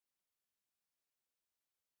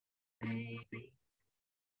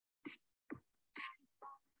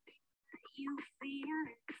you feel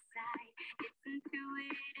inside. It's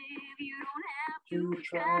intuitive, you don't have to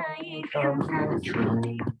try. It comes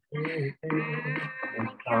naturally. It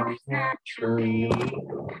comes naturally.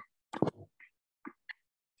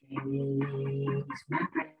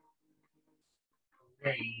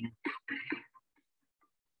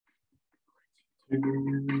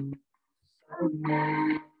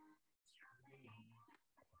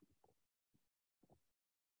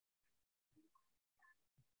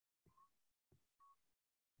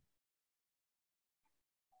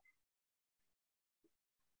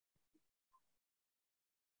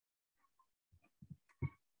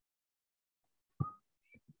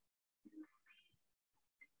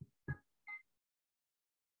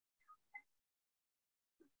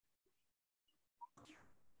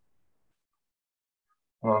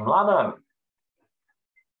 Mladen.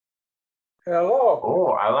 Hello.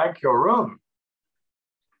 Oh, I like your room.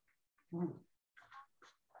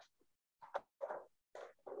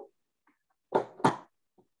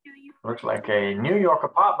 Looks like a New York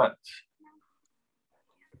apartment.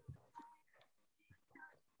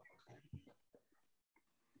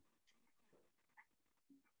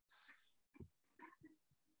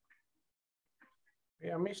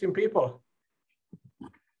 We are missing people.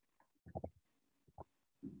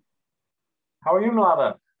 How are you,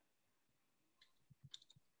 Mladen?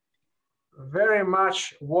 Very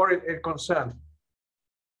much worried and concerned.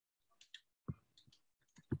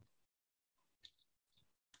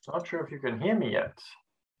 Not sure if you can hear me yet.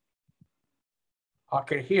 I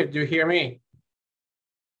can hear. Do you hear me?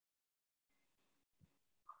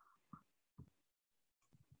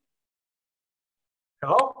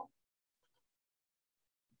 Hello?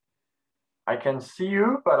 I can see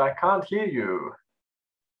you, but I can't hear you.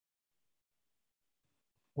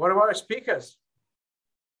 What about speakers?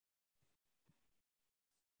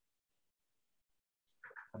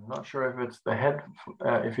 I'm not sure if it's the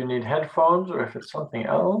if you need headphones or if it's something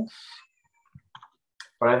else.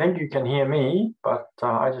 But I think you can hear me, but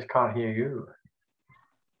I just can't hear you.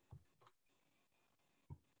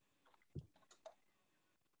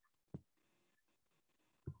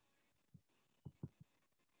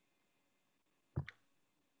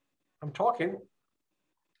 I'm talking.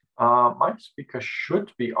 My speaker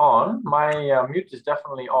should be on. My mute is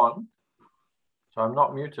definitely on. So I'm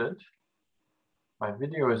not muted. My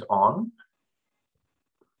video is on.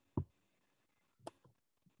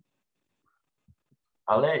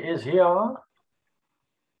 Ale is here.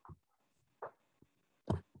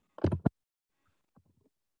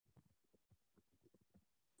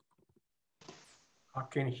 I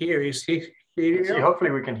can hear. Is he here? See,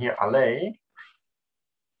 hopefully we can hear Ale.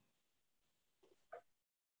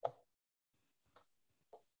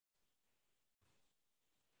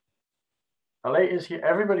 Ale is here.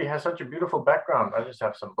 Everybody has such a beautiful background. I just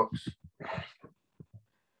have some books.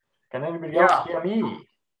 Can anybody else hear me?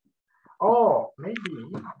 Oh,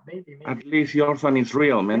 maybe. At least your one is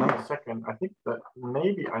real, man. Wait a second. I think that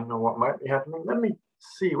maybe I know what might be happening. Let me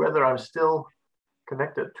see whether I'm still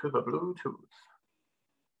connected to the Bluetooth.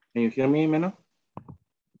 Can you hear me, Mena?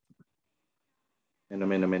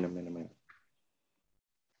 Mena.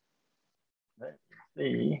 Let's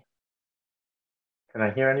see. Can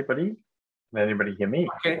I hear anybody? Can anybody hear me?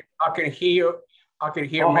 I can hear you. I can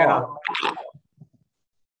hear Mena.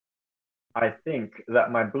 I think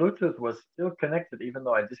that my Bluetooth was still connected, even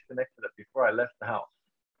though I disconnected it before I left the house.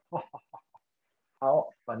 How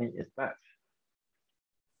funny is that?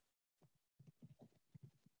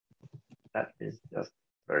 That is just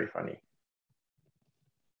very funny.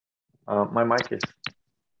 My mic is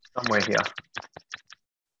somewhere here.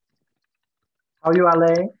 How are you,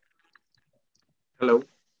 Ale? Hello.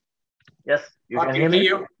 Yes, you I can can hear me?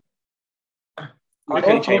 you. I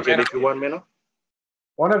can change it if you want, Mena.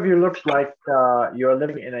 One of you looks like you're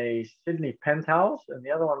living in a Sydney penthouse, and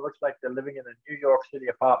the other one looks like they're living in a New York City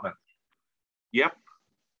apartment. Yep.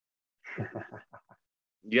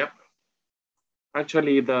 Yep.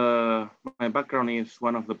 Actually, my background is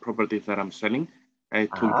one of the properties that I'm selling. I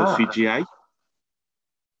took the CGI.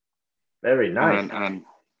 Very nice.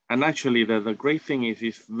 And actually, the great thing is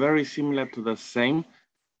it's very similar to the same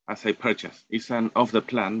as I purchased. It's an off the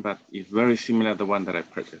plan, but it's very similar to the one that I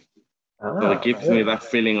purchased. So it gives me that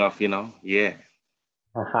feeling of, yeah.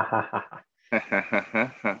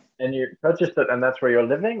 And you purchased it and that's where you're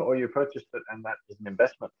living, or you purchased it and that is an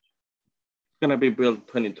investment? It's going to be built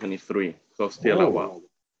 2023, so still a while.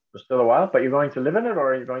 Still a while, but you're going to live in it,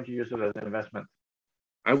 or are you going to use it as an investment?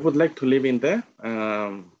 I would like to live in there.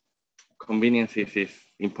 Convenience is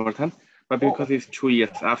important, but because it's 2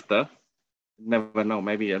 years after, never know,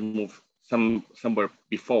 maybe I'll move somewhere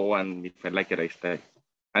before, and if I like it, I stay.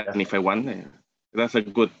 And if I want, that's a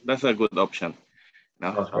good option.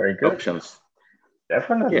 No, That's very good. Options.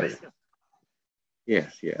 Definitely.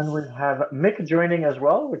 Yes. And we have Mick joining as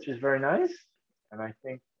well, which is very nice. And I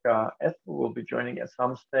think Ethel will be joining at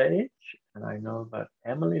some stage. And I know that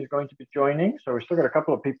Emily is going to be joining. So we've still got a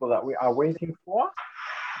couple of people that we are waiting for.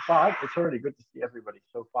 But it's already good to see everybody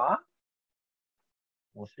so far.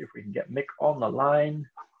 We'll see if we can get Mick on the line.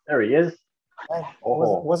 There he is. It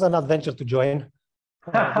was an adventure to join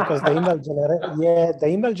because the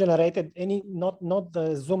email generated not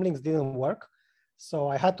the Zoom links didn't work. So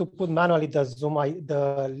I had to put manually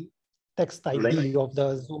the text ID of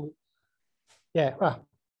the Zoom. Yeah.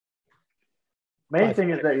 Main thing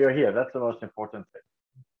is that you're here. That's the most important thing.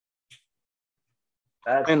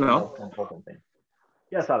 That's the most important thing.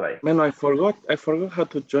 Yes, Ale. Man, I forgot how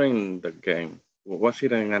to join the game. Was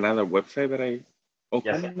it on another website that I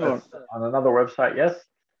opened? Yes, on another website, yes.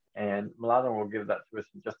 And Mladen will give that to us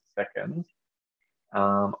in just a second.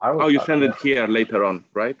 You send it here later on,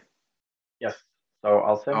 right? Yes. So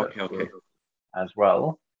I'll send it through as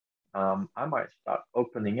well. I might start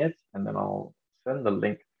opening it and then I'll send the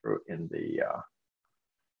link through in the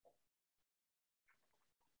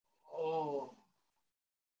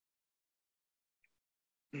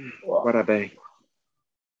What a day.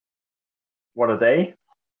 What a day.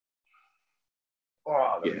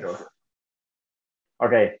 Oh, there we go.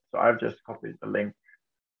 Okay, so I've just copied the link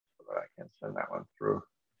so that I can send that one through.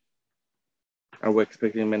 Are we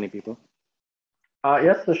expecting many people?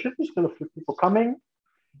 Yes, there should be still a few people coming.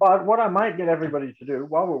 But what I might get everybody to do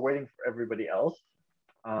while we're waiting for everybody else,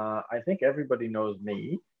 I think everybody knows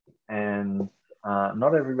me and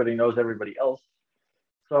not everybody knows everybody else.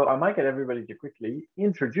 So I might get everybody to quickly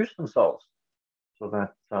introduce themselves so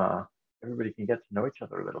that everybody can get to know each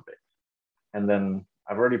other a little bit. And then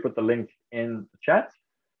I've already put the link in the chat,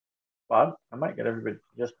 but I might get everybody to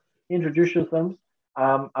just introduce themselves.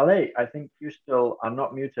 Ale, I think you still are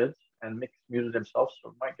not muted and Mick's muted himself, so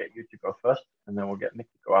I might get you to go first and then we'll get Mick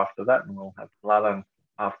to go after that and we'll have Mladen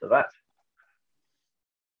after that.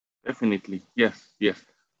 Definitely, yes.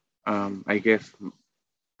 I guess,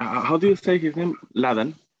 how do you say his name?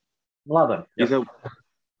 Mladen? Mladen, yes.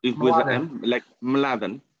 Is with an M, like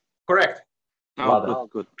Mladen? Correct. Oh,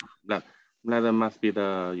 good. Mladen must be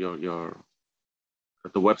the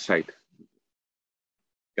website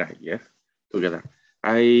guy, yes, together.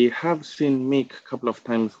 I have seen Mick a couple of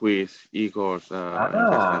times with Igor's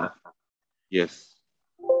investment. Yes.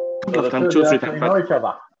 A couple of times, 2 or 3 times. Know each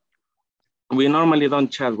other. We normally don't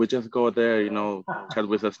chat. We just go there, chat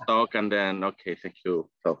with the stock and then, okay, thank you.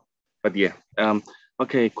 So, but yeah.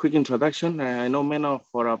 Okay, quick introduction. I know Menno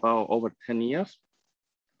for about over 10 years.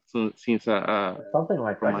 Since something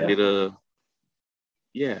like from that,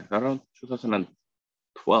 around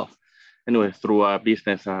 2012. Anyway, through a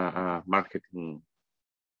business marketing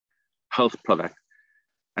health product.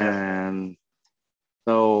 And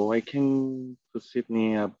so I came to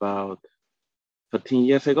Sydney about 13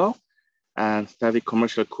 years ago and studied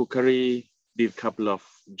commercial cookery, did a couple of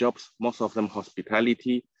jobs, most of them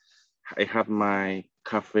hospitality. I had my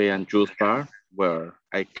cafe and juice bar where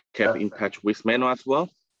I kept in touch with Menno as well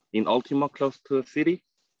in Ultimo, close to the city.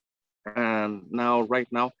 And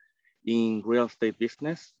right now in real estate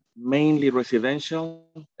business, mainly residential,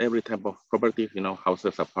 every type of property,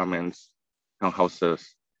 houses, apartments, townhouses.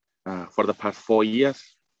 For the past 4 years,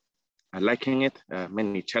 I'm liking it,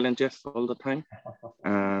 many challenges all the time.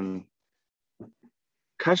 And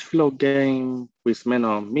Cashflow game with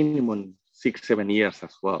Menno minimum 6-7 years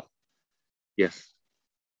as well. Yes.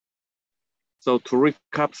 So to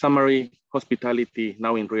recap, summary, hospitality,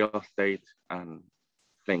 now in real estate and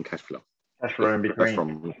playing Cashflow. Cashflow in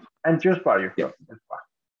between. And juice bar, you've got juice bar.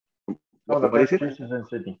 The best juices in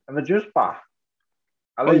Sydney. And the juice bar.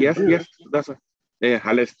 Yes, that's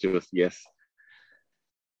Ale's juice, yes.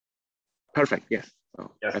 Perfect, yes.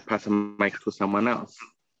 So I pass the mic to someone else.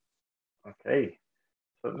 Okay.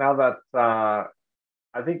 So now that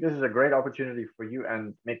I think this is a great opportunity for you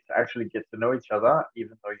and Mick to actually get to know each other,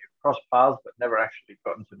 even though you've crossed paths but never actually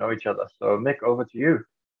gotten to know each other. So Mick, over to you.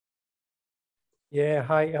 Yeah,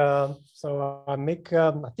 hi. So Mick,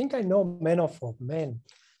 I think I know Menno for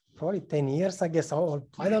probably 10 years, I guess. Or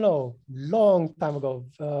I don't know, long time ago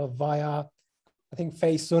via, I think,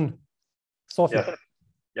 Soon. Sophie.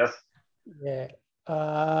 Yes.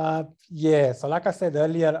 Yeah. So like I said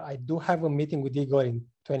earlier, I do have a meeting with Igor in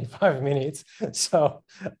 25 minutes. So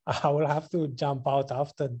I will have to jump out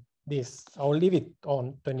after this. I'll leave it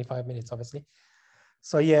on 25 minutes, obviously.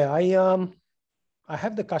 So yeah, I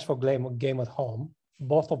have the Cashflow game at home,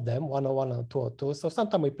 both of them, 101 and 202. So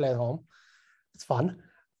sometimes we play at home. It's fun.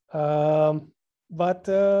 but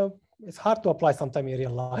it's hard to apply sometime in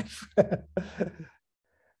real life.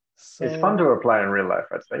 So it's fun to apply in real life,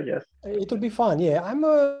 I'd say, yes. It will be fun, yeah. I'm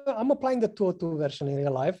applying the 202 version in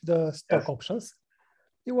real life, the stock options.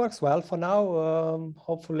 It works well for now.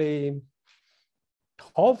 Hopefully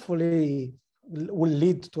will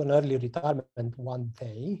lead to an early retirement one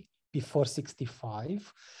day before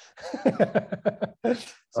 65.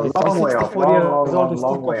 So a long way off,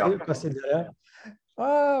 long way off. Consider.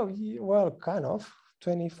 Oh, well, kind of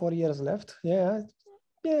 24 years left. Yeah,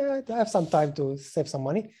 I have some time to save some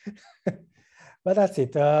money. But that's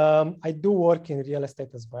it. I do work in real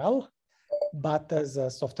estate as well, but as a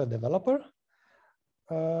software developer.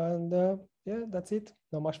 And yeah, that's it.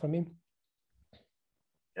 Not much from me.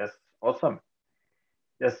 Yes, awesome.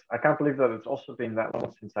 Yes, I can't believe that it's also been that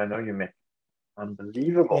long since I know you, Mick.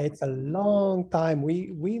 Unbelievable. Yeah, it's a long time.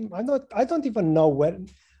 I don't even know when.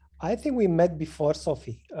 I think we met before,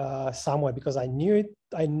 Sophie, somewhere, because I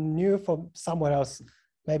knew from somewhere else,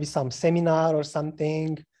 maybe some seminar or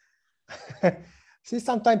something. See,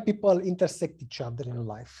 sometimes people intersect each other in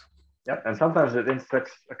life. Yeah, and sometimes it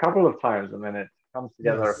intersects a couple of times, and then it comes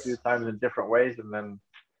together a few times in different ways. And then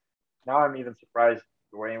now I'm even surprised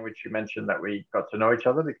the way in which you mentioned that we got to know each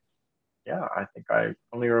other. Because, yeah, I think I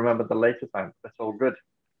only remember the later time. That's all good.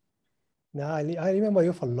 No, I remember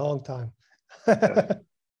you for a long time. Yes.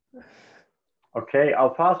 Okay,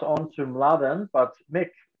 I'll pass on to Mladen, but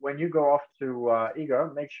Mick, when you go off to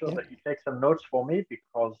Igor, make sure that you take some notes for me,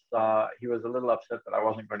 because he was a little upset that I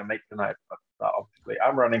wasn't going to make tonight, but obviously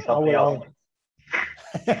I'm running something else.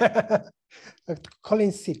 Call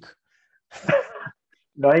in sick.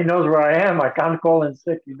 No, he knows where I am. I can't call in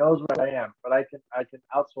sick. He knows where I am, but I can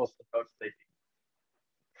outsource the notes taking.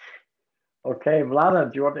 Okay,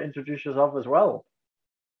 Mladen, do you want to introduce yourself as well?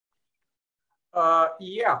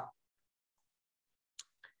 Yeah.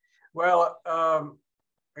 Well,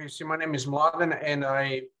 you see, my name is Mladen, and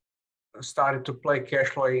I started to play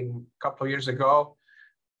Cashflow a couple of years ago.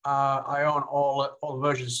 I own all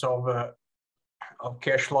versions of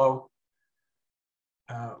Cashflow,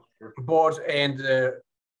 board and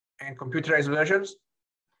computerized versions.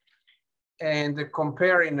 And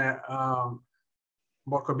comparing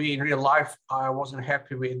what could be in real life, I wasn't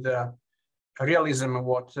happy with the realism of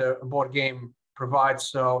what a board game provides.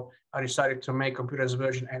 So I decided to make computerized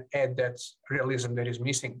version and add that realism that is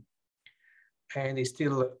missing. And it's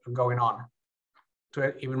still going on to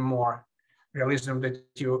add even more realism that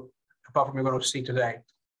you probably going to see today.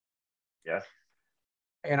 Yes.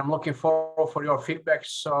 And I'm looking forward for your feedback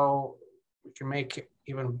so we can make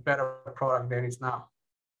even better product than it's now.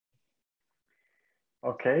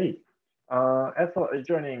 Okay. Ethel is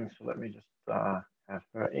joining, so let me just have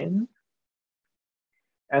her in.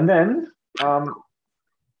 And then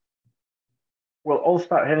we'll all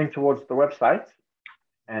start heading towards the website,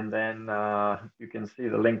 and then you can see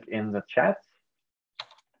the link in the chat,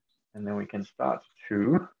 and then we can start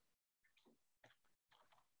to.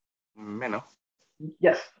 Menno.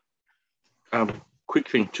 Yes. Quick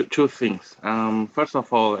thing, two things. First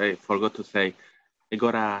of all, I forgot to say, I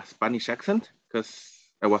got a Spanish accent because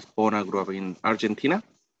I was born and grew up in Argentina,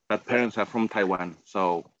 but parents are from Taiwan.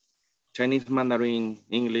 So Chinese, Mandarin,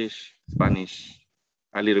 English, Spanish,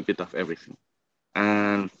 a little bit of everything.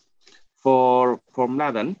 And for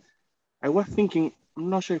Mladen, I was thinking, I'm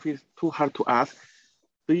not sure if it's too hard to ask.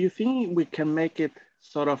 Do you think we can make it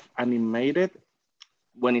sort of animated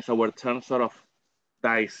when it's our turn, sort of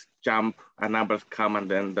dice jump and numbers come and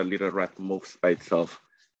then the little rat moves by itself?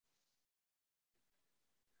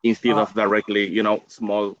 Instead of directly, you know,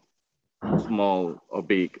 small or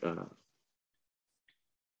big.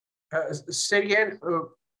 Say again,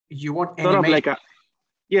 you want sort animate? of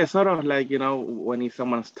like sort of like, you know, when it's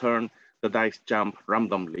someone's turn, the dice jump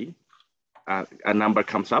randomly, a number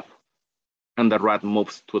comes up, and the rat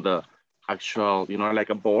moves to the actual, you know, like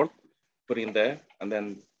a board, put in there, and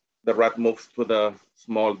then the rat moves to the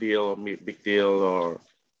small deal or big deal, or.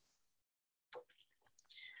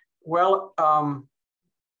 Well,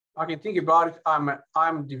 I can think about it.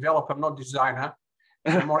 I'm developer, not designer.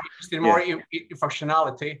 I'm more interested more in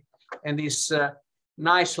functionality and this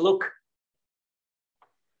nice look.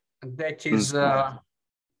 That is, that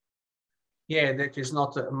is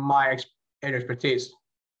not my expertise.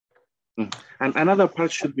 And another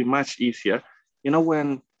part should be much easier. You know,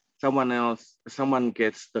 when someone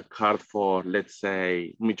gets the card for, let's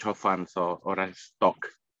say, mutual funds or a stock,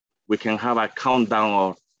 we can have a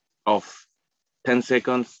countdown of 10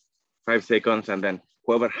 seconds, 5 seconds, and then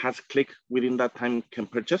whoever has clicked within that time can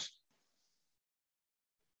purchase.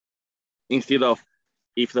 Instead of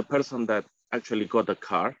if the person that actually got the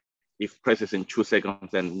card if presses in 2 seconds,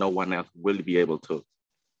 then no one else will be able to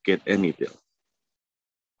get any deal.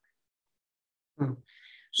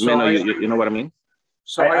 So you know what I mean?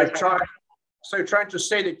 So you're trying to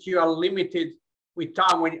say that you are limited with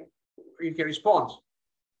time when you can respond?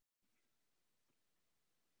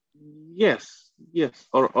 Yes,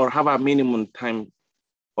 or have a minimum time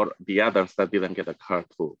for the others that didn't get a card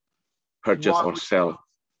to purchase or sell.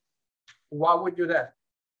 Why would you do that?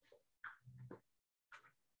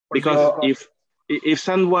 Because if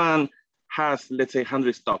someone has, let's say,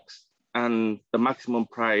 100 stocks and the maximum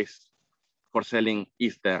price for selling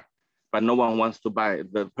is there, but no one wants to buy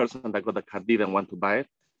it, the person that got the card didn't want to buy it,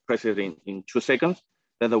 press it in 2 seconds,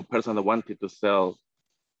 then the person that wanted to sell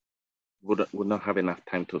would not have enough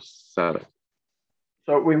time to sell it.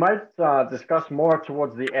 So we might discuss more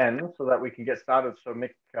towards the end so that we can get started, so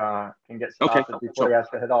Mick can get started before he has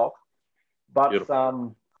to head off. But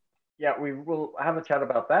yeah, we will have a chat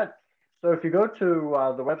about that. So if you go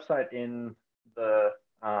to the website in the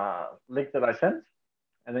link that I sent,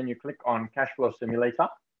 and then you click on Cashflow Simulator,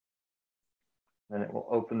 then it will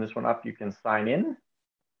open this one up. You can sign in.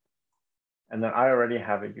 And then I already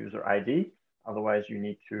have a user ID. Otherwise, you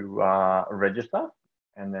need to register.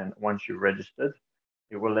 And then once you're registered,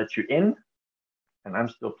 it will let you in. And I'm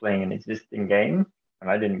still playing an existing game,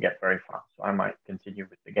 and I didn't get very far. So I might continue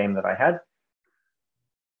with the game that I had.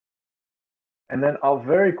 And then I'll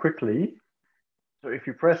very quickly, so if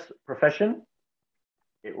you press profession,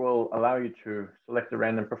 it will allow you to select a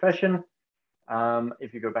random profession.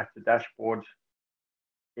 If you go back to dashboard,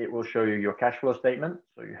 it will show you your cash flow statement.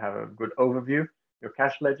 So you have a good overview, your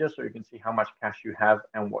cash ledger, so you can see how much cash you have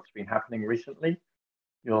and what's been happening recently.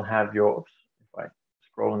 You'll have your, oops, if I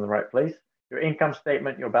scroll in the right place, your income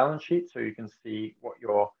statement, your balance sheet, so you can see what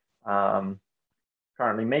you're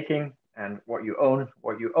currently making and what you own,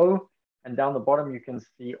 what you owe. And down the bottom, you can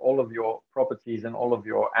see all of your properties and all of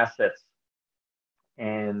your assets.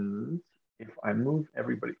 And if I move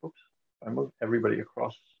everybody, oops, if I move everybody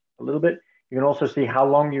across a little bit, you can also see how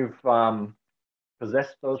long you've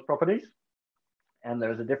possessed those properties. And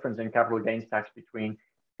there's a difference in capital gains tax between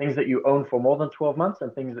things that you own for more than 12 months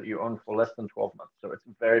and things that you own for less than 12 months. So it's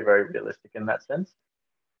very, very realistic in that sense.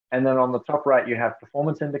 And then on the top right, you have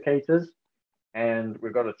performance indicators. And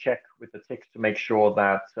we've got to check with the ticks to make sure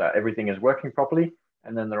that everything is working properly.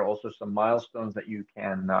 And then there are also some milestones that you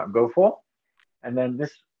can go for. And then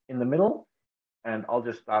this in the middle, and I'll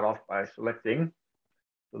just start off by selecting.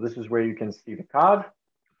 So this is where you can see the card,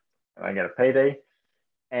 and I get a payday.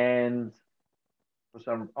 And for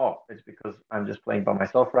some, it's because I'm just playing by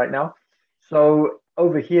myself right now. So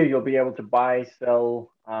over here, you'll be able to buy,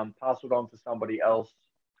 sell, pass it on to somebody else.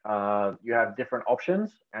 You have different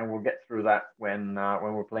options, and we'll get through that when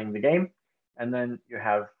we're playing the game. And then you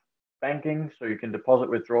have banking, so you can deposit,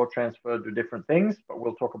 withdraw, transfer, do different things, but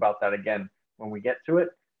we'll talk about that again when we get to it.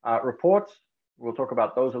 Reports, we'll talk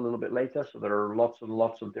about those a little bit later. So there are lots and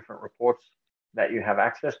lots of different reports that you have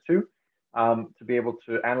access to be able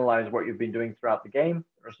to analyze what you've been doing throughout the game.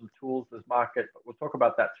 There are some tools, there's market, but we'll talk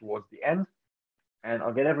about that towards the end. And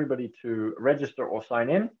I'll get everybody to register or sign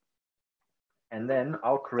in. And then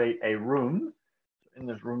I'll create a room. In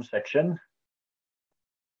this room section,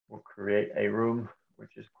 we'll create a room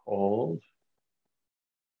which is called,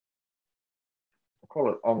 we'll call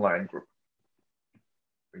it online group.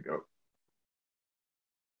 Here we go.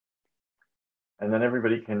 And then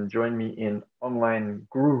everybody can join me in online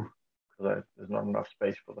group because there's not enough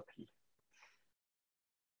space for the P.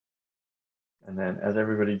 And then as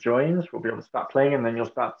everybody joins, we'll be able to start playing, and then you'll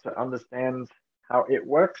start to understand how it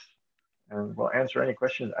works. And we'll answer any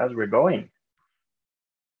questions as we're going.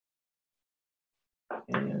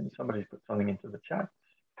 And somebody's put something into the chat.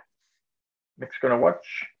 Mick's gonna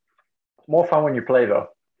watch. It's more fun when you play though.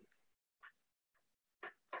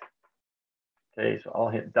 Okay, so I'll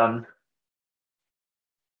hit done.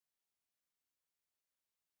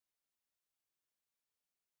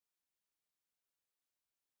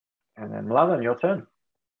 And then Mladen, your turn.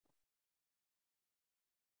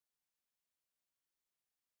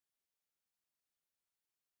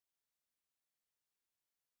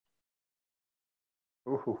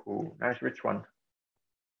 Ooh, nice rich one.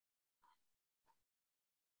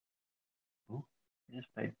 Ooh, I just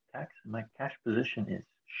paid tax and my cash position is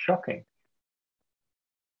shocking.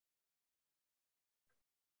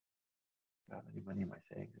 I don't have any money in my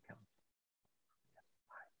savings account.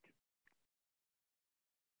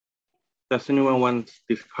 Does anyone want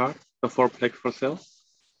this card, the 4-plex for sale? Let's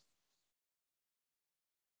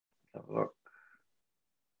have a look.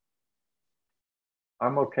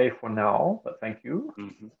 I'm okay for now, but thank you.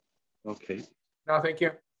 Mm-hmm. Okay. No, thank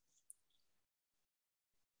you.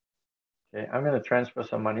 Okay, I'm going to transfer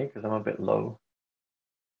some money because I'm a bit low.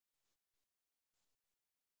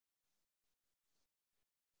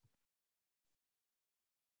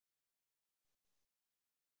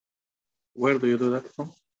 Where do you do that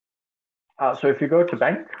from? So if you go to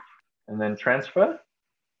bank and then transfer,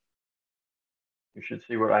 you should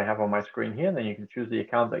see what I have on my screen here. And then you can choose the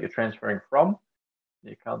account that you're transferring from,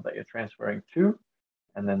 the account that you're transferring to,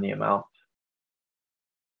 and then the amount.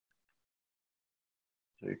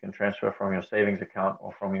 So you can transfer from your savings account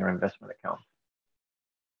or from your investment account.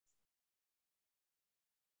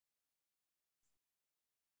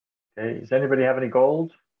 Okay, does anybody have any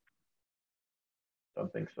gold?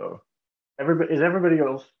 Don't think so. Is everybody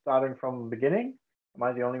else starting from the beginning? Am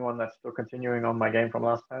I the only one that's still continuing on my game from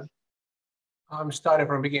last time? I'm starting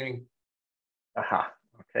from the beginning. Aha,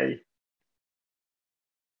 okay.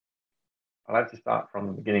 I like to start from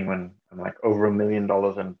the beginning when I'm like over $1 million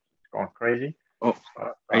and it's gone crazy. Oh,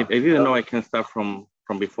 I didn't know I can start from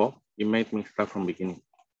before. You made me start from beginning.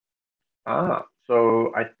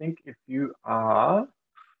 So I think if you are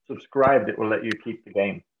subscribed, it will let you keep the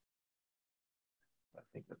game. I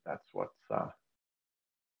think that's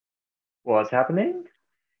what's happening.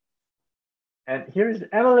 And here's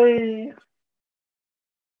Emily.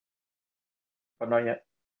 But not yet.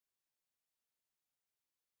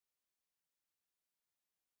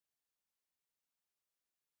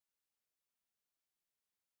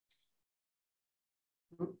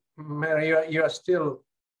 Mary, it's still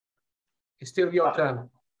your turn.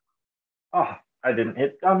 Oh, I didn't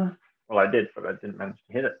hit done. Well, I did, but I didn't manage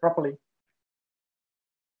to hit it properly.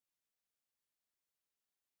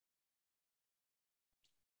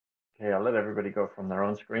 Okay, I'll let everybody go from their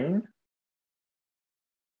own screen.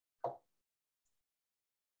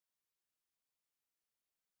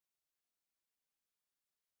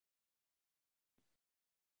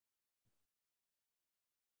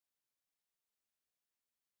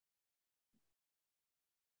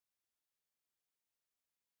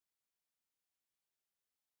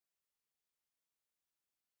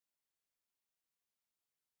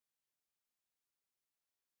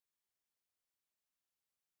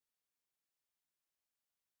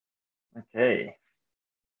 Okay.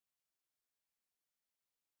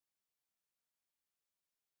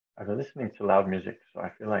 I've been listening to loud music, so I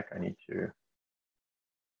feel like I need to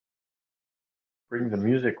bring the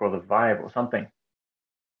music or the vibe or something.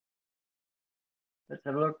 Let's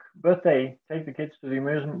have a look. Birthday, take the kids to the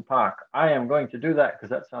amusement park. I am going to do that because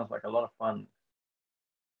that sounds like a lot of fun.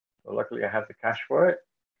 So luckily I have the cash for it.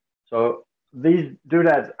 So these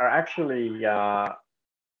doodads are actually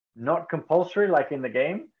not compulsory like in the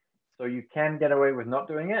game. So you can get away with not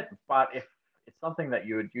doing it. But if it's something that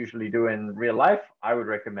you would usually do in real life, I would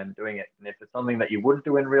recommend doing it. And if it's something that you wouldn't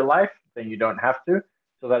do in real life, then you don't have to.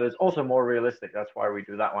 So that is also more realistic. That's why we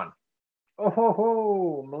do that one. Oh ho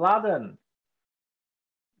ho, Mladen.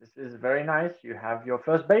 This is very nice. You have your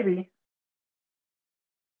first baby.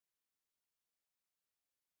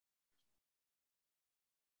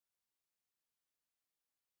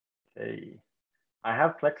 Okay. I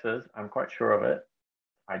have plexes. I'm quite sure of it.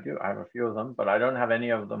 I do. I have a few of them, but I don't have any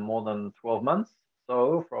of them more than 12 months.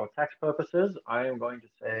 So for tax purposes, I am going to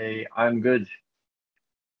say I'm good.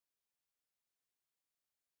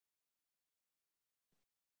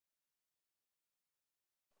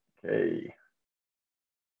 Okay.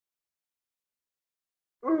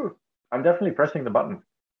 Ooh, I'm definitely pressing the button.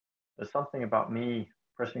 There's something about me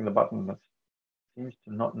pressing the button that seems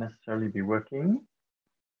to not necessarily be working.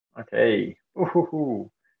 Okay. Ooh,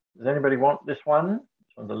 does anybody want this one?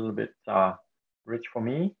 This one's a little bit rich for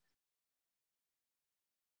me.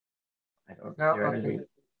 I don't hear anybody.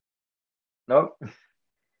 Nope.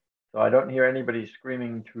 So I don't hear anybody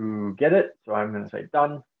screaming to get it. So I'm going to say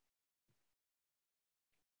done.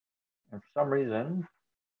 And for some reason,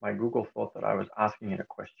 my Google thought that I was asking it a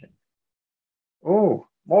question. Oh,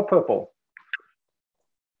 more purple.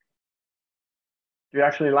 Do you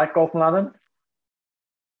actually like golf, Mladen?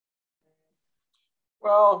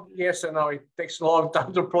 Well, yes and no. It takes a long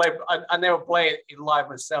time to play. I never play it live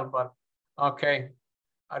myself, but okay.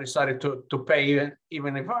 I decided to pay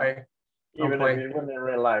even if I don't play. Even if you win in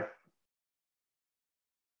real life.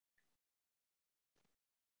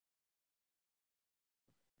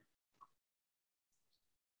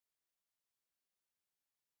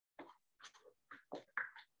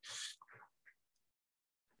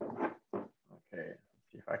 Okay,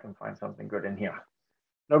 let's see if I can find something good in here.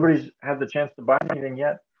 Nobody's had the chance to buy anything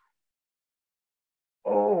yet.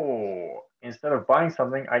 Oh, instead of buying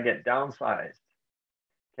something, I get downsized.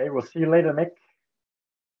 Okay, we'll see you later, Mick.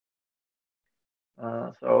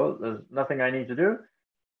 So there's nothing I need to do.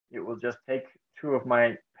 it will just take 2 of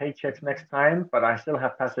my paychecks next time, but I still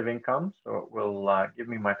have passive income. So it will give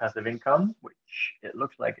me my passive income, which it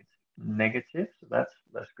looks like it's negative. So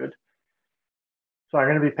that's good. So I'm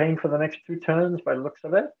going to be paying for the next 2 turns by the looks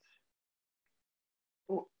of it.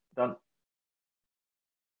 Oh, done.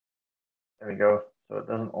 There we go. So it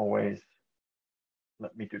doesn't always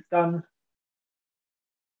let me do done.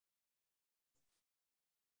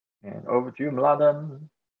 And over to you, Mladen.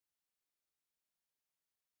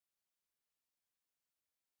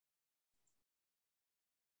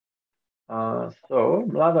 So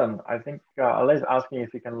Mladen, I think Ale's asking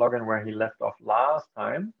if he can log in where he left off last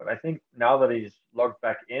time, but I think now that he's logged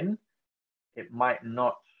back in, it might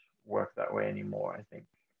not work that way anymore, I think.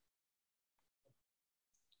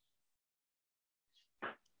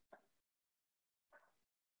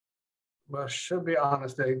 Well, should be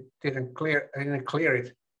honest, I didn't clear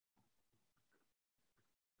it.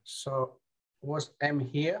 So was M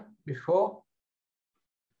here before?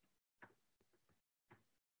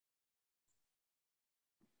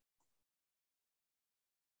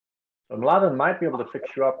 So Mladen might be able to fix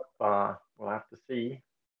you up. We'll have to see.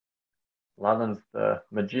 Mladen's the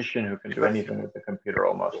magician who can do anything with the computer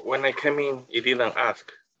almost. When I came in, it didn't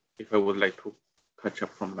ask if I would like to catch up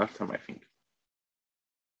from last time, I think.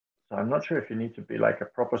 So I'm not sure if you need to be like a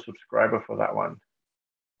proper subscriber for that one.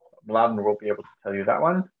 Mladen will be able to tell you that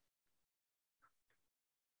one.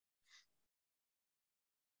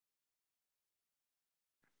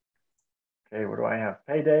 Okay, what do I have?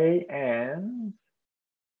 Payday and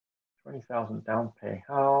 20,000 down pay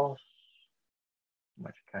house. How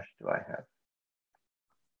much cash do I have?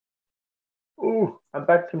 Ooh, I'm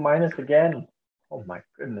back to minus again. Oh my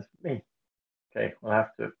goodness me. Okay, we'll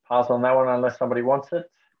have to pass on that one unless somebody wants it.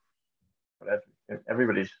 But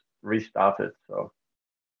everybody's restarted, so.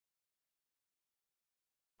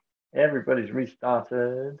 Everybody's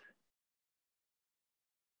restarted.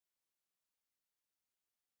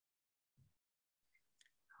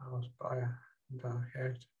 House buyer down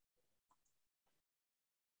here.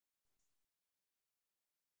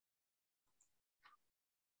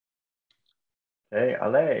 Okay,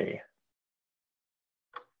 Ale.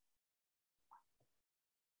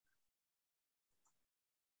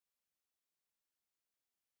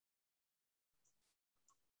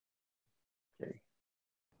 Okay.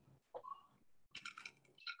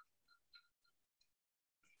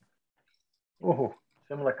 Oh,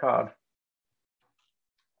 similar card.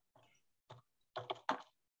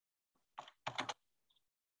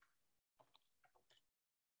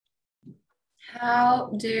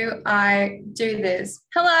 How do I do this?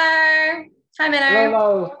 Hello. Hi, Minnow.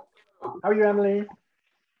 Hello. How are you, Emily?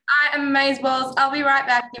 I am Amazeballs. I'll be right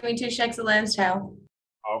back. Give me 2 shakes of lamb's tail.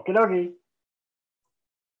 Okie dokie.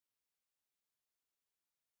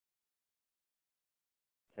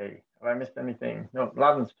 Okay, have I missed anything? No,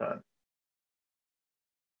 Mladen's turn.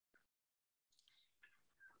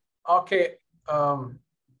 Okay.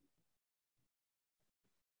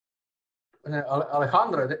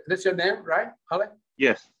 Alejandro, that's your name, right, Ale?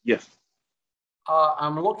 Yes, yes.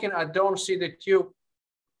 I'm looking, I don't see that you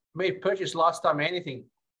made purchase last time anything.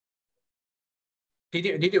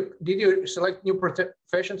 Did you select new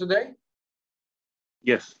profession today?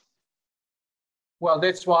 Yes. Well,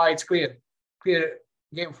 that's why it's clear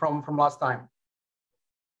game from last time.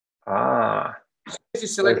 Ah. So if you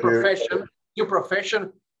select profession, new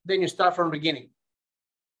profession, then you start from the beginning.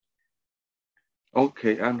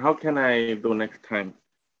 Okay, and how can I do next time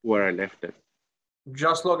where I left it?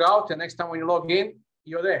 Just log out, and next time when you log in,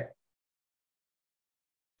 you're there.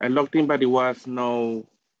 I logged in, but it was no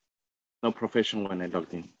profession when I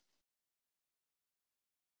logged in.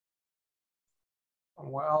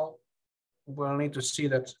 Well, we'll need to see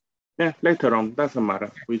that. Yeah, later on, doesn't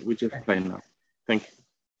matter. We just play now. Thank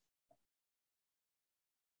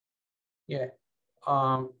you. Yeah.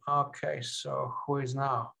 Okay, so who is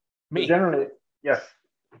now? Me. So generally, yes.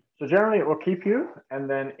 So generally it will keep you. And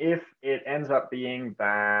then if it ends up being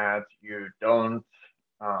that you don't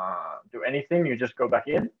do anything, you just go back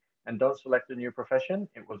in and don't select a new profession,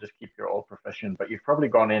 it will just keep your old profession. But you've probably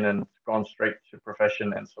gone in and gone straight to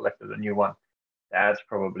profession and selected a new one. That's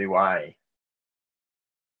probably why.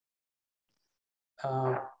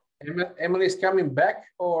 Emily's coming back,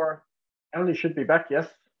 or? Emily should be back, yes.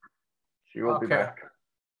 She will be back.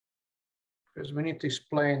 Because we need to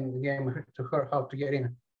explain the game to her how to get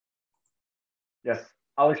in. Yes,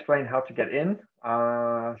 I'll explain how to get in.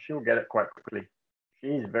 She'll get it quite quickly.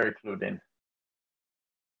 She's very clued in.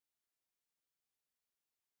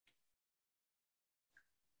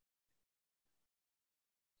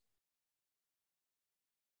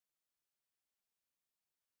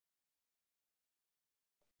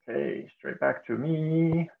 Okay, straight back to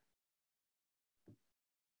me.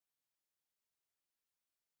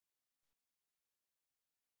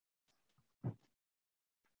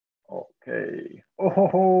 Okay.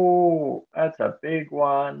 Oh, that's a big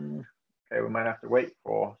one. Okay, we might have to wait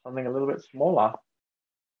for something a little bit smaller.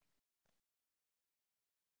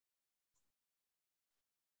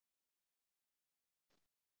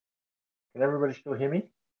 Can everybody still hear me?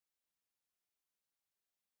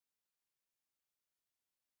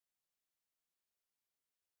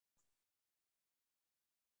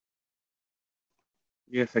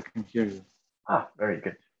 Yes, I can hear you. Ah, very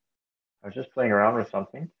good. I was just playing around with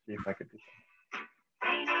something, see if I could do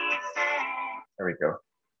something. There we go.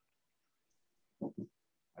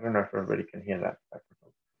 I don't know if everybody can hear that.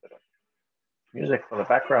 Music for the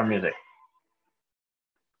background music.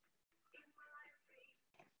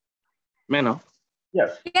 Meno?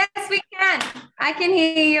 Yes. Yes, we can. I can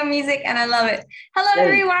hear your music and I love it. Hello, Yay.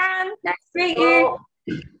 everyone. Nice to meet you.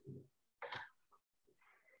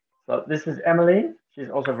 So this is Emily. She's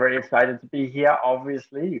also very excited to be here.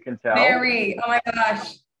 Obviously, you can tell. Very. Oh my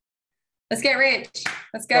gosh. Let's get rich.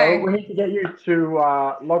 Let's go. So we need to get you to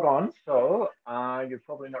log on. So you're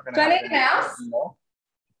probably not going to. Do I need a mouse? Anymore.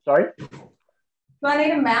 Sorry? Do I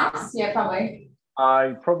need a mouse? Yeah, probably.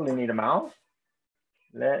 I probably need a mouse.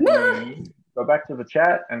 Let me go back to the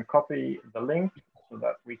chat and copy the link so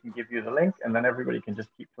that we can give you the link, and then everybody can just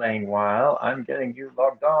keep playing while I'm getting you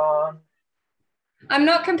logged on. I'm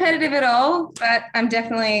not competitive at all, but I'm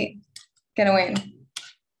definitely gonna win.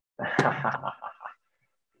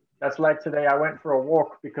 That's like today. I went for a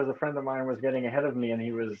walk because a friend of mine was getting ahead of me, and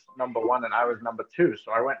he was #1 and I was #2.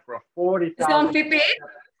 So I went for a 40,000. It's on Fitbit?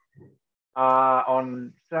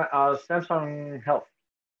 On Samsung Health.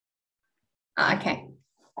 Oh, okay.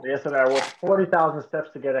 So yesterday I walked 40,000 steps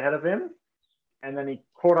to get ahead of him, and then he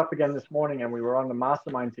caught up again this morning, and we were on the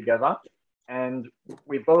mastermind together, and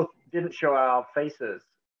we both didn't show our faces,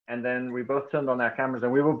 and then we both turned on our cameras,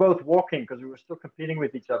 and we were both walking because we were still competing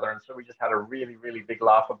with each other, and so we just had a really, really big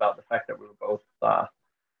laugh about the fact that we were both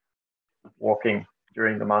walking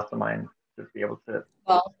during the mastermind to be able to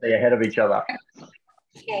stay ahead of each other.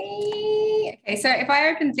 Okay. Okay, so if I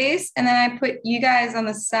open this and then I put you guys on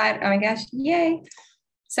the side, oh my gosh, yay.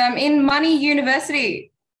 So I'm in Money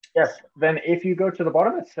University. Yes, then if you go to the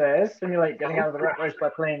bottom, it says simulate getting out of the rat race by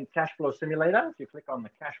playing Cashflow Simulator. If you click on the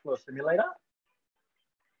Cashflow Simulator.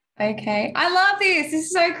 Okay, I love this. This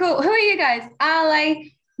is so cool. Who are you guys?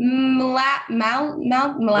 Mladen?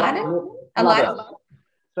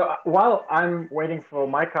 So while I'm waiting for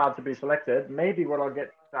my card to be selected, maybe what I'll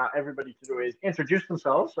get everybody to do is introduce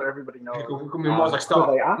themselves so everybody knows who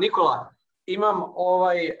they are. Nikola, imam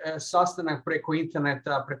sastanak preko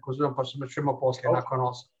interneta, preko Zoom, pa se čujemo poslije nakon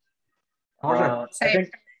 8. Može? I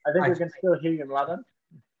think we can still hear you, Mladen.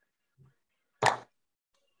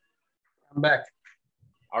 I'm back.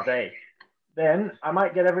 Okay. Then I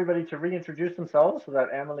might get everybody to reintroduce themselves so that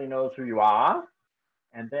Emily knows who you are,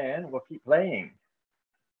 and then we'll keep playing.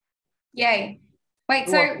 Yay. Wait,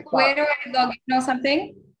 so where do I log in or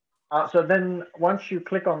something? So then once you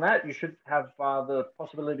click on that, you should have the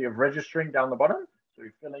possibility of registering down the bottom. So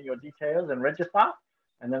you fill in your details and register,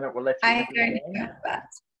 and then it will let you. I don't have that.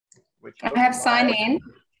 I have sign in.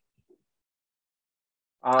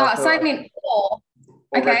 Sign in all.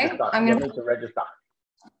 Okay, register. I'm going to register.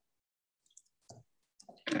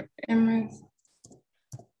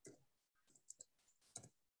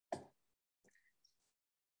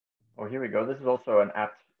 Oh, here we go. This is also an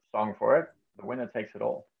apt song for it. The winner takes it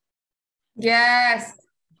all. Yes.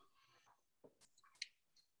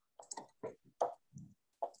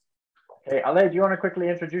 Okay, Ale, do you want to quickly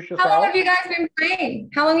introduce yourself? How long have you guys been playing?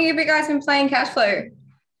 How long have you guys been playing Cashflow?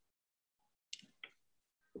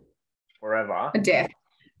 Forever.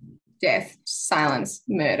 Death, silence,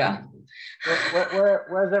 murder.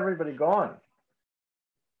 Where's everybody gone?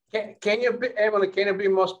 Can you be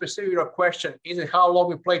more specific with your question? Is it how long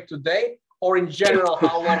we played today, or in general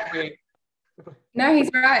how long we? No, he's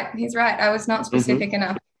right. He's right. I was not specific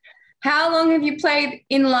enough. How long have you played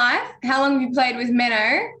in life? How long have you played with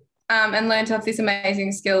Menno and learned off this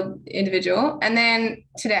amazing skilled individual? And then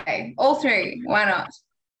today, all three. Why not?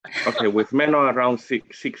 Okay, with Menno around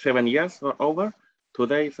 6-7 years or over.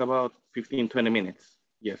 Today it's about 15-20 minutes.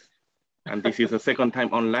 Yes, and this is the second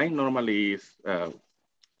time online. Normally is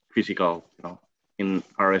physical, in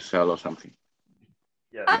RSL or something.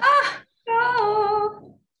 Yeah.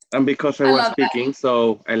 Oh. And because I was speaking,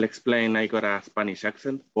 so I'll explain. I got a Spanish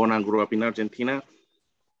accent. Born and grew up in Argentina.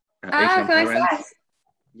 Asian parents.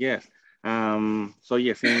 Yes. So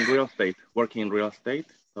yes, in real estate, working in real estate.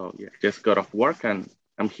 So yeah, just got off work and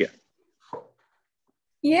I'm here.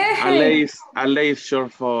 Yeah. Ale is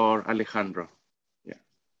short for Alejandro. Yeah.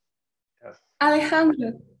 Yes.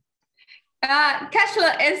 Alejandro.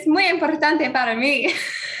 Cashflow es muy importante para mí.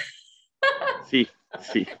 Sí,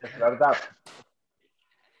 sí. Es verdad.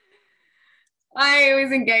 I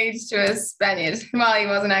was engaged to a Spaniard. Well, he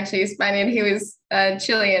wasn't actually a Spaniard. He was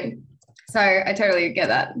Chilean. So I totally get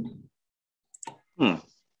that.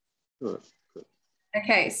 Good.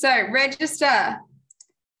 Okay, so register.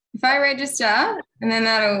 If I register, and then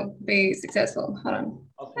that'll be successful. Hold on.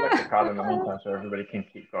 I'll select the card in the meantime so everybody can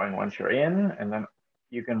keep going once you're in, and then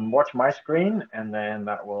you can watch my screen, and then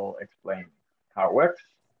that will explain how it works.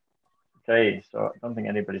 Okay, so I don't think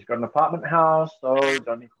anybody's got an apartment house, so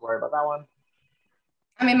don't need to worry about that one.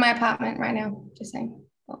 I'm in my apartment right now, just saying.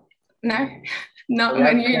 Well, no, not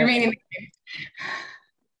when you mean.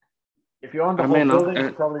 If you own the whole building,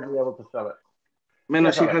 you'll probably be able to sell it.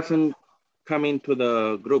 Meno, she hasn't come into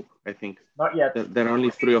the group, I think. Not yet. There are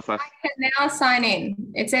only 3 of us. I can now sign in.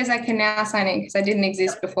 It says I can now sign in because I didn't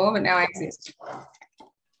exist before, but now I exist.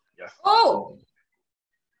 Yes. Oh!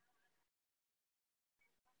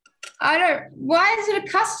 Why is it a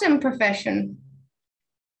custom profession?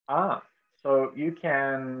 So you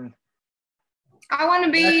can. I want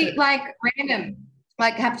to be like random,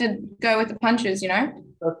 like have to go with the punches, you know?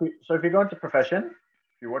 So if you go into profession,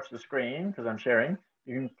 if you watch the screen, because I'm sharing,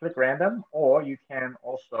 you can click random, or you can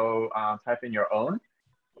also type in your own.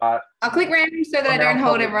 I'll click random so that I don't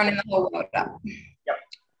hold everyone in the whole world up. Yep.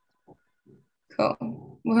 Cool.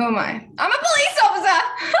 Well, who am I? I'm a police officer.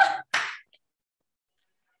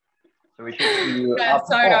 So we should see you. That's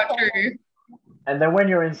so not true. And then when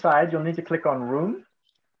you're inside, you'll need to click on room.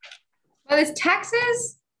 Well, there's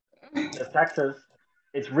taxes. There's taxes.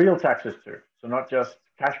 It's real taxes too. So not just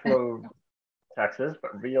cash flow taxes,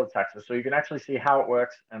 but real taxes. So you can actually see how it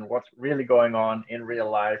works and what's really going on in real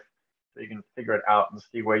life. So you can figure it out and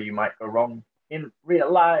see where you might go wrong in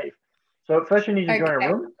real life. So first you need to join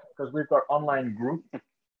a room because we've got online group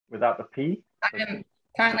without the P.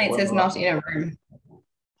 Currently it says not in a room.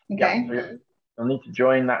 Okay. Yeah, so you'll need to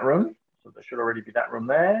join that room. So there should already be that room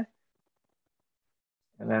there.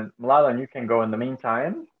 And then Mladen, you can go in the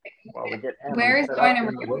meantime while we get Emily. Where is join a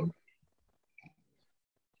room?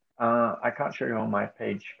 I can't show you on my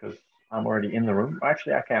page because I'm already in the room.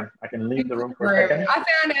 Actually, I can. I can leave the room for a second. I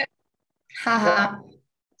found it. Haha.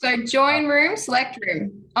 So join room, select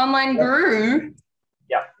room. Online group.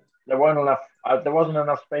 Yeah. There wasn't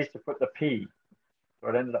enough space to put the P. So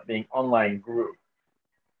it ended up being online group.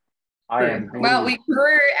 Well, we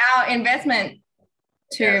grew our investment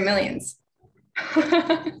to millions.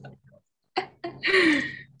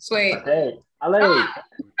 Sweet. Okay. Ale.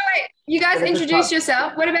 You guys introduce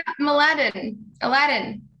yourself. What about Mladen?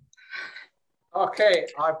 Aladdin. Okay,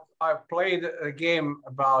 I've played a game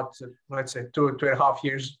about, let's say, 2.5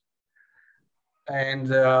 years.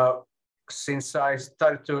 And since I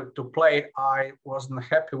started to play, I wasn't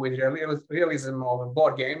happy with the realism of a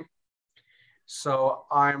board game. So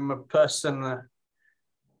I'm a person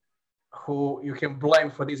who you can blame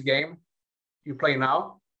for this game you play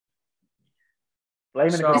now. Blame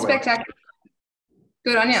it. Spectacular.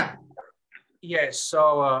 Good on you. Yes.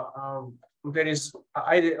 So there is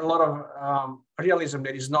a lot of realism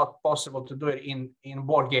that is not possible to do it in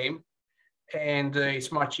board game, and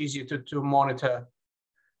it's much easier to monitor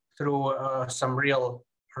through some real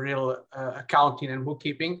accounting and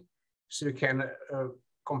bookkeeping, so you can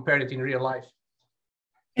compare it in real life.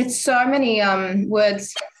 It's so many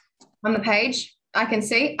words on the page. I can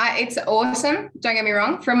see. It's awesome. Don't get me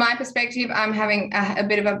wrong. From my perspective, I'm having a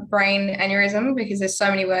bit of a brain aneurysm because there's so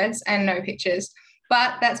many words and no pictures.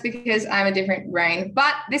 But that's because I'm a different brain.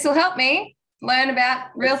 But this will help me learn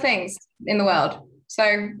about real things in the world.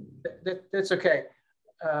 So that's okay.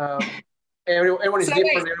 Everyone is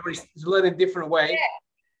different. Everybody's learning a different way. Yeah.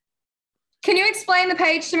 Can you explain the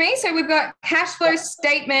page to me? So we've got cash flow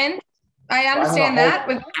statement. I understand that.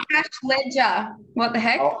 We've got cash ledger. What the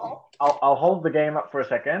heck? I'll hold the game up for a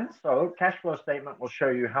second. So cash flow statement will show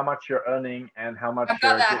you how much you're earning and how much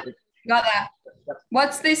Got that.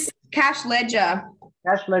 What's this cash ledger?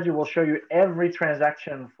 Cash ledger will show you every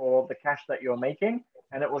transaction for the cash that you're making,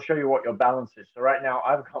 and it will show you what your balance is. So right now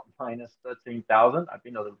I've got minus 13,000. I've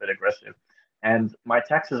been a little bit aggressive and my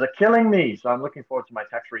taxes are killing me. So I'm looking forward to my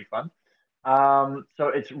tax refund. So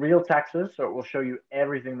it's real taxes. So it will show you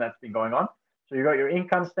everything that's been going on. So you got your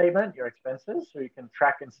income statement, your expenses, so you can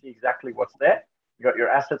track and see exactly what's there. You got your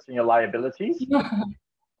assets and your liabilities.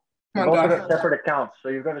 You've also got separate accounts. So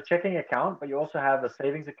you've got a checking account, but you also have a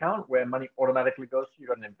savings account where money automatically goes to. You've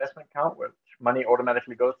got an investment account where money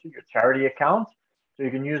automatically goes to, your charity account. So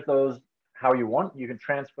you can use those how you want. You can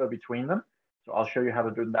transfer between them. So I'll show you how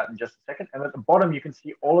to do that in just a second. And at the bottom, you can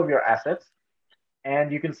see all of your assets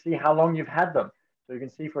and you can see how long you've had them. So you can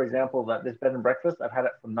see, for example, that this bed and breakfast, I've had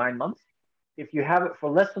it for 9 months. If you have it for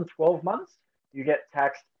less than 12 months, you get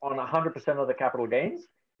taxed on 100% of the capital gains.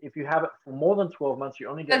 If you have it for more than 12 months, you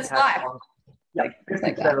only get taxed on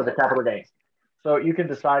 50% of the capital gains. So you can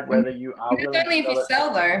decide whether you are willing only if you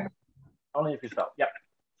sell, though. Only if you sell, yep.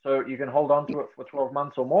 So you can hold on to it for 12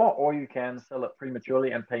 months or more, or you can sell it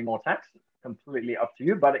prematurely and pay more tax. Completely up to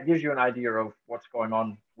you, but it gives you an idea of what's going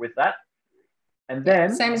on with that. And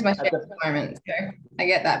then same as my share at the moment, so I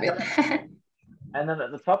get that bit. And then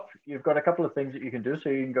at the top, you've got a couple of things that you can do. So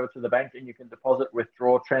you can go to the bank and you can deposit,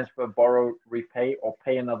 withdraw, transfer, borrow, repay, or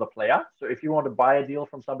pay another player. So if you want to buy a deal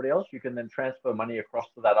from somebody else, you can then transfer money across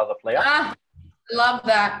to that other player. Ah, love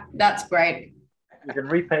that. That's great. You can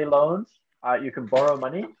repay loans. You can borrow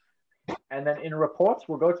money. And then in reports,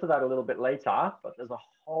 we'll go to that a little bit later, but there's a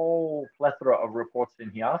whole plethora of reports in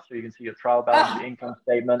here. So you can see your trial balance, your income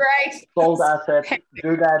statement, sold assets,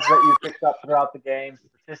 doodads that you've picked up throughout the game,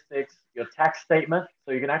 statistics, your tax statement.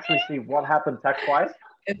 So you can actually see what happened tax-wise.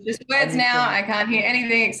 It's just words now. I can't hear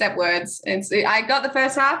anything except words. I got the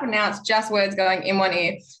first half and now it's just words going in one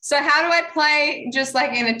ear. So how do I play just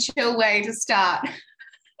like in a chill way to start?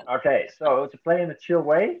 Okay, so to play in a chill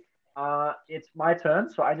way, it's my turn.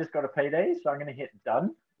 So I just got a payday. So I'm going to hit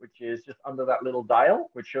done, which is just under that little dial,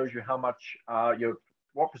 which shows you how much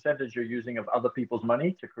what percentage you're using of other people's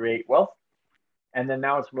money to create wealth. And then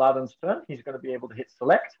now it's Mladen's turn. He's going to be able to hit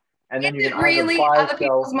select. And then you can really buy, other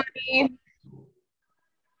people's money.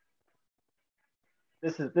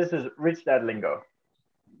 This is rich dad lingo.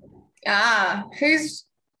 Ah, this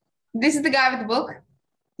is the guy with the book?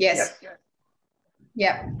 Yes.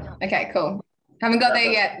 Yep. Okay, cool. Haven't got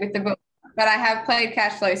there yet with the book, but I have played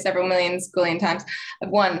Cashflow several million squillion times. I've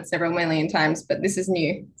won several million times, but this is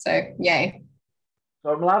new. So yay.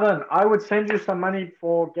 So Mladen, I would send you some money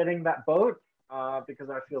for getting that boat because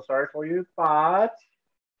I feel sorry for you, but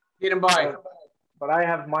didn't buy. But I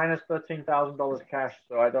have minus $13,000 cash,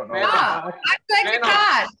 so I don't know. I played the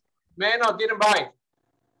card. Mano, didn't buy.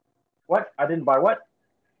 What? I didn't buy what?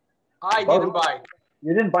 I didn't buy.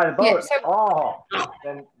 You didn't buy the boat?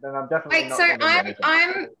 Yeah, then I'm definitely not. Wait,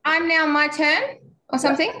 so I'm now my turn or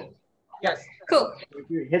something? Yes. Cool.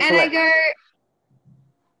 And I go,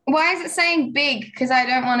 why is it saying big? Because I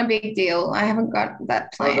don't want a big deal. I haven't got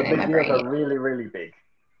that plan in my brain. The big deals are really, really big.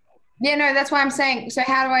 Yeah, no, that's why I'm saying. So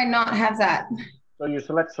how do I not have that? So you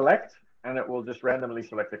select, and it will just randomly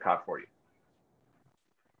select a card for you.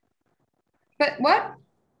 But what?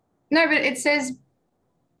 No, but it says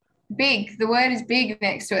big. The word is big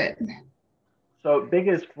next to it. So big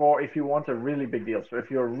is for if you want a really big deal. So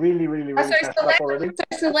if you're really, really, really cashed up already. So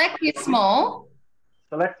select is small.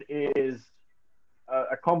 Select is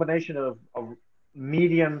a combination of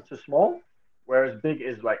medium to small, whereas big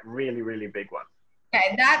is like really, really big one.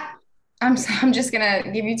 Okay, I'm just gonna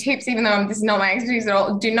give you tips, even though this is not my expertise at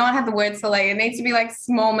all. Do not have the word select. It needs to be like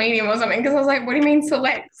small, medium, or something. Because I was like, what do you mean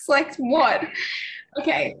select? Select what?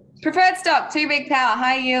 Okay. Preferred stock, too big power,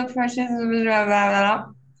 high yield, precious, blah, blah, blah.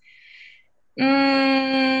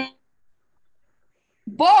 No.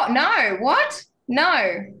 What? No.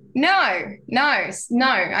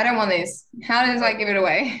 I don't want this. How does I give it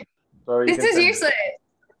away? So this is useless.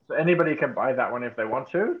 So anybody can buy that one if they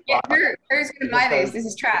want to. Yeah, who's going to buy this? This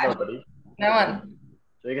is trash. Nobody. No one.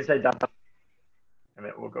 So you can say done. And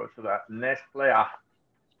it will go to that next player.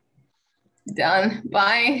 Done.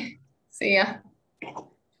 Bye. See ya.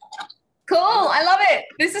 Cool. I love it.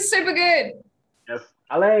 This is super good. Yes.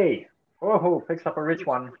 Ale. Oh, picks up a rich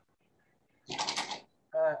one.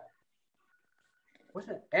 What's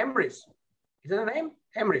it? Emrys. Is that a name?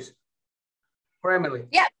 Emrys. For Emily.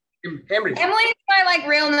 Yeah. Emrys. Emily is my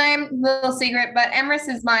real name, little secret, but Emrys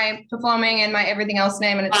is my performing and my everything else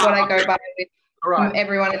name, and it's what I go by with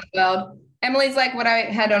everyone in the world. Emily's like what I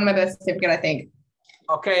had on my birth certificate, I think.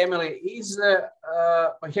 Okay, Emily,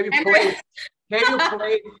 have you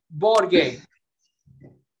played board game?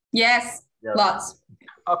 Yes, lots.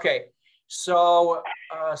 Okay, so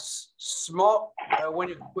small when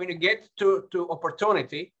you get to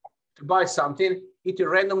opportunity to buy something, it will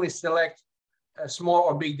randomly select a small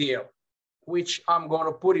or big deal, which I'm going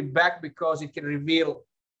to put it back because it can reveal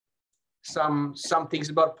some things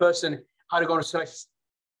about a person. Are you going to select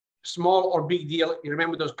small or big deal? You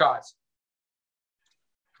remember those cards?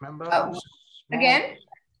 Remember? Again?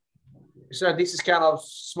 So this is kind of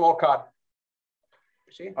small card.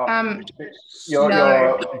 See? Your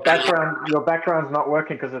background's not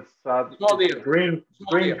working because it's green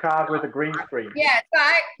card with a green screen. Yeah, so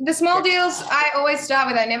the small deals I always start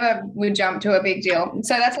with. I never would jump to a big deal.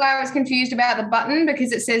 So that's why I was confused about the button,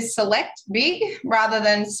 because it says select big rather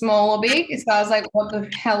than small or big. So I was like, what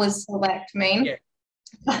the hell does select mean?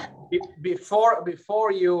 Yeah.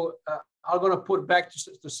 Before you are going to put back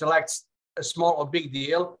to select a small or big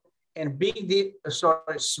deal, and big deal,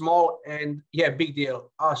 sorry, small and big deal.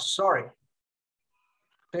 Oh, sorry.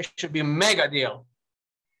 There should be a mega deal.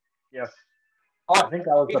 Yes. Oh, I think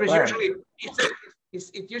that was the plan.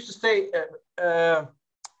 It used to say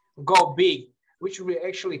go big, which we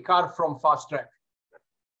actually cut from fast track.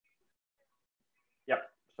 Yep.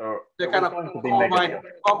 So they kind of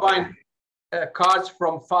combine cards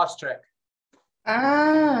from fast track.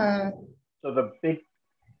 Ah. So the big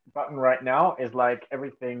button right now is like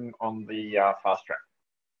everything on the fast track.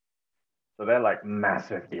 So they're like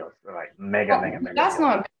massive deals. They're like mega That's deals.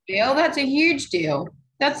 not a big deal. That's a huge deal.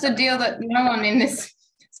 That's a deal that no one in this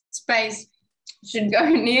space should go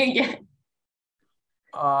near yet.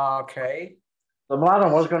 Okay. So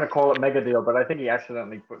Mladen was going to call it mega deal, but I think he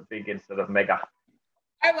accidentally put big instead of mega.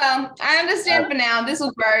 Oh, well, I understand for now. This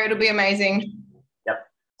will grow. It'll be amazing.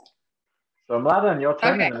 Yep. So Mladen, your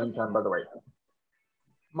turn in the meantime, by the way.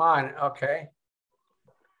 Mine, okay.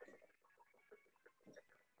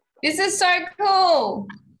 This is so cool.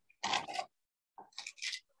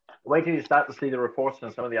 Wait till you start to see the reports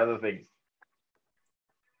and some of the other things.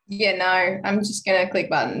 Yeah, no, I'm just going to click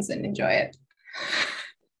buttons and enjoy it.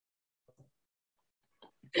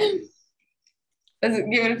 Let's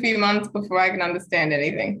give it a few months before I can understand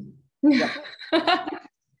anything. Yep.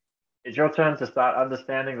 It's your turn to start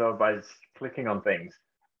understanding, though, by clicking on things.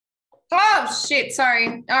 Oh, shit.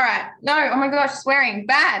 Sorry. All right. No. Oh, my gosh. Swearing.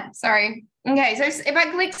 Bad. Sorry. Okay. So if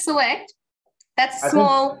I click select, that's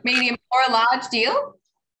small, medium, or a large deal?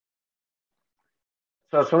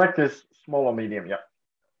 So select is small or medium. Yep.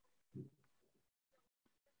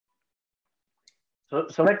 So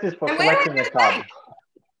select is for selecting a card.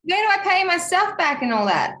 Where do I pay myself back and all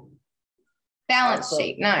that? Balance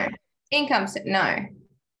sheet. No. Income. No.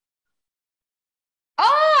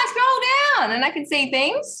 Oh, I scroll down and I can see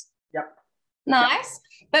things. Yep. Nice.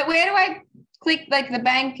 Yep. But where do I click like the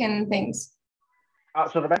bank and things?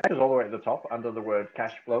 So the bank is all the way at the top under the word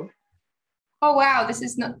cash flow. Oh, wow. This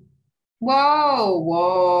is not.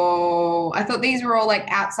 Whoa. I thought these were all like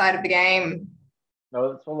outside of the game.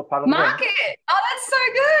 No, it's all a part of the market. game. Oh, that's so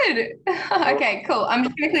good. Okay, cool. I'm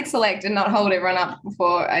just going to click select and not hold everyone up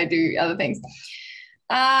before I do other things.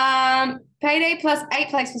 Payday plus 8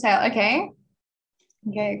 flags for sale. Okay.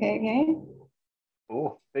 Okay.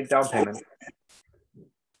 Oh, big down payment.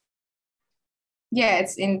 Yeah,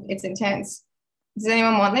 it's intense. Does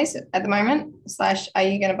anyone want this at the moment? / are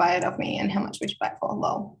you going to buy it off me, and how much would you buy it for?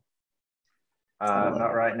 Lol.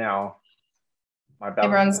 Not right now.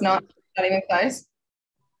 Everyone's not even close.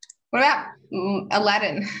 What about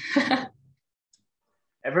Aladdin?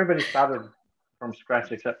 Everybody started from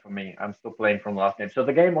scratch except for me. I'm still playing from last game. So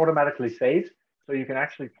the game automatically saves. So you can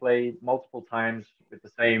actually play multiple times with the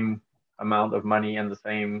same amount of money and the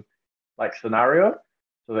same like scenario,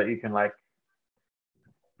 so that you can like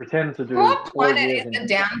pretend to do. What planet is the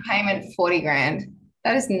down payment 40 grand?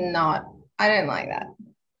 That is not. I don't like that.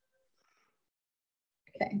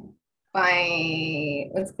 Okay. Bye.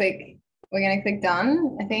 Let's click. We're going to click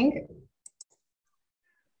done, I think.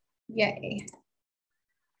 Yay.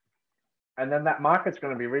 And then that market's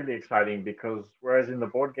going to be really exciting, because whereas in the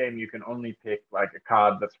board game, you can only pick like a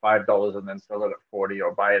card that's $5 and then sell it at 40,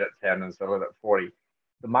 or buy it at 10 and sell it at 40.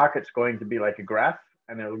 The market's going to be like a graph,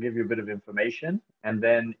 and it'll give you a bit of information. And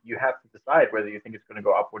then you have to decide whether you think it's going to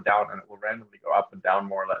go up or down, and it will randomly go up and down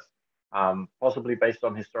more or less, possibly based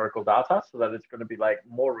on historical data, so that it's going to be like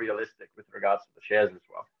more realistic with regards to the shares as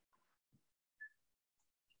well.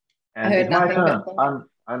 And it's my turn.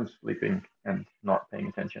 I'm sleeping and not paying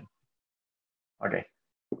attention. Okay.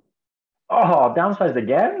 Oh, downsized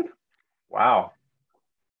again? Wow.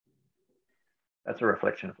 That's a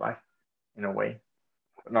reflection of life in a way,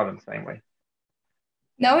 but not in the same way.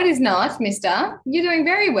 No, it is not, mister. You're doing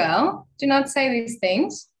very well. Do not say these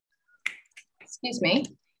things. Excuse me.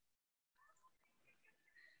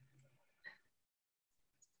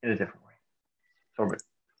 In a different way. So good.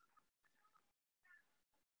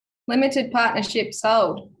 Limited partnership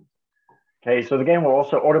sold. Okay, so the game will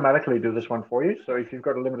also automatically do this one for you. So if you've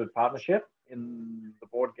got a limited partnership in the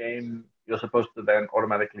board game, you're supposed to then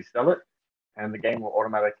automatically sell it, and the game will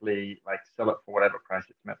automatically like sell it for whatever price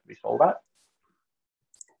it's meant to be sold at.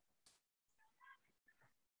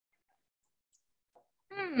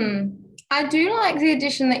 I do like the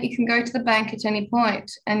addition that you can go to the bank at any point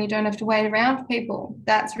and you don't have to wait around for people.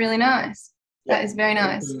 That's really nice. Yeah. That is very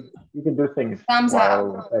nice. You can do things Thumbs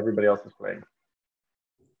while everybody else is playing.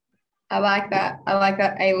 I like that. I like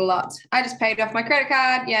that a lot. I just paid off my credit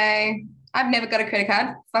card. Yay. I've never got a credit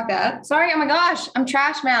card. Fuck that. Sorry. Oh my gosh. I'm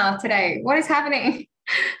trash mouth today. What is happening?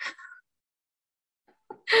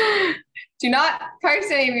 Do not post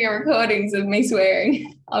any of your recordings of me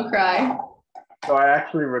swearing. I'll cry. So I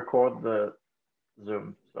actually record the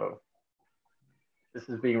Zoom. So this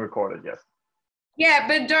is being recorded, yes. Yeah,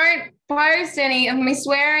 but don't post any of me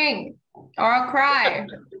swearing or I'll cry.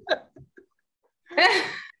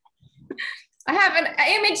 I have an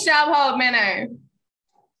image to uphold, Menno.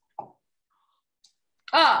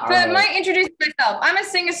 Oh, but I might introduce myself. I'm a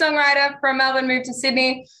singer-songwriter from Melbourne, moved to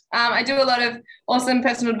Sydney. I do a lot of awesome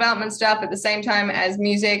personal development stuff at the same time as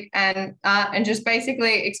music and art, and just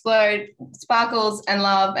basically explode sparkles and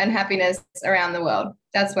love and happiness around the world.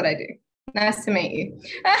 That's what I do. Nice to meet you.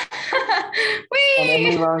 And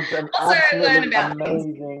Emily runs an Also learn absolutely about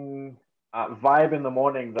amazing vibe in the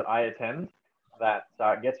morning that I attend that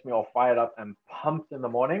gets me all fired up and pumped in the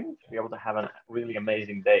morning to be able to have a really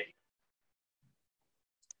amazing day.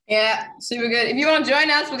 Yeah, super good. If you want to join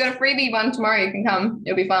us, we've got a freebie one tomorrow. You can come.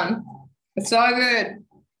 It'll be fun. It's so good.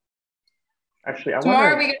 Actually,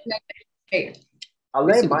 Tomorrow we get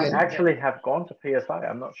Ale might actually have gone to PSI.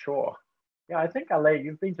 I'm not sure. Yeah, I think Ale,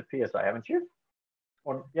 you've been to PSI, haven't you?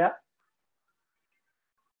 Or, yeah?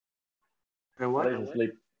 Ale's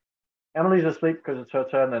asleep. Emily's asleep because it's her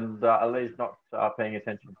turn, and Ale's not paying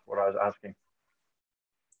attention to what I was asking.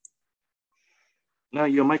 No,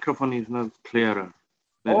 your microphone is not clearer.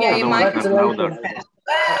 Yeah, your microphone. Really?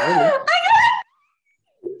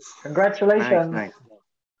 Congratulations. Nice.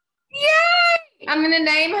 Yay! I'm going to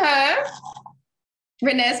name her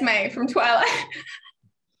Renesmee from Twilight.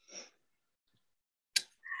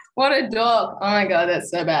 What a dog. Oh my God,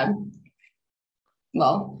 that's so bad.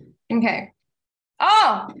 Lol. Okay.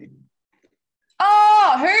 Oh,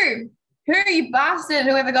 who, you bastard,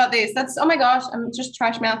 whoever got this. That's, oh my gosh, I'm just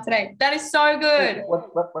trash mouth today. That is so good.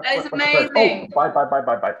 That is amazing. Oh,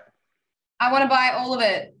 bye. I want to buy all of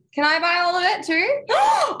it. Can I buy all of it too?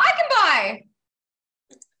 I can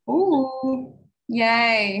buy. Ooh,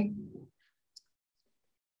 yay.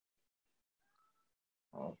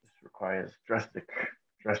 Oh, this requires drastic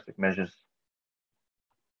measures.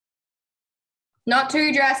 Not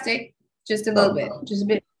too drastic, just a little bit, just a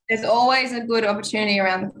bit. There's always a good opportunity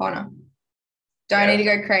around the corner. Don't need to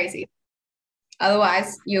go crazy.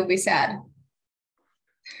 Otherwise, you'll be sad.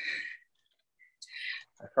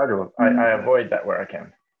 I try to, I avoid that where I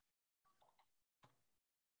can.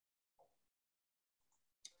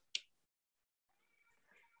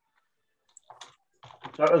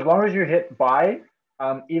 So as long as you hit buy,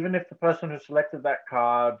 even if the person who selected that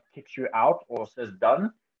card kicks you out or says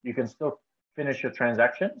done, you can still finish your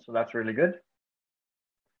transaction. So that's really good.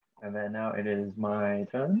 And then now it is my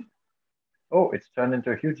turn. Oh, it's turned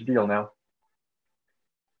into a huge deal now.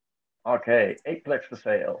 Okay, 8plex for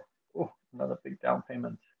sale. Oh, another big down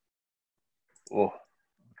payment. Oh,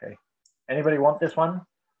 okay. Anybody want this one?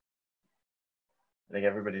 I think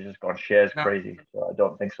everybody's just gone shares crazy, so I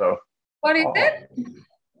don't think so. What is it?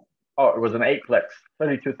 Oh, it was an 8plex,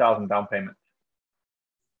 32,000 down payment,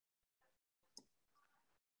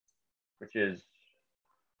 which is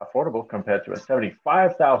affordable compared to a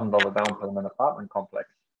 $75,000 down payment apartment complex.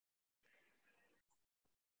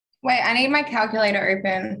 Wait, I need my calculator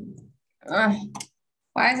open.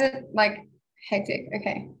 Why is it like hectic?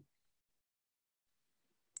 Okay.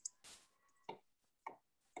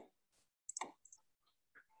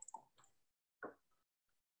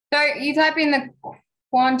 So you type in the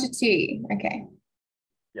quantity. Okay.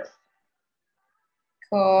 Yes.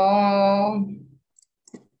 Cool.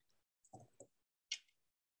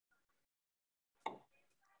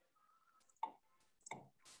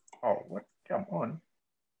 Oh, what? Come on.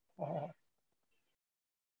 Oh.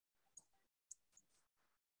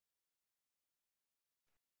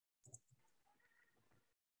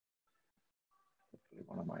 Hopefully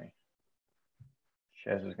one of my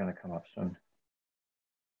shares is going to come up soon.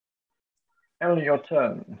 Emily, your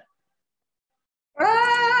turn.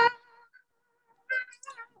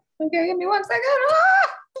 Okay, give me 1 second.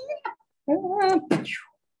 What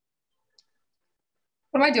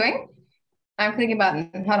am I doing? I'm clicking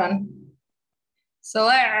button. Hold on.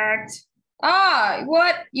 Select.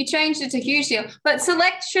 What? You changed it to huge deal. But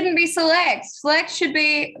select shouldn't be select. Select should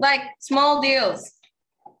be like small deals.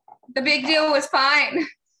 The big deal was fine.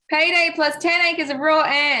 Payday plus 10 acres of raw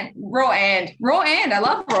land. I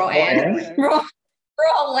love raw land. Raw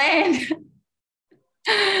land.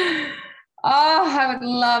 Oh, I would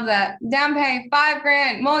love that. Down pay, 5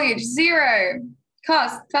 grand. Mortgage, 0.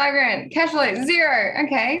 Cost, 5 grand. Cash flow, 0.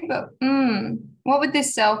 Okay, but what would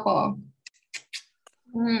this sell for?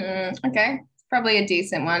 Okay, probably a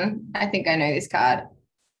decent one. I think I know this card.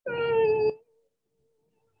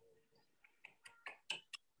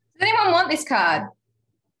 Does anyone want this card?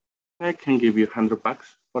 I can give you $100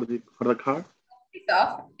 for the card.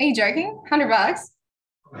 Are you joking? $100?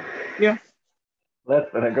 Yeah.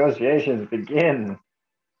 Let the negotiations begin.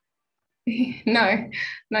 No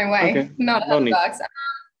way. Okay. Not No need.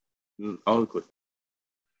 $100. All good.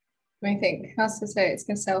 Let me think. How's to say it's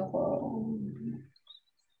gonna sell for?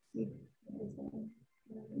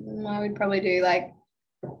 I would probably do like,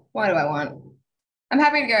 what do I want? I'm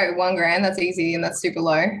happy to go 1 grand. That's easy and that's super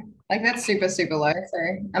low. Like that's super, super low. So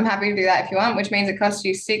I'm happy to do that if you want, which means it costs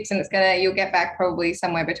you 6 and you'll get back probably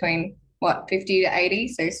somewhere between 50 to 80.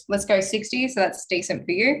 So let's go 60. So that's decent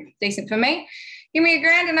for you, decent for me. Give me $1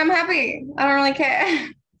 grand and I'm happy. I don't really care.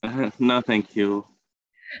 No, thank you.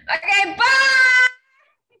 Okay, bye.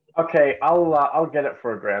 Okay, I'll get it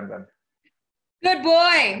for $1 grand then. Good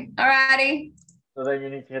boy. All righty. So then you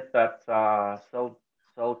need to hit that sell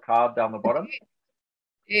card down the bottom.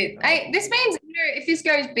 This means, if this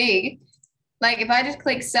goes big, like if I just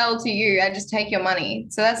click sell to you, I just take your money.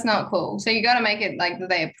 So that's not cool. So you got to make it like that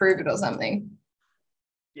they approve it or something.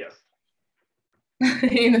 Yes.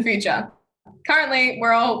 In the future. Currently,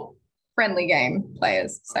 we're all friendly game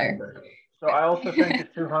players. So I also sent you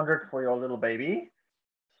 200 for your little baby.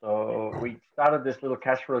 So we started this little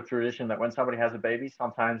cash flow tradition that when somebody has a baby,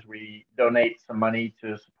 sometimes we donate some money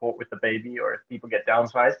to support with the baby or if people get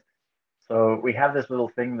downsized. So we have this little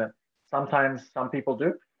thing that sometimes some people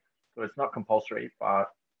do. So it's not compulsory, but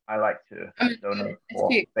I like to donate for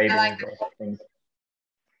babies or things.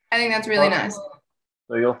 I think that's really nice.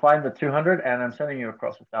 So you'll find the 200 and I'm sending you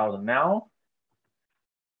across 1,000 now.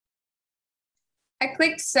 I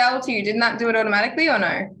clicked sell to you. Didn't that do it automatically or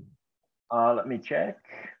no? Let me check.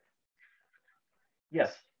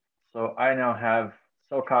 Yes. So I now have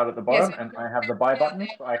sell card at the bottom and I have the buy button.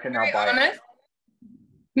 So I can now buy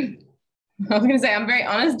it. I was going to say, I'm very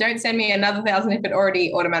honest. Don't send me another 1,000 if it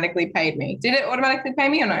already automatically paid me. Did it automatically pay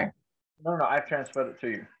me or no? No, I transferred it to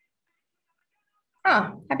you.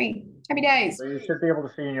 Oh, happy days. So you should be able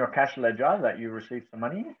to see in your cash ledger that you received some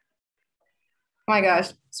money. Oh my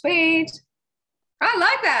gosh, sweet. I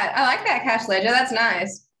like that. I like that cash ledger. That's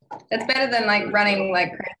nice. That's better than like running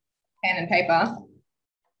like pen and paper.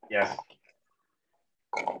 Yes.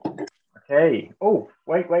 Okay. Oh,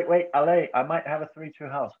 wait. Ale, I might have a 3-2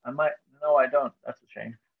 house. No, I don't. That's a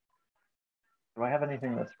shame. Do I have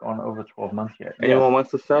anything that's gone over 12 months yet? Anyone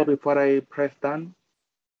wants to sell before I press done?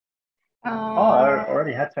 I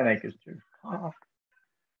already had 10 acres too. Oh.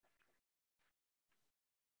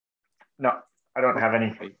 No, I don't have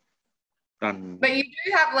anything. Done. But you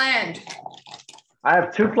do have land. I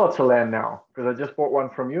have 2 plots of land now because I just bought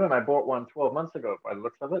one from you and I bought one 12 months ago by the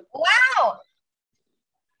looks of it. Wow.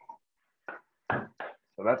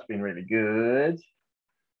 So that's been really good.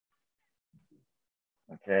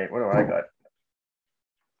 Okay, what do I got?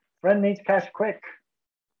 Friend needs cash quick.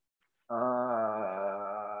 No.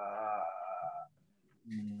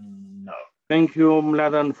 Thank you,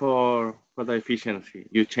 Mladen, for the efficiency.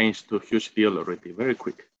 You changed to huge deal already, very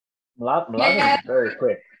quick. Mladen is very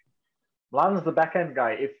quick. Mladen's the back end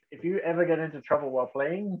guy. If you ever get into trouble while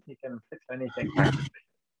playing, he can fix anything.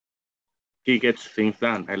 He gets things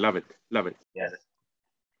done. I love it. Love it. Yes.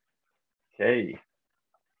 Okay.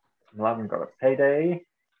 Mladen got a payday.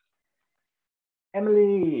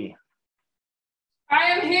 Emily. I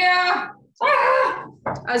am here. I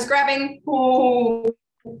was grabbing. Oh,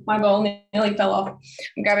 my bowl nearly fell off.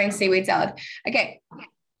 I'm grabbing seaweed salad. Okay.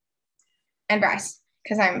 And rice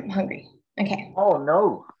because I'm hungry. Okay. Oh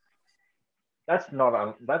no. That's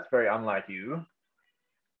very unlike you.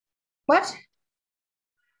 What?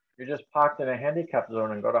 You just parked in a handicap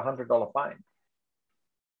zone and got $100 fine.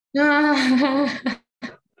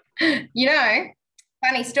 You know,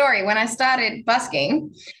 funny story. When I started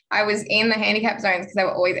busking, I was in the handicap zones because they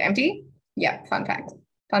were always empty. Yeah, fun fact.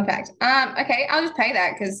 Okay, I'll just pay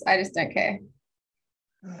that because I just don't care.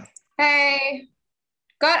 Hey,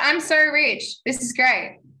 God, I'm so rich. This is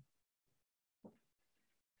great.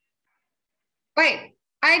 Wait,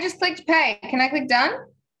 I just clicked pay. Can I click done?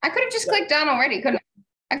 I could have just clicked done already, couldn't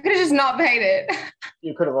I? I could have just not paid it.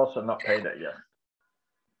 You could have also not paid it, yeah.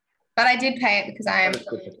 But I did pay it because I am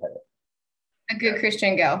a good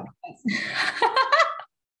Christian girl.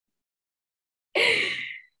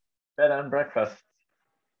 Bed and breakfast.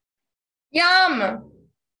 Yum!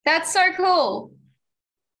 That's so cool.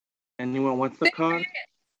 Anyone wants the card?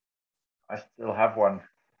 I still have one.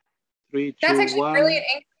 3, 2, That's actually 1. brilliant.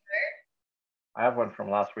 I have one from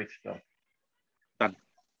last week still. Done.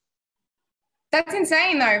 That's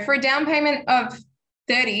insane though. For a down payment of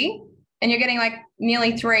 30 and you're getting like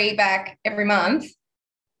nearly 3 back every month.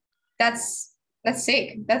 That's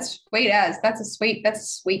sick. That's sweet as. That's a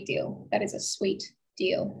sweet deal. That is a sweet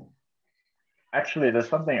deal. Actually, there's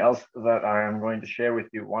something else that I am going to share with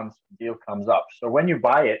you once the deal comes up. So when you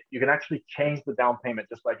buy it, you can actually change the down payment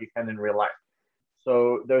just like you can in real life.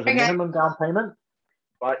 So there's a minimum down payment,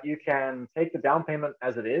 but you can take the down payment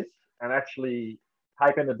as it is and actually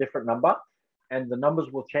type in a different number, and the numbers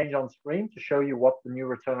will change on screen to show you what the new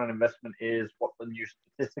return on investment is, what the new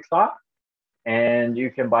statistics are, and you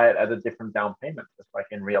can buy it at a different down payment, just like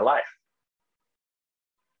in real life.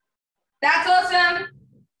 That's awesome.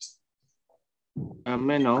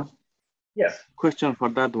 Menno. Yes. Question for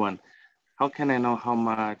that one. How can I know how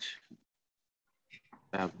much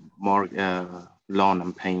more loan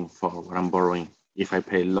I'm paying for what I'm borrowing if I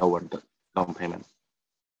pay lower down payment?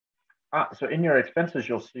 So in your expenses,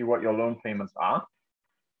 you'll see what your loan payments are.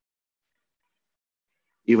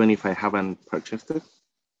 Even if I haven't purchased it?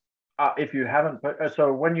 If you haven't,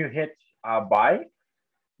 so when you hit buy,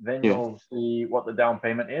 then you'll see what the down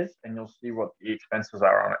payment is and you'll see what the expenses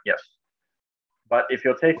are on it. Yes. But if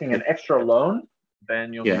you're taking an extra loan,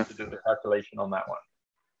 then you'll need to do the calculation on that one.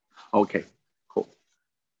 Okay, cool.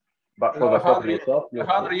 But for the property itself,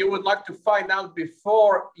 however, you would like to find out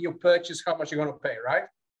before you purchase how much you're going to pay, right?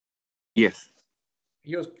 Yes.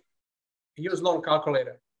 Use loan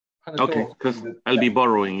calculator. Okay, because I'll be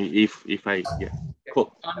borrowing if I,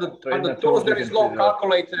 cool. On the tools, there is loan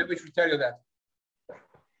calculator, which will tell you that.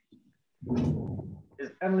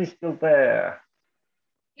 Is Emily still there?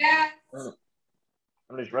 Yes.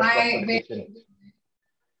 Emily's rest the kitchen.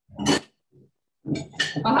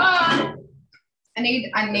 I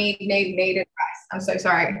need advice. I'm so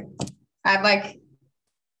sorry. I've like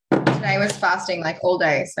today was fasting like all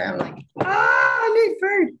day, so I'm like, I need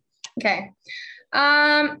food. Okay.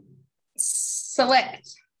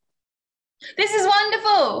 Select. This is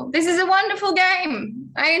wonderful. This is a wonderful game.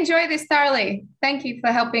 I enjoy this thoroughly. Thank you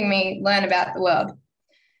for helping me learn about the world.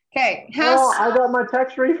 Okay. I got my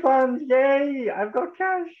tax refund. Yay! I've got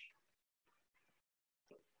cash.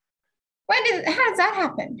 How does that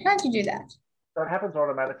happen? How did you do that? So it happens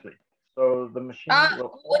automatically. So the machine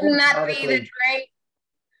will wouldn't that be the dream?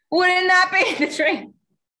 Wouldn't that be the dream?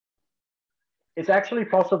 It's actually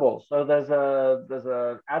possible. So there's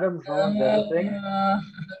a Adam's rule thing.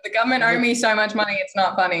 The government owe me so much money, it's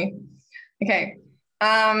not funny. Okay.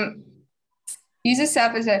 Use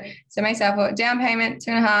yourself as myself down payment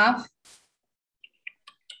 2.5.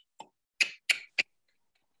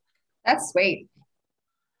 That's sweet.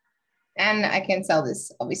 And I can sell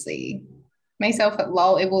this obviously. Myself at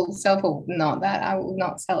lol, it will sell for not that. I will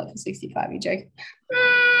not sell it for 65. You joke?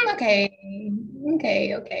 Okay.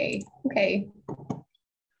 Okay.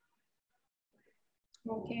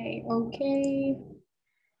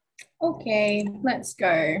 Let's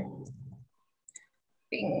go.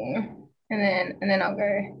 Bing. And then I'll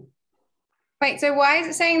go. Wait, so why is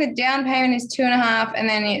it saying the down payment is 2.5 and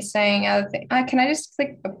then it's saying other thing? Can I just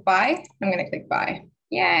click buy? I'm gonna click buy.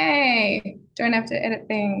 Yay. Don't have to edit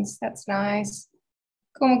things. That's nice.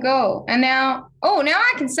 Cool. And now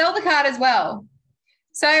I can sell the card as well.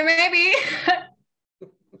 So maybe.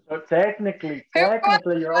 So technically,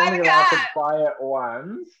 you're only allowed to buy it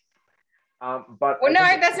once. But no,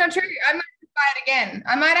 that's not true. I might buy it again.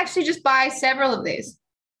 I might actually just buy several of these.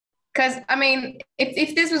 Because I mean,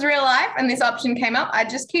 if this was real life and this option came up, I'd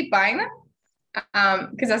just keep buying them.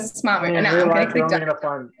 Because that's a smart move. In real life, you're only going to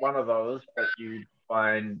find one of those, but you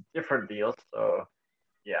find different deals. So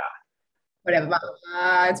yeah. Whatever, but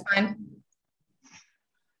it's fine.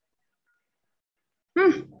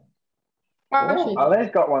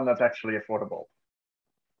 Alain's got one that's actually affordable.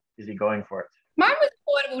 Is he going for it? Mine was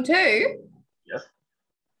affordable too. Yes.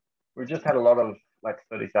 We just had a lot of like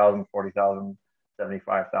 30,000, 40,000,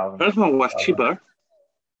 75,000. First one was cheaper.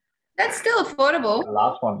 That's still affordable. The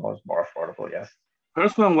last one was more affordable, yes.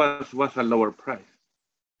 First one was a lower price.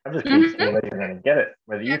 I'm just going to say that you're going to get it.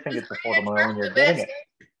 Whether you think it's affordable or when you're getting it.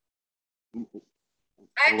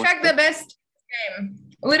 I attract the best game.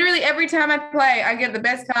 Literally every time I play, I get the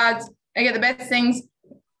best cards, I get the best things,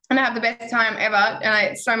 and I have the best time ever.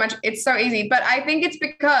 And it's so easy. But I think it's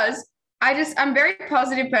because I'm a very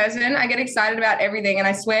positive person. I get excited about everything. And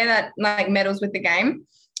I swear that like meddles with the game,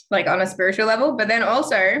 like on a spiritual level. But then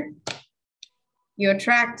also you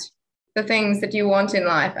attract the things that you want in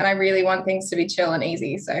life. And I really want things to be chill and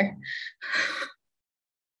easy. So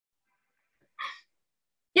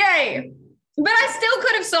yay. But I still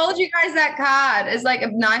could have sold you guys that card as like a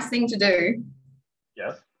nice thing to do.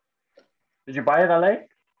 Yes. Did you buy it, Ale?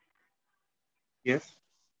 Yes.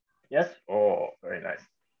 Yes. Oh, very nice.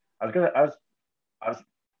 I was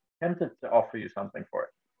tempted to offer you something for it.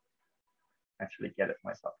 Actually, get it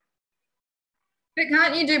myself. But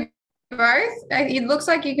can't you do both? It looks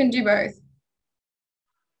like you can do both.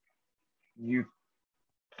 You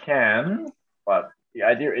can, but the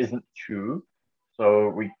idea isn't to. So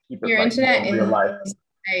we keep it Your like internet in real life.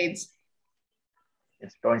 AIDS.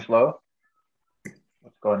 It's going slow.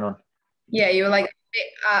 What's going on? Yeah, you were like,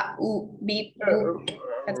 beep. Ooh.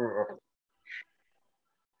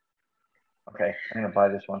 Okay, I'm gonna buy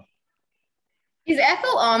this one. Is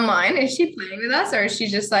Ethel online? Is she playing with us, or is she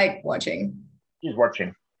just like watching? She's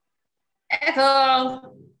watching.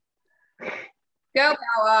 Ethel, girl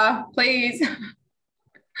power, please.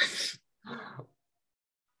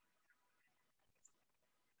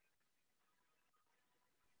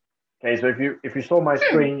 Okay, so if you saw my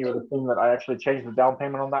screen, you would have seen that I actually changed the down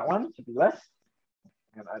payment on that one to be less,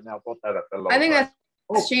 and I now bought that at the lower. I think price.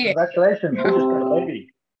 that's cheating. Congratulations! You just got a baby.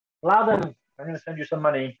 Mladen, I'm gonna send you some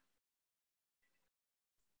money.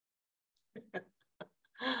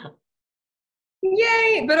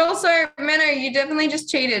 Yay! But also, Menno, you definitely just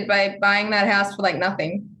cheated by buying that house for like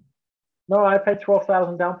nothing. No, I paid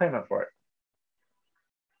 12,000 down payment for it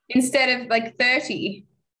Instead of like 30.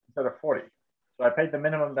 instead of 40. So I paid the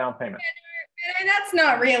minimum down payment. Menno, that's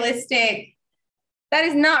not realistic. That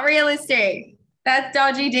is not realistic. That's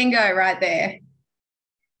dodgy dingo right there.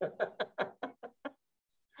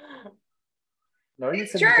 No, you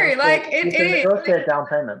It's can true. Like you can negotiate down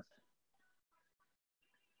payments.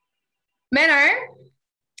 Menno,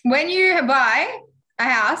 when you buy a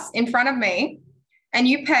house in front of me and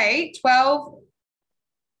you pay 12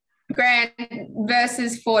 grand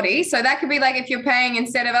versus 40, so that could be like if you're paying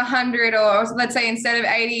instead of 100, or let's say instead of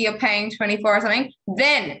 80 you're paying 24 or something,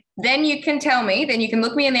 then you can tell me, then you can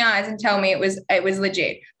look me in the eyes and tell me it was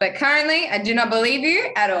legit. But currently I do not believe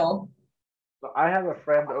you at all. So I have a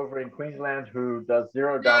friend over in Queensland who does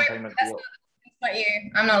zero down payment. That's not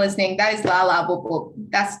you. I'm not listening. That is la la boop boop.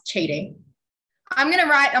 That's cheating. I'm gonna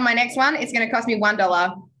write on my next one. It's gonna cost me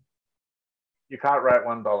 $1. You can't write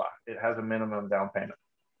 $1. It has a minimum down payment.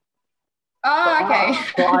 Oh, okay.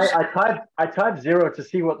 So I typed zero to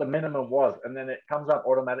see what the minimum was, and then it comes up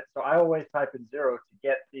automatic. So I always type in zero to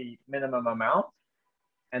get the minimum amount,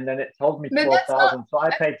 and then it told me 12,000. So I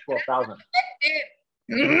paid 12,000.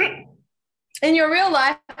 In your real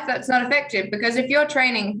life, that's not effective, because if you're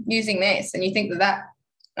training using this and you think that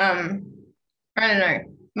I don't know.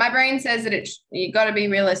 My brain says that you got to be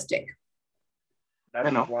realistic.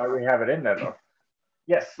 That's why we have it in there, though.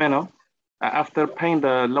 Yes. Menno, after paying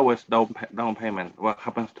the lowest down payment, what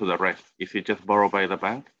happens to the rest? Is it just borrowed by the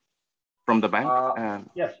bank, from the bank?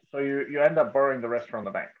 Yes. So you end up borrowing the rest from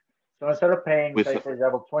the bank. So instead of paying, say, for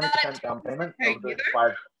example, 20% down payment, they'll do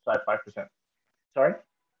 5%. Sorry?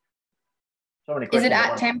 So many questions. Is it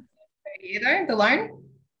at 10% per year, though, the loan?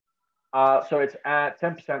 So it's at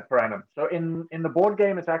 10% per annum. So in the board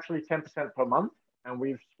game, it's actually 10% per month, and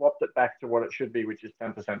we've swapped it back to what it should be, which is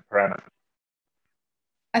 10% per annum.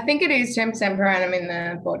 I think it is 10% per annum in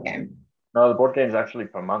the board game. No, the board game is actually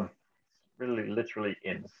per month. It's really, literally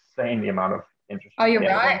insane the amount of interest. Oh, you're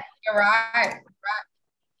right. You're right.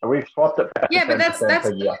 So we've swapped it back. Yeah, but that's per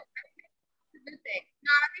year. a good thing.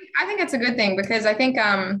 No, I think it's a good thing, because I think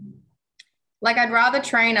like I'd rather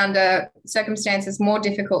train under circumstances more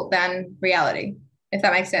difficult than reality, if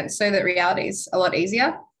that makes sense. So that reality is a lot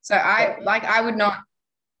easier. So I would not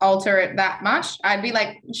alter it that much. I'd be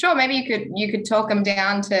like, sure, maybe you could talk them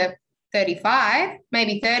down to 35,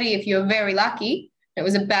 maybe 30 if you're very lucky. It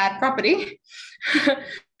was a bad property.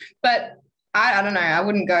 But I don't know. I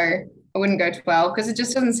wouldn't go 12, because it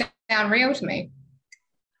just doesn't sound real to me.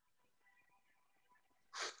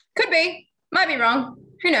 Could be, might be wrong.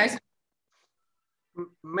 Who knows?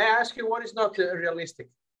 May I ask you what is not realistic,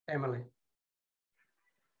 Emily?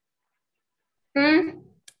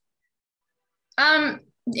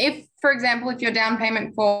 If, for example, if your down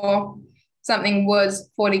payment for something was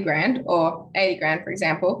 40 grand or 80 grand, for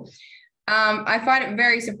example, I find it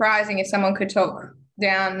very surprising if someone could talk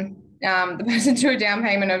down the person to a down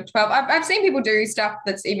payment of 12. I've seen people do stuff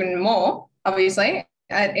that's even more, obviously.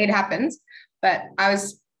 It happens. But I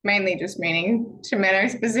was mainly just meaning to Menno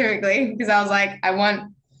specifically, because I was like, I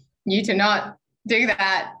want you to not do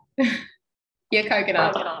that. You're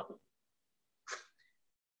coconut.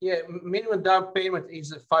 Yeah, minimum down payment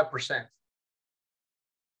is 5%.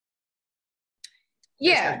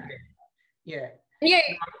 Yeah. Yeah. Yeah,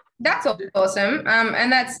 that's awesome.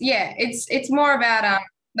 And that's, yeah, it's more about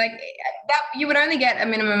Like that, you would only get a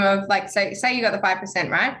minimum of like, say you got the 5%,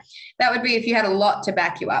 right? That would be if you had a lot to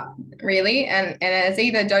back you up, really. And it's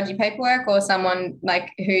either dodgy paperwork or someone like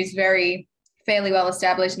who's very fairly well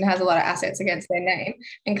established and has a lot of assets against their name.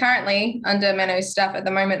 And currently under Menno's stuff at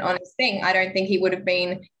the moment on his thing, I don't think he would have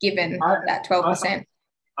been given that 12%.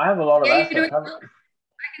 I have a lot of assets.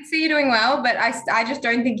 I can see you doing well, but I just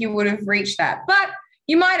don't think you would have reached that. But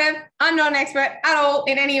you might have. I'm not an expert at all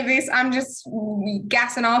in any of this. I'm just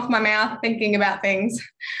gassing off my mouth thinking about things.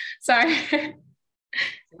 So.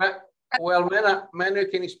 Well, Manu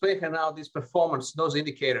can explain now this performance, those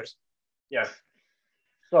indicators. Yes.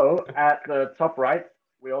 So at the top right,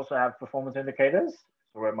 we also have performance indicators.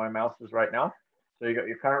 So where my mouse is right now. So you got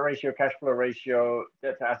your current ratio, cash flow ratio,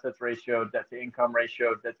 debt to assets ratio, debt to income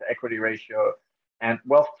ratio, debt to equity ratio, and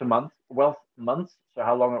wealth months. So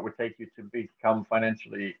how long it would take you to become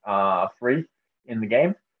financially free in the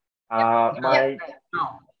game.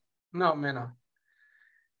 No, Mano.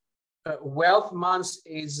 Wealth months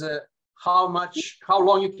is how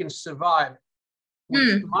long you can survive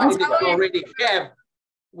with money that you already have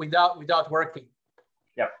without working.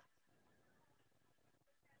 Yep.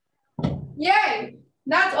 Yay!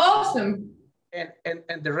 That's awesome. And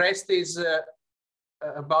the rest is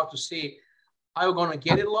about to see. Are you going to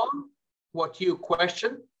get it long? What you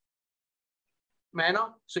question,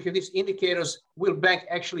 Mano? So if these indicators, will bank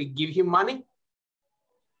actually give you money?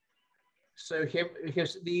 So you have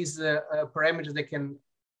these parameters that can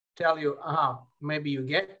tell you, maybe you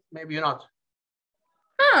get, maybe you're not.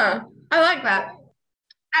 Huh, I like that.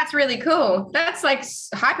 That's really cool. That's like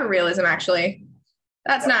hyper realism, actually.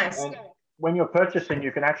 That's nice. And when you're purchasing,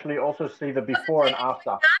 you can actually also see the before and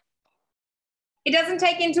after. It doesn't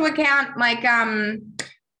take into account like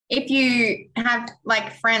if you have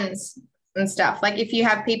like friends and stuff. Like if you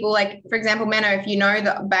have people like, for example, Menno, if you know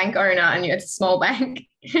the bank owner and it's a small bank,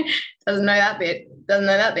 doesn't know that bit.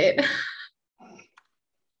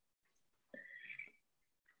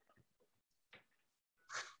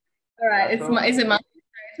 All right, is it monthly?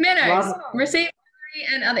 It's Menno's receive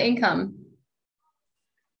and other income.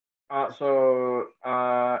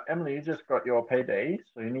 Emily, you just got your payday,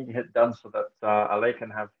 so you need to hit done so that Ale can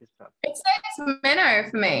have his turn. It says Menno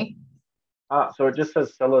for me. So it just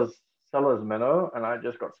says seller's Menno, and I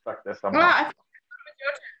just got stuck there somehow. I thought it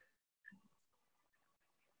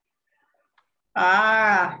was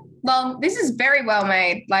your turn. Well, this is very well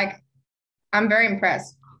made. Like, I'm very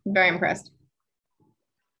impressed. Very impressed.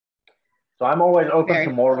 So I'm always open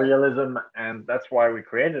to more realism, and that's why we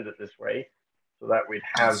created it this way, so that we'd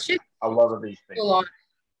have a lot of these things.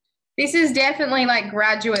 This is definitely like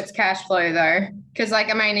graduates cash flow though. Because like,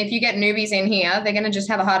 I mean, if you get newbies in here, they're going to just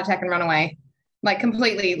have a heart attack and run away. Like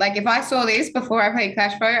completely. Like if I saw this before I played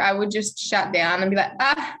cash flow, I would just shut down and be like,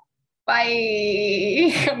 bye.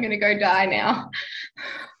 I'm going to go die now.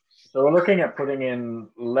 So we're looking at putting in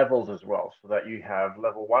levels as well, so that you have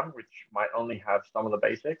level 1, which might only have some of the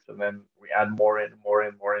basics, and then we add more in.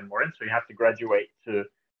 So you have to graduate to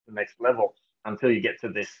the next level until you get to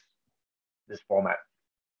this format.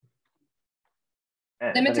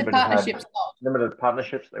 And limited partnerships. Limited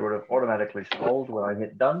partnerships, they would have automatically sold when I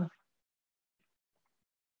hit done.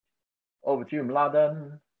 Over to you,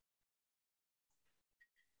 Mladen.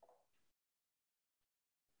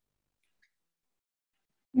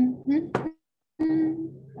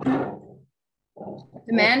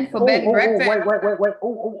 Demand for bed and breakfast. Wait.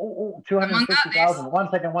 250,000. One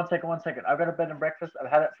second. I've got a bed and breakfast. I've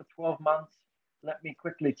had it for 12 months. Let me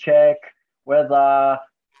quickly check whether.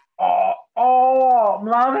 Oh,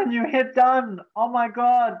 Mladen, you hit done. Oh my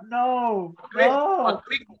God, no. I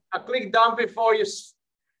click done before you say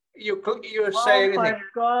anything. Oh my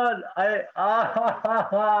God,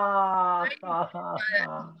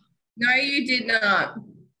 No, you did not.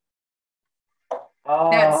 Oh.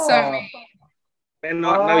 That's so mean. And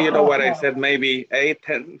now you know what I said, maybe 8,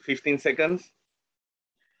 10, 15 seconds.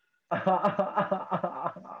 It's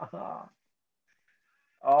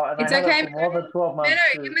okay. More than 12 months.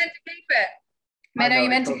 Menno, you meant to keep it. Menno, you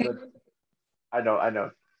meant to keep it. I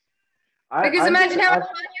know. Because imagine how much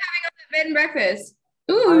fun you're having on that bed and breakfast.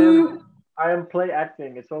 Ooh. I am play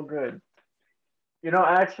acting. It's all good. You know,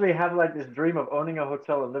 I actually have like this dream of owning a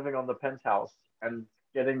hotel and living on the penthouse and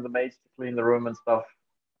getting the maids to clean the room and stuff.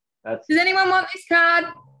 Does anyone want this card?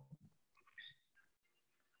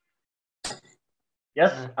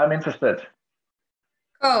 Yes, I'm interested.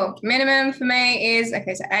 Cool. Minimum for me is,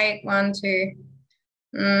 okay, so 8, 1, 2.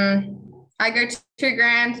 I go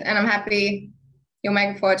 $2,000 and I'm happy. You'll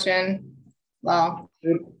make a fortune. Well.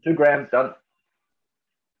 $2,000, done.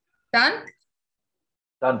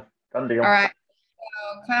 Done? Done deal. All right.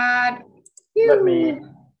 So card. Let me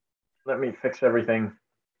let me fix everything.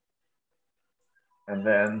 And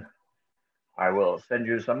then I will send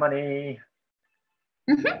you some money.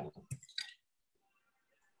 Mm-hmm.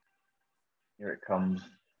 Here it comes.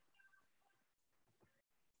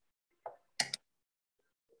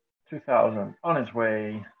 2,000 on its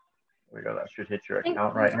way. There we go. That should hit your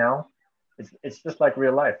account right now. It's just like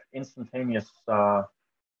real life, instantaneous cash.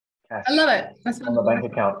 I love it. That's on the bank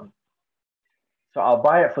account. So I'll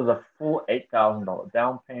buy it for the full $8,000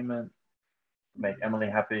 down payment to make Emily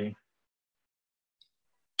happy.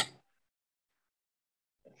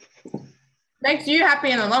 Makes you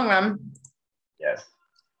happy in the long run. Yes.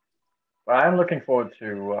 But I'm looking forward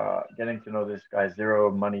to getting to know this guy's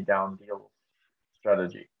zero money down deal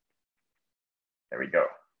strategy. There we go.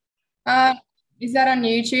 Is that on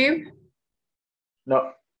YouTube?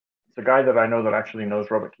 No, it's a guy that I know that actually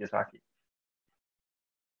knows Robert Kiyosaki.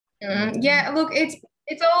 Yeah, look,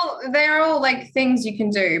 they're all like things you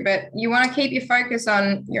can do, but you want to keep your focus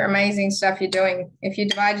on your amazing stuff you're doing. If you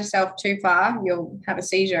divide yourself too far, you'll have a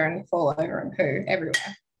seizure and fall over and poo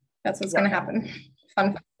everywhere. That's what's going to happen.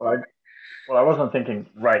 Fun. Well, I wasn't thinking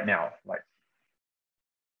right now. Like,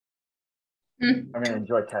 I'm going to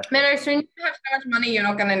enjoy cash. Meadow, soon you have so much money, you're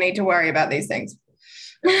not going to need to worry about these things.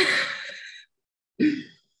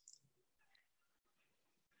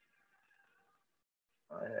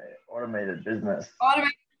 Automated business.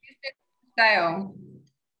 Automated business sale.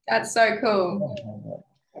 That's so cool.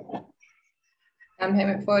 Down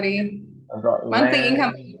payment 40. I've got monthly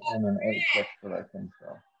income and an 8 flex that I can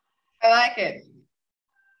sell. I like it.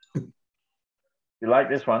 You like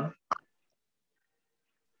this one?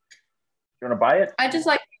 You want to buy it? I just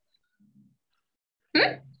like. You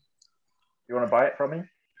want to buy it from me?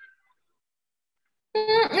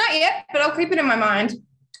 Not yet, but I'll keep it in my mind.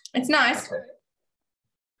 It's nice. Okay.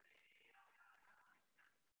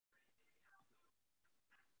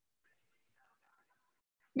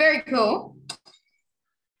 Very cool.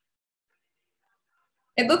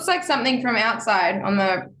 It looks like something from outside on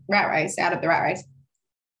the rat race, out of the rat race.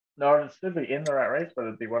 No, it'd still be in the rat race, but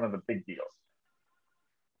it'd be one of the big deals.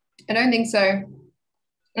 I don't think so.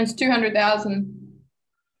 It's 200,000.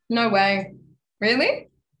 No way. Really?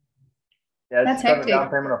 Yeah, That's it's got a hectic. down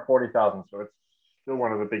payment of 40,000, so it's still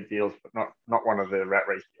one of the big deals, but not one of the rat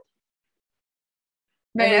race deals.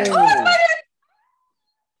 Very nice.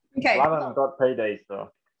 Hey. Oh, okay. Mladen got payday,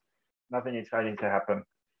 so nothing exciting to happen.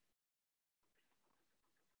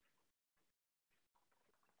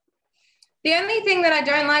 The only thing that I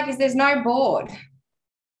don't like is there's no board.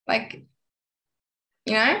 Like,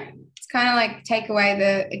 you know, it's kind of like take away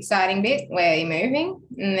the exciting bit where you're moving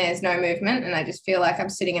and there's no movement. And I just feel like I'm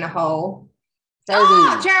sitting in a hole. Charity.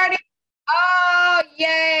 Oh, charity. Oh,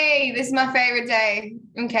 yay. This is my favorite day.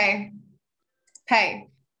 Okay. Pay.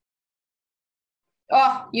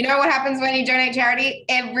 Oh, you know what happens when you donate charity?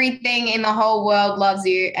 Everything in the whole world loves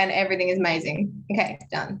you and everything is amazing. Okay,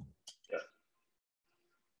 done.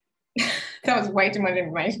 Yeah. That was way too much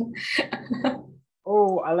information.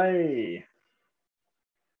 Oh, Ale.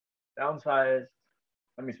 Downsize.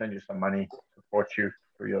 Let me send you some money to support you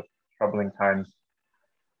through your troubling times.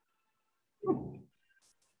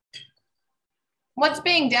 What's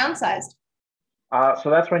being downsized? So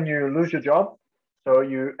that's when you lose your job. So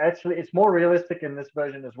you actually, it's more realistic in this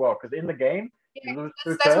version as well, because in the game, you lose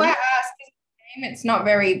that's why I asked. In the game, it's not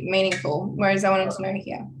very meaningful, whereas I wanted to know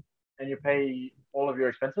here. And you pay all of your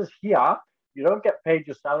expenses. Here, you don't get paid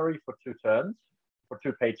your salary for 2 turns, for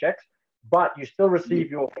 2 paychecks, but you still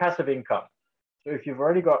receive your passive income. So if you've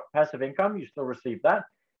already got passive income, you still receive that.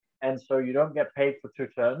 And so you don't get paid for 2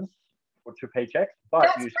 turns, for 2 paychecks, but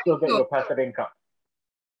you still get your passive income.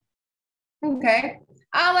 Okay.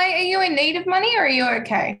 Ale, are you in need of money or are you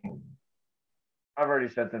okay? I've already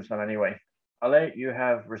sent them some anyway. Ale, you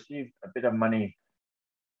have received a bit of money.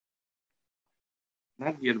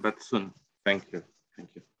 Not yet, but soon. Thank you.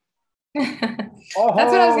 Thank you. Oh,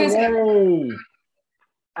 that's what I was going to say.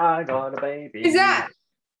 I got a baby. Who's that?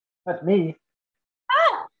 That's me.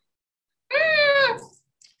 Oh.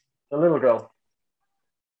 The little girl.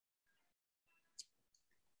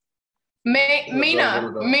 Mina,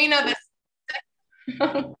 the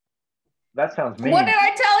that sounds mean. What did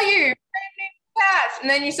I tell you? Cash, and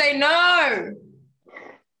then you say no.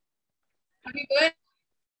 Have you learned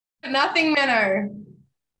nothing, Menno?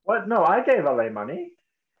 What? No, I gave Ale money.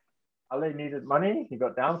 Ale needed money. He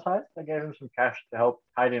got downsized. I gave him some cash to help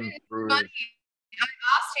guide him through. Money. I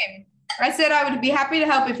asked him. I said I would be happy to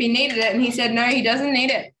help if he needed it, and he said no, he doesn't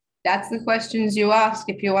need it. That's the questions you ask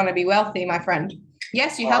if you want to be wealthy, my friend.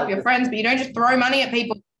 Yes, you help your friends, but you don't just throw money at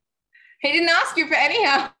people. He didn't ask you for any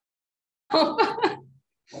help.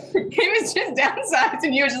 He was just downsized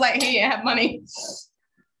and you were just like, here, have money.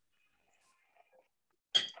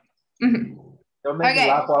 Mm-hmm. Don't make me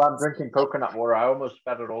laugh while I'm drinking coconut water. I almost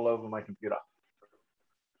spat it all over my computer.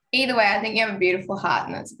 Either way, I think you have a beautiful heart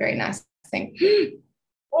and that's a very nice thing.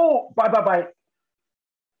 Oh, bye. Bye.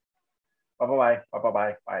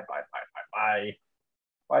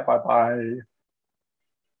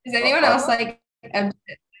 Does anyone else like have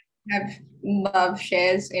love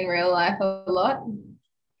shares in real life a lot?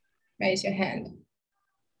 Raise your hand.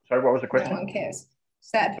 Sorry, what was the question? No one cares.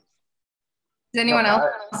 Sad. Does anyone else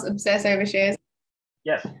obsess over shares?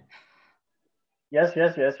 Yes. Yes.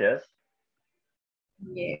 Yes,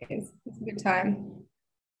 it's a good time.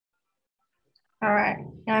 All right,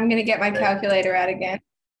 now I'm going to get my calculator out again.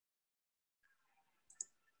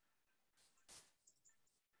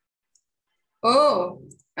 Oh,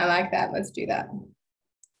 I like that. Let's do that.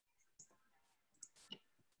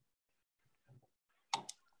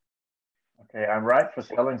 Okay, I'm right for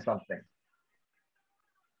selling something.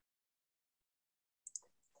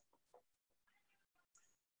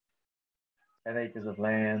 10 acres of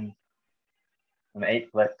land, an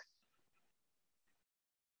 8-plex.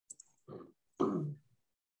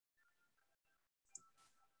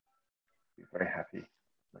 Be very happy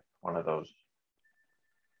with one of those.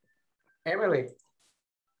 Emily,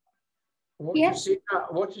 what you see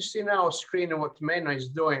now on screen and what Meno is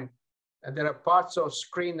doing, there are parts of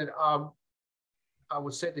screen that I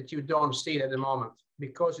would say that you don't see it at the moment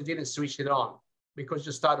because you didn't switch it on, because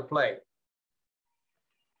you started play.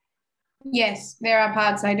 Yes, there are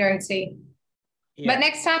parts I don't see. Yeah. But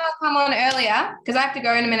next time I'll come on earlier because I have to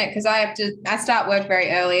go in a minute because I start work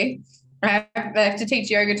very early. I have to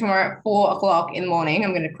teach yoga tomorrow at 4 o'clock in the morning.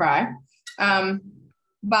 I'm going to cry.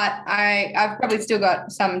 But I've probably still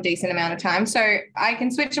got some decent amount of time. So I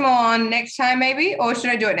can switch them all on next time maybe, or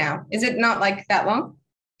should I do it now? Is it not like that long?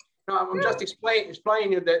 No, I'm just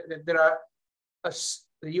explaining you that there are that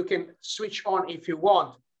you can switch on if you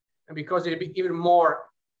want, and because it'll be even more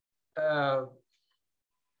on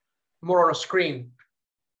a screen.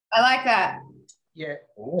 I like that. Yeah.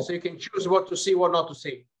 Ooh. So you can choose what to see, what not to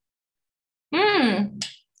see.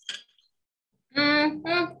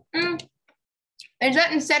 Is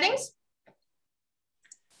that in settings?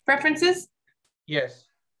 Preferences? Yes.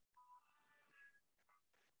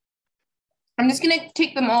 I'm just going to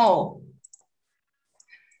tick them all.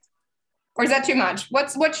 Or is that too much?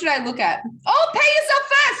 What should I look at? Oh, pay yourself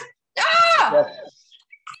first. Ah! Yes.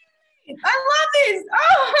 I love this.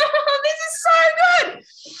 Oh, this is so good.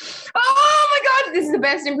 Oh my God, this is the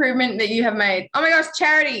best improvement that you have made. Oh my gosh,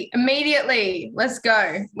 charity, immediately. Let's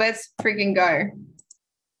go. Let's freaking go.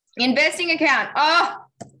 Investing account. Oh.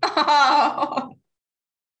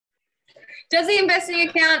 Does the investing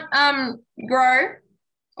account grow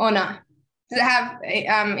or not? Does it have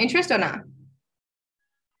interest or not?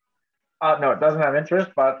 No, it doesn't have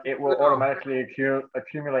interest, but it will automatically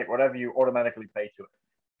accumulate whatever you automatically pay to it.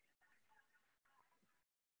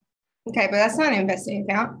 Okay, but that's not an investing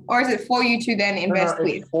account. Or is it for you to then invest with?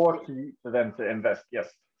 It's for you to them to invest, yes.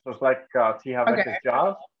 So it's like, see how Becca's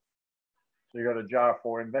jars? So you got a jar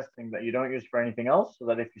for investing that you don't use for anything else, so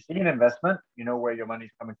that if you see an investment, you know where your money's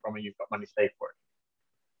coming from and you've got money saved for it.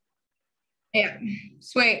 Yeah,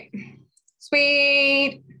 sweet.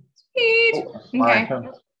 Sweet. Sweet. Oh, okay.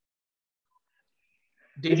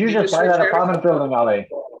 Did you just buy that apartment building, Ali?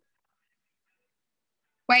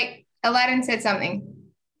 Wait, Aladdin said something.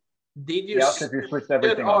 Did you switch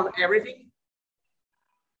everything on everything?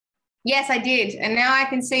 Yes, I did. And now I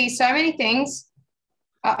can see so many things.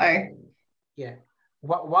 Uh-oh. Yeah.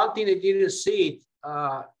 One thing that you didn't see,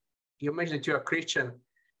 you mentioned that you're a Christian.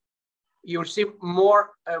 You receive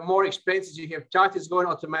more expenses. You have tithes going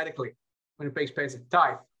automatically when you pay expenses.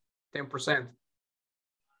 Tithe, 10%.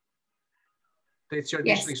 That's your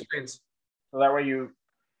additional expense. So that way you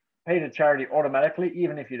pay to charity automatically,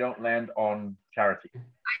 even if you don't land on charity.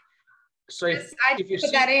 So I just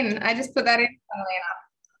put that in. Funnily enough.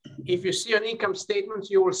 If you see an income statement,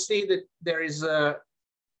 you will see that there is a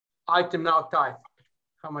item now tithe,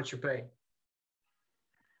 how much you pay.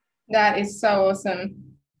 That is so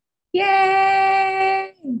awesome.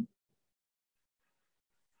 Yay!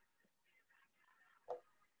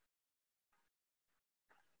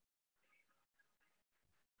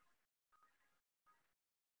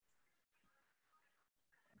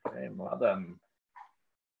 Okay, Mladen.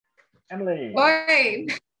 Emily. Oi,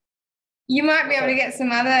 you might be able to get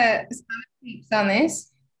some other tips on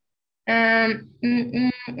this. In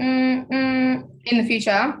the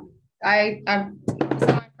future, some of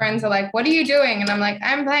my friends are like, "What are you doing?" And I'm like,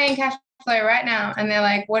 "I'm playing Cashflow right now." And they're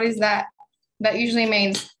like, "What is that?" That usually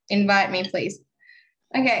means invite me, please.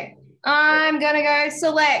 Okay. I'm gonna go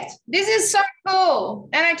select. This is so cool.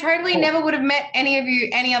 And I totally never would have met any of you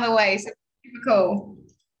any other way. So super cool.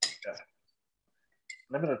 Yeah.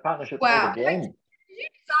 Limited partnership Wow. for the game. Did you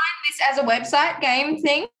design this as a website game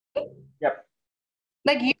thing? Yep.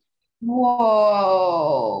 Like you,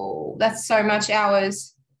 whoa, that's so much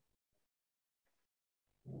hours.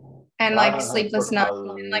 And like sleepless nights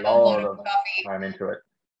and like a lot of coffee. Time into it.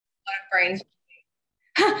 A lot of brains.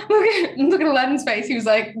 Look at Aladdin's face. He was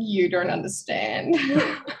like, you don't understand.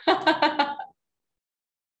 You're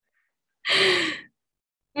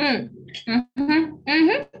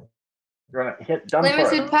gonna hit done.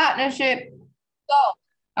 Limited partnership. Oh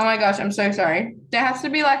my gosh, I'm so sorry. There has to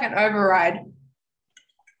be like an override.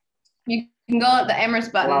 You can go at the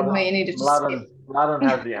Emirates button where you need to just Mladen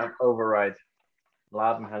has the override.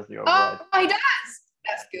 Mladen has the override. Oh, he does.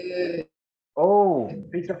 That's good. Oh,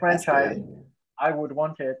 pizza franchise. I would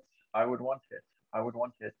want it. I would want it. I would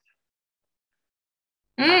want it.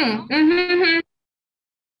 I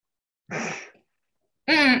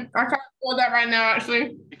can't afford that right now,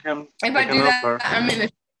 actually. If I do that, I'm in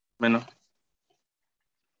the...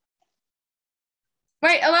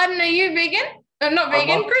 Wait, Aladdin, are you vegan? Not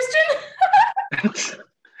vegan, Christian?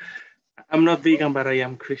 I'm not vegan, but I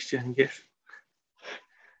am Christian, yes.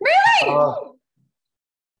 Really?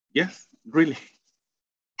 Yes, really.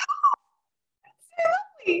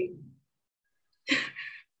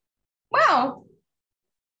 Wow.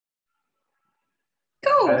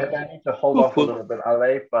 Cool. I think I need to hold off a little bit,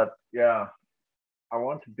 Ale, but yeah, I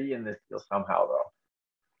want to be in this deal somehow, though.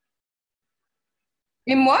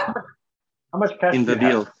 In what? How much cash in the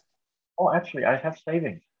deal? Oh, actually, I have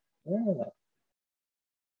savings. Yeah.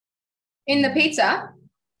 In the pizza?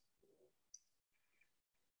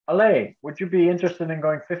 Ale, would you be interested in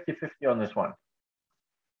going 50-50 on this one?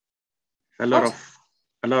 A lot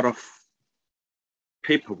of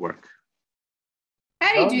paperwork.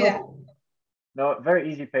 How do you do that? No,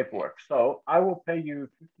 very easy paperwork. So I will pay you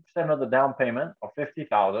 50% of the down payment of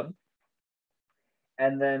 50,000,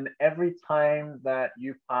 and then every time that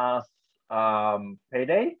you pass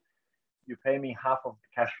payday, you pay me half of the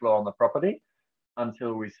cash flow on the property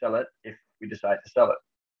until we sell it, if we decide to sell it.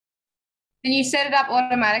 Can you set it up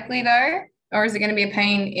automatically though, or is it going to be a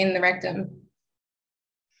pain in the rectum?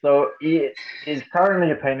 So it is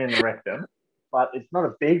currently a pain in the rectum, but it's not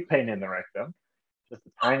a big pain in the rectum. Just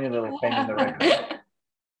a tiny little pain in the rectum.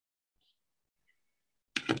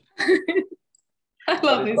 I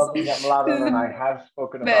love this. Something that Mladen and I have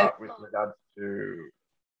spoken about with regards to,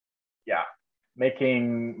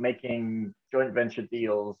 making joint venture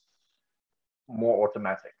deals more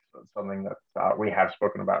automatic. So it's something that we have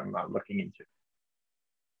spoken about and are looking into.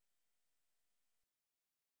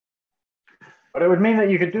 But it would mean that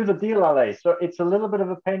you could do the deal, Ale. So it's a little bit of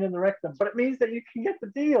a pain in the rectum, but it means that you can get the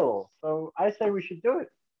deal. So I say we should do it.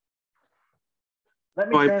 Let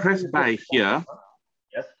me I press buy here.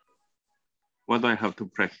 Yes. What do I have to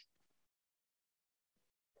press?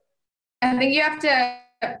 I think you have to,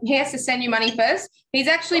 he has to send you money first. He's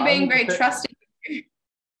actually being very trusting.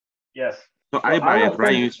 Yes. So I buy it,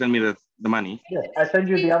 right? You send me the money. Yes, I send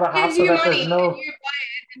you the other half. Gives you money, and you buy it,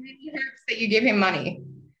 and then he hopes that you give him money.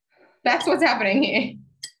 That's what's happening here.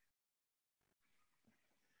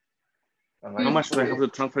 How much do I have to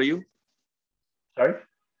transfer you? Sorry?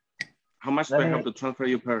 How much do I have to transfer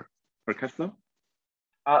you per cash flow?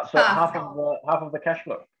 So half of the cash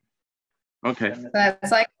flow. Okay. So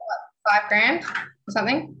that's like what, $5,000 or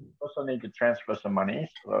something? Also need to transfer some money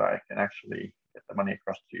so that I can actually get the money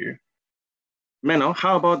across to you. Meno,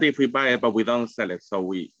 how about if we buy it but we don't sell it?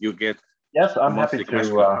 So you get. Yes, I'm happy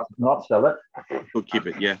to not sell it. To keep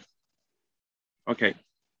it, yeah. Okay.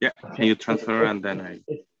 Yeah. Can you transfer and then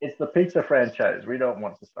it's the pizza franchise. We don't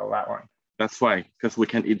want to sell that one. That's why, because we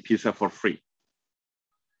can eat pizza for free.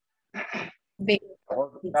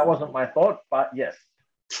 That wasn't my thought, but yes.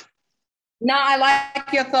 No, I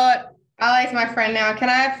like your thought. Ali's my friend now. Can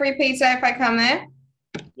I have free pizza if I come there?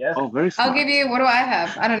 Yes. Oh, very smart. I'll give you, what do I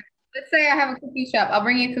have? I don't know. Let's say I have a cookie shop. I'll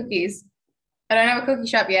bring you cookies. I don't have a cookie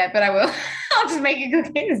shop yet, but I will. I'll just make you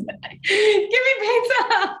cookies. Give me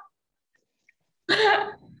pizza.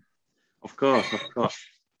 Of course.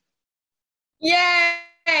 Yay!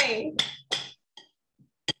 I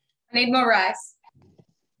need more rice.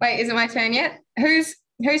 Wait, is it my turn yet? Whose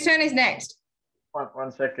turn is next?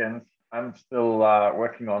 One second. I'm still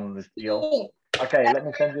working on this deal. Okay, let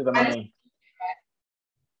me send you the money.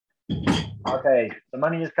 Okay, the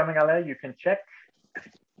money is coming, Ale. You can check.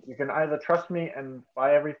 You can either trust me and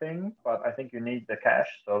buy everything, but I think you need the cash.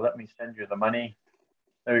 So let me send you the money.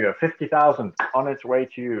 There we go. 50,000 on its way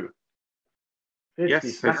to you.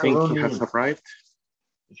 Yes, I think it has arrived.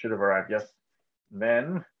 It should have arrived, yes.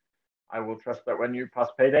 Then I will trust that when you pass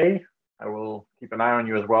payday, I will keep an eye on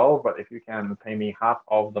you as well. But if you can pay me half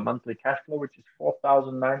of the monthly cash flow, which is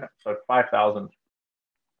 4,900, so 5,000.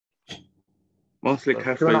 Monthly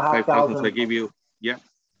cash flow is 5,000. So I give you, yeah.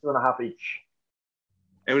 2.5 each.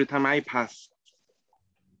 Every time I pass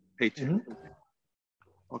paycheck.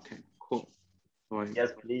 Okay, cool. So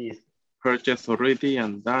yes, please. Purchase already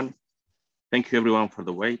and done. Thank you everyone for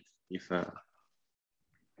the wait. It's a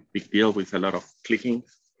big deal with a lot of clicking.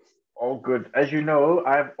 All good. As you know,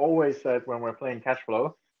 I've always said when we're playing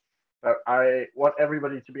Cashflow that I want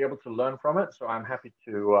everybody to be able to learn from it. So I'm happy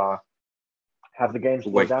to have the game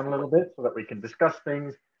slow down a little bit so that we can discuss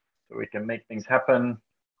things, so we can make things happen.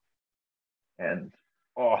 And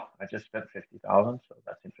I just spent 50,000, so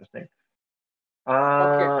that's interesting.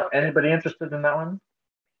 Okay. Anybody interested in that one?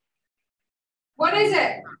 What is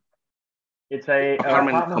it? It's a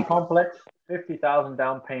apartment complex, 50,000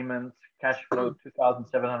 down payment, cash flow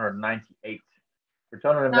 2,798.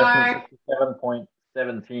 Return on investment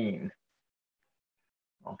 67.17.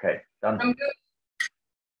 Okay, done. I'm good.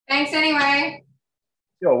 Thanks anyway.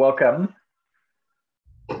 You're welcome.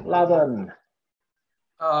 Mladen.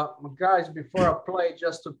 Guys, before I play,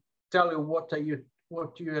 just to tell you what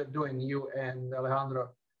you are doing, you and Alejandro.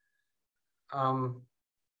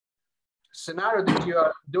 Scenario that you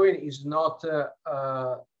are doing is not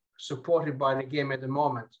supported by the game at the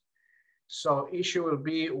moment. So issue will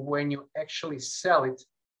be when you actually sell it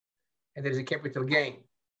and there's a capital gain.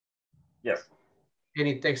 Yes. And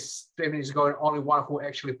it takes 3 minutes going only one who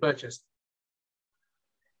actually purchased.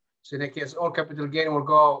 So in that case, all capital gain will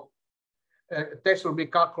go, tax will be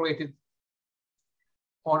calculated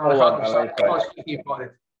on Alejandro's side. How much he bought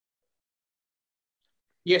it.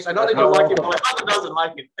 Yes, I know that you like it, but Alejandro doesn't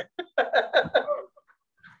like it.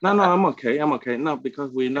 No, I'm okay. I'm okay. No,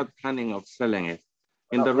 because we're not planning of selling it.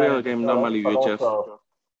 In the real game, normally you just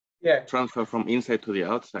transfer from inside to the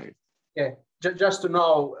outside. Yeah, just to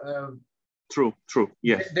know. True.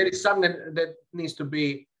 Yes. There is something that needs to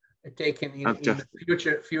be taken in the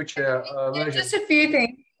future version. Just a few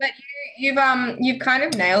things, but you've kind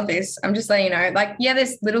of nailed this. I'm just letting you know. Like, yeah,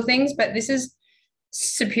 there's little things, but this is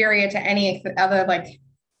superior to any other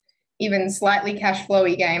even slightly cash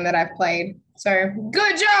flowy game that I've played. So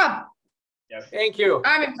good job. Yes. Thank you.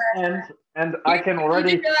 I'm impressed. And I can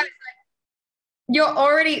already. You're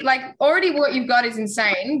already what you've got is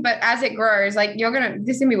insane, but as it grows, this is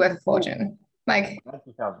gonna be worth a fortune.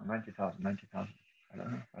 90,000. I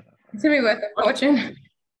don't know. It's gonna be worth a fortune.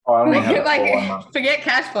 Oh, I only have forget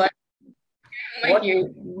cash flow. Make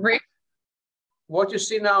you rich. What you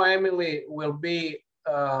see now, Emily, will be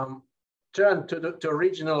turned to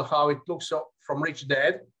original how it looks from Rich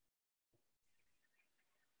Dad.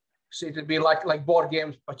 So it'll be like board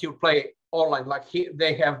games, but you play online,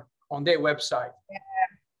 they have on their website. Yeah,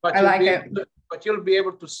 but but you'll be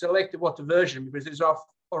able to select what version, because it's of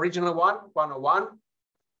original 101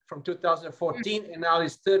 from 2014, and now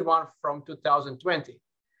this third one from 2020.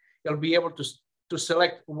 You'll be able to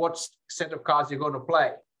select what set of cards you're going to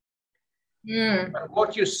play. But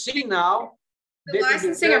what you see now, the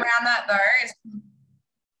licensing around that though is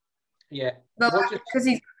because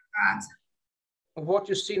he's got cards. What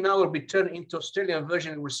you see now will be turned into Australian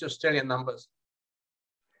version with Australian numbers.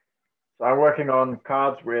 So I'm working on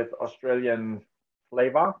cards with Australian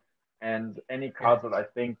flavor, and any cards that I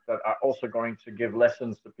think that are also going to give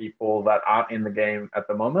lessons to people that aren't in the game at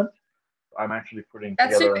the moment. I'm actually putting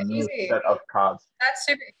together a new set of cards. That's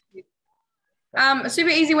super easy. A super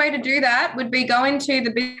easy way to do that would be go into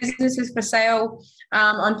the businesses for sale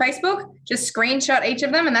on Facebook, just screenshot each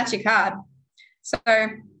of them, and that's your card. So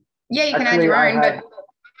yeah, you can add your own. But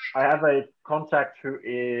I have a contact who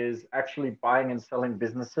is actually buying and selling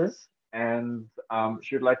businesses, and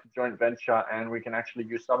she would like to joint venture, and we can actually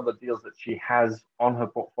use some of the deals that she has on her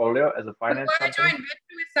portfolio as a finance company. Joint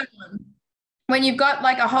venture with someone? When you've got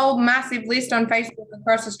a whole massive list on Facebook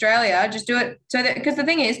across Australia, just do it so that, because the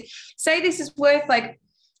thing is, say this is worth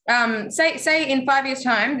say in 5 years'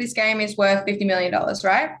 time, this game is worth $50 million,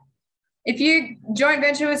 right? If you joint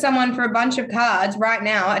venture with someone for a bunch of cards right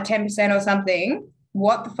now at 10% or something,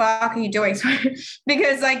 what the fuck are you doing?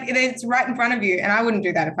 Because it's right in front of you, and I wouldn't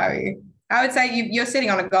do that if I were you. I would say you're sitting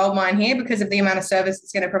on a gold mine here because of the amount of service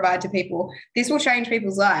it's going to provide to people. This will change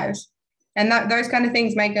people's lives, and those kind of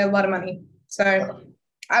things make a lot of money. So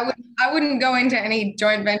I wouldn't go into any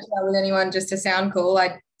joint venture with anyone just to sound cool.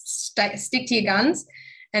 I'd stick to your guns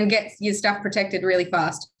and get your stuff protected really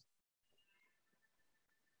fast.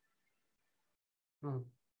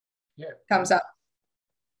 Yeah. Thumbs up.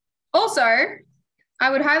 Also, I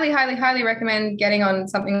would highly, highly, highly recommend getting on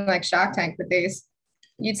something like Shark Tank with these.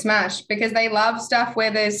 you'd smash, because they love stuff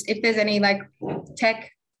where if there's any like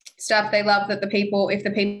tech stuff, they love that if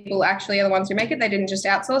the people actually are the ones who make it, they didn't just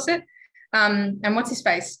outsource it. And what's his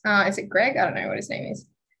face? Is it Greg? I don't know what his name is.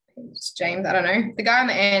 It's James. I don't know. The guy on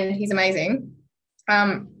the end, he's amazing.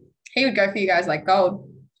 He would go for you guys like gold.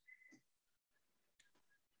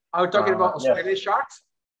 Are we talking about Australian sharks?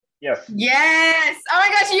 Yes. Yes. Oh my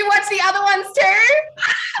gosh, you watch the other ones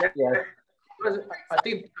too? Yes. I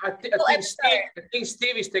think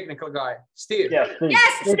Steve is technical guy. Steve. Yes, Steve.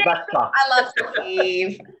 Yes, Steve. I love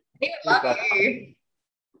Steve. He would love you.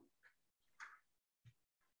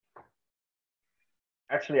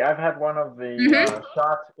 Actually, I've had one of the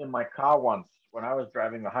sharks in my car once. When I was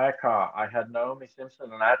driving the hire car, I had Naomi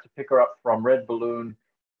Simpson, and I had to pick her up from Red Balloon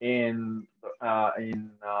in I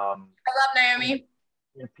love Naomi.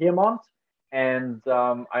 in Piedmont, and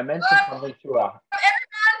I mentioned something to her.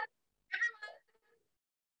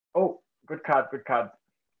 Oh, good card, good card.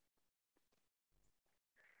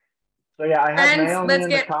 So yeah, I had Naomi in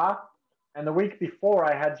the car, and the week before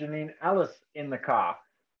I had Janine Ellis in the car.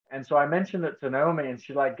 And so I mentioned it to Naomi, and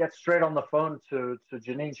she like gets straight on the phone to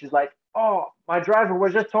Janine. She's like, "Oh, my driver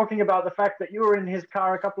was just talking about the fact that you were in his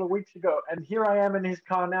car a couple of weeks ago, and here I am in his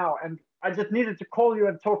car now, and I just needed to call you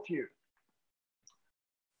and talk to you."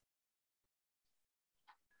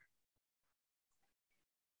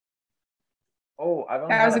 Oh, I've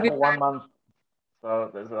only had it for 1 month, so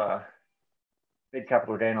there's a big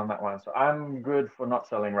capital gain on that one. So I'm good for not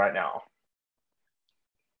selling right now.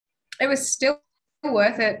 It was still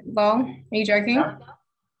worth it, Lol. Are you joking? Yeah.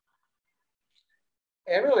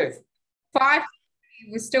 Emily. 5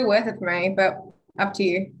 was still worth it for me, but up to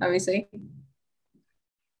you, obviously.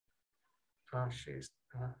 Oh, she's.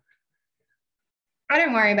 I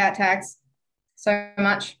don't worry about tax so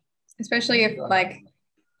much, especially if like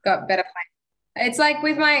got better plan. It's like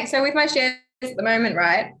with my shares at the moment,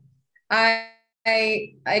 right? I'm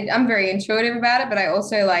very intuitive about it, but I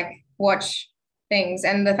also like watch things,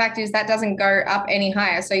 and the fact is that doesn't go up any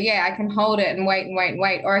higher. So yeah, I can hold it and wait,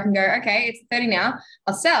 or I can go, okay, it's 30 now,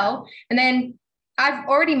 I'll sell, and then I've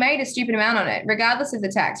already made a stupid amount on it, regardless of the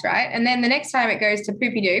tax, right? And then the next time it goes to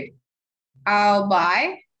poopy doop, I'll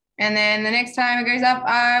buy, and then the next time it goes up,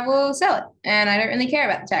 I will sell it, and I don't really care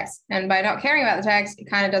about the tax. And by not caring about the tax, it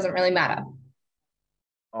kind of doesn't really matter.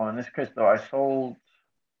 Oh, in this case though, I sold.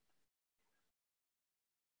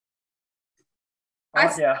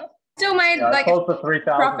 Oh, yeah. Still made like I sold for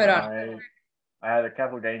 3,000. profit on. I had a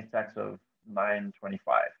capital gains tax of $925.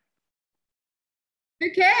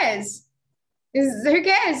 Who cares? Who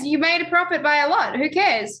cares? You made a profit by a lot. Who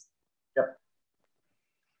cares? Yep.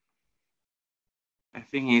 I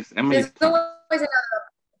think it's Emily. There's always another.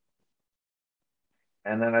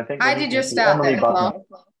 And then I think I did just start Emily that. button.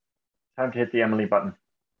 Time to hit the Emily button.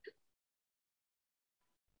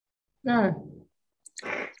 No.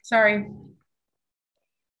 Sorry.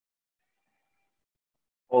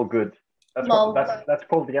 All good. That's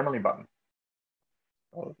called the Emily button.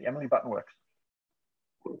 Oh, the Emily button works.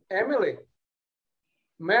 Emily,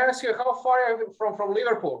 may I ask you how far are you from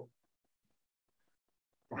Liverpool?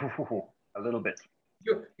 A little bit.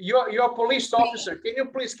 You're a police officer. Can you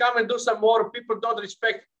please come and do some more? People don't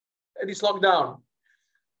respect this lockdown.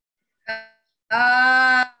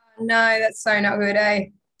 No, that's so not good, eh?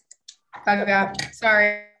 Bugger.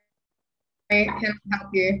 Sorry. I can't help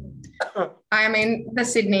you. I am in the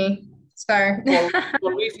Sydney, so.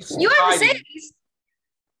 You overseas?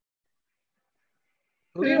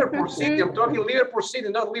 Liverpool City. I'm talking Liverpool City,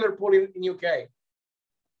 not Liverpool in UK.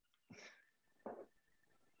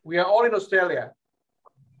 We are all in Australia.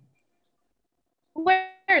 Where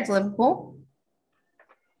is Liverpool?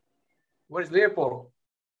 Where is Liverpool?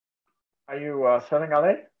 Are you selling LA?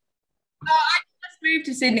 I just moved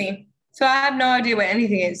to Sydney, so I have no idea where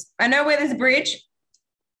anything is. I know where there's a bridge.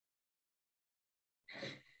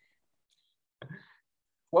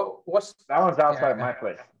 What's that one's outside my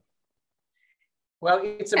place. Well,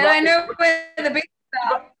 it's about. And I know where the big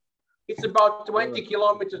stuff. It's about 23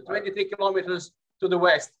 kilometers to the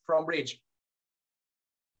west from Bridge.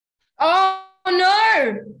 Oh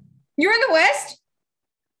no! You're in the west?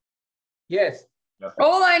 Yes.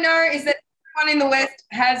 All I know is that everyone in the west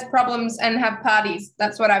has problems and have parties.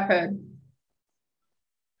 That's what I've heard.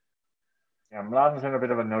 Yeah, Mladen's in a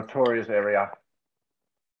bit of a notorious area.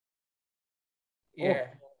 Yeah.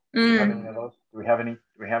 Do we have any of those? Do we have any?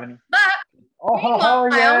 But meanwhile,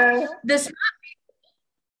 yeah. the smart people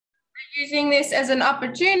are using this as an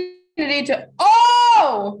opportunity to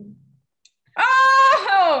so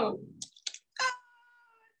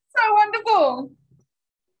wonderful.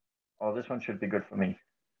 Oh, this one should be good for me.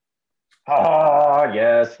 Oh,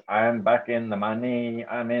 yes, I'm back in the money.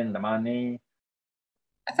 I'm in the money.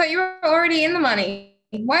 I thought you were already in the money.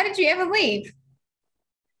 Why did you ever leave?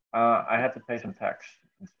 I had to pay some tax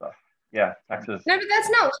and stuff. Yeah, taxes. No, but that's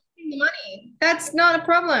not losing the money. That's not a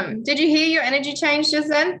problem. Did you hear your energy change just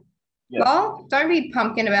then? Yes. Well, don't be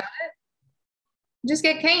pumpkin about it. Just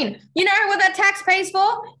get keen. You know what that tax pays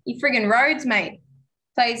for? Your friggin' roads, mate.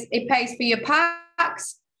 It pays for your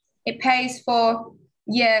parks. It pays for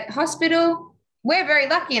your hospital. We're very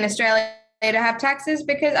lucky in Australia to have taxes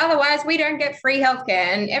because otherwise we don't get free healthcare,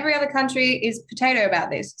 and every other country is potato about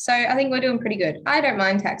this. So I think we're doing pretty good. I don't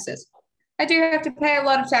mind taxes. I do have to pay a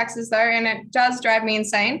lot of taxes though, and it does drive me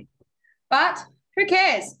insane. But who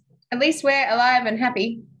cares? At least we're alive and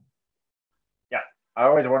happy. Yeah, I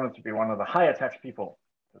always wanted to be one of the higher tax people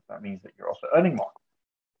because that means that you're also earning more.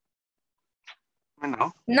 I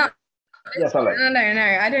know. No. Yes, I like. No.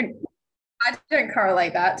 I don't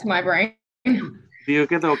correlate that to my brain. Do you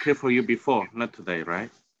get okay for you before, not today,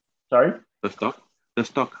 right? Sorry? The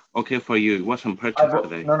stock, okay for you. It wasn't purchased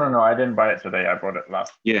today. No. I didn't buy it today. I bought it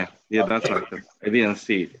last. Yeah, that's right. I didn't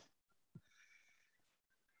see it.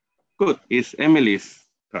 Good. It's Emily's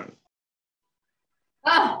turn.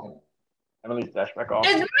 Oh, Emily's dash back off.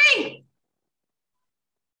 it's me.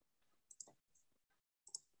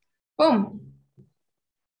 Boom.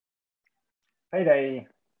 Payday.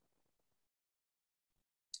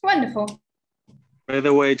 Wonderful. By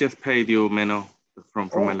the way, I just paid you, Menno, from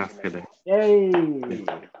my last payday. Yay.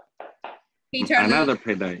 He totally Another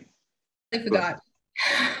payday. forgot.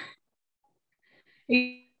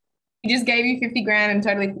 He just gave you 50 grand and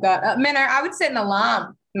totally forgot. Menno, I would set an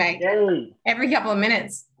alarm, mate. Yay. Every couple of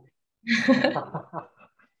minutes.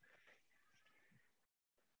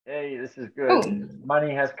 Hey, this is good. Ooh.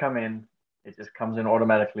 Money has come in. It just comes in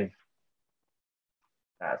automatically.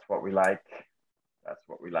 That's what we like. That's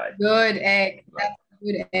what we like. Good egg. That's a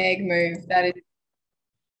good egg move. That is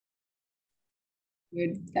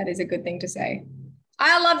good. That is a good thing to say.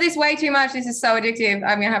 I love this way too much. This is so addictive.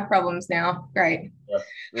 I'm gonna have problems now. Great. Yes,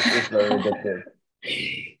 this is very addictive.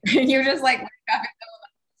 You're just like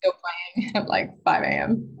still playing at like 5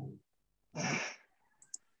 a.m.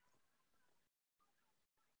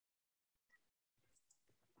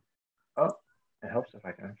 Oh, it helps if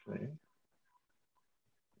I can actually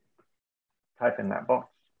type in that box.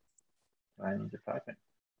 I need to type it.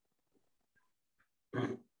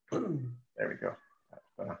 There we go. That's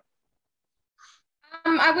better.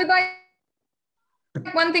 I would like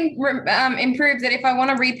one thing improved that if I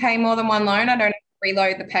want to repay more than one loan, I don't have to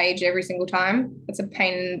reload the page every single time. It's a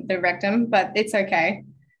pain in the rectum, but it's okay.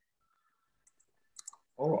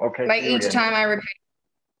 Oh, okay. Like each time I repay.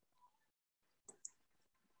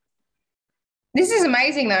 This is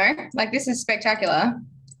amazing though. Like this is spectacular.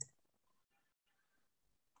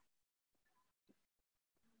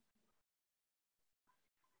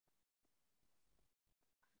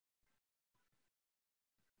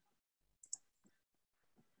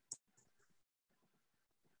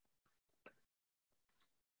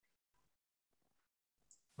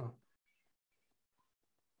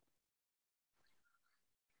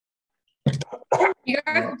 You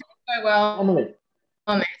guys are doing so well Emily,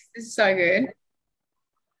 on this. This is so good.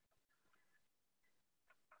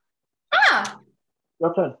 Ah,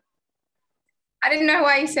 your turn. I didn't know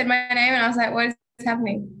why you said my name, and I was like, "What is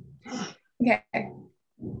happening?" Okay.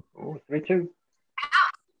 Oh, 3-2.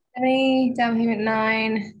 70, down payment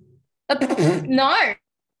 9. No,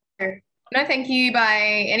 no, thank you.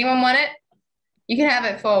 Bye. Anyone want it? You can have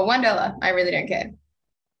it for $1. I really don't care.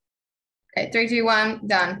 Okay, 3, 2, 1,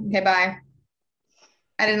 done. Okay, bye.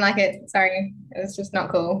 I didn't like it. Sorry, it was just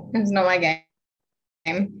not cool. It's not my game.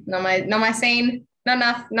 Not my scene.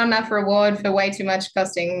 Not enough reward for way too much,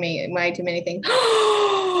 costing me way too many things.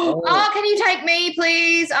 Oh, can you take me,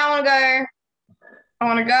 please? I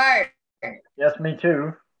want to go. Yes, me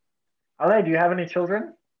too. Ale, do you have any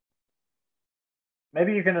children?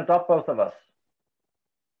 Maybe you can adopt both of us.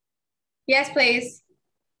 Yes, please.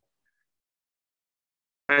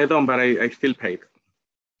 I don't, but I still paid.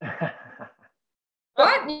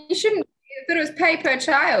 What? You shouldn't. I thought it was pay per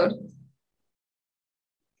child.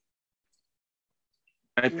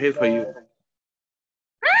 I paid for you.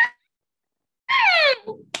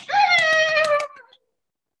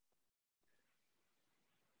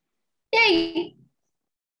 Yay.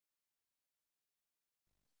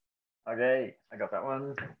 Okay, I got that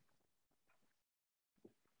one.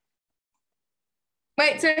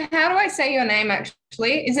 Wait, so how do I say your name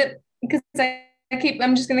actually? Is it because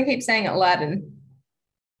I'm just gonna keep saying it Mladen.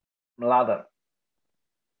 Mladen.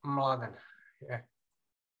 Mladen. Yeah.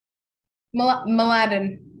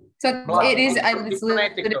 Mladen. So Mladen. it is It's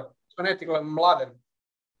phonetically Mladen.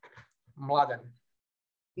 Mladen.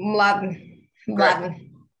 Mladen.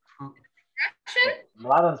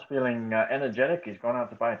 Mladen's feeling energetic. He's gone out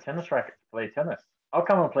to buy a tennis racket to play tennis. I'll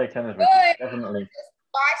come and play tennis with you, definitely.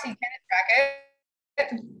 Spicy tennis racket.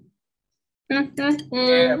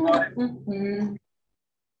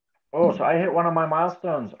 Oh, so I hit one of my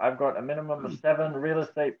milestones. I've got a minimum of 7 real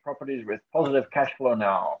estate properties with positive cash flow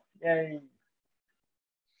now. Yay.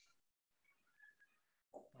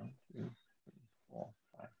 1, 2, 3, 4,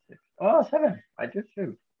 5, 6. Oh, 7. I did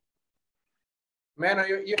too. Man,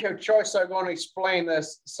 you have choice. I'm going to explain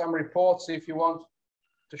some reports if you want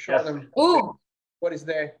to show them. Ooh. What is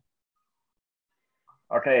there.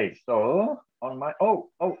 Okay, so on my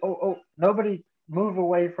nobody move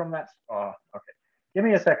away from that. Oh, okay. Give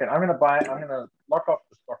me a second. I'm gonna lock off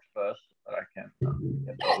the stocks first so that I can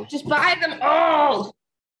get those. Just buy them all.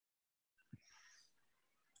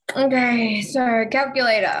 Okay, so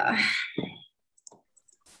calculator.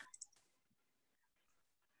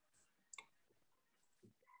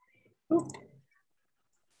 Ooh.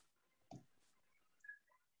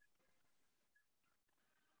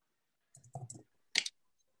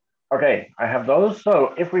 Okay, I have those.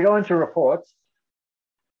 So if we go into reports,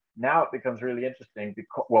 now it becomes really interesting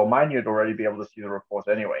because, well, mine you'd already be able to see the reports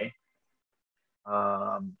anyway,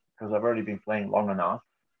 because I've already been playing long enough.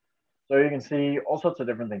 So you can see all sorts of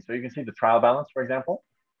different things. So you can see the trial balance, for example,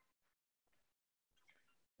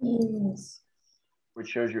 Yes. which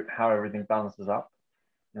shows you how everything balances up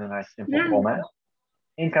in a nice simple format.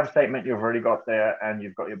 Income statement you've already got there, and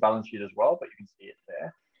you've got your balance sheet as well, but you can see it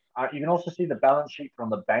there. You can also see the balance sheet from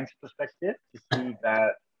the bank's perspective to see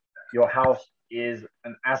that your house is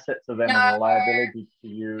an asset to them and a liability to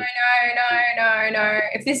you. No.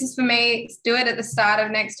 If this is for me, do it at the start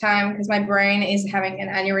of next time because my brain is having an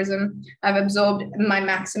aneurysm. I've absorbed my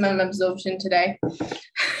maximum absorption today. But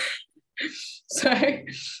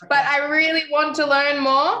I really want to learn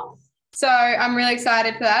more. So I'm really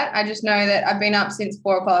excited for that. I just know that I've been up since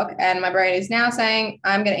 4 o'clock and my brain is now saying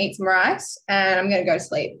I'm going to eat some rice and I'm going to go to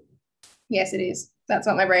sleep. Yes, it is. That's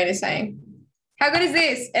what my brain is saying. How good is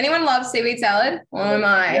this? Anyone love seaweed salad? Or am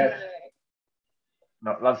I? Yes.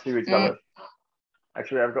 No, love seaweed salad.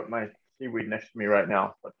 Actually, I've got my seaweed next to me right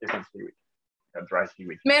now, but different seaweed. Dry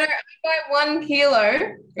seaweed. Man, I buy 1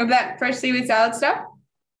 kilo of that fresh seaweed salad stuff.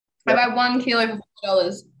 Yep. I buy 1 kilo for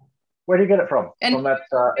 $4. Where do you get it from? From that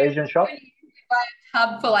Asian shop? You buy a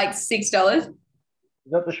tub for like $6. Is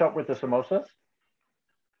that the shop with the samosas?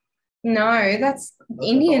 No, that's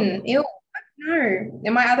Indian. Ew. No.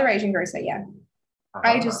 In my other Asian grocer, yeah.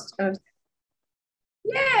 I just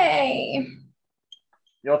yay.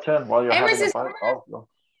 Your turn while you're having a bite.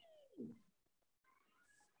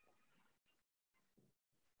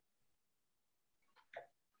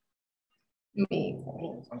 Me.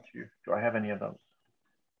 Do I have any of those?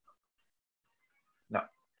 No.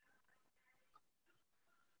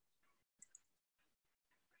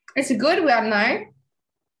 It's a good one though.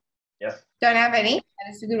 Yes. Don't have any,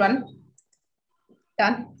 but it's a good one.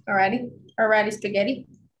 Done. Alrighty, spaghetti.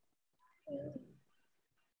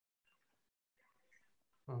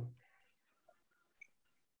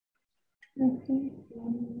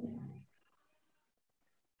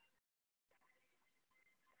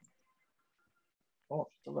 Oh,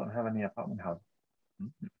 still don't have any apartment houses.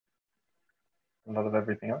 A lot of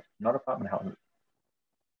everything else, not apartment houses.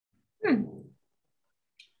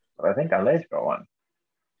 But I think Alay's got one.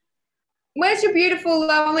 Where's your beautiful,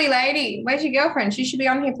 lovely lady? Where's your girlfriend? She should be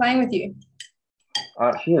on here playing with you.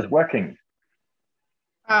 She is working.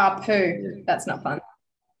 Oh, poo. That's not fun.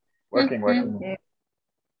 Working.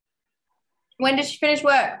 When does she finish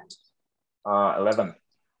work? 11.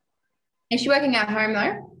 Is she working at home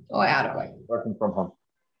though? Or out at work? Working from home.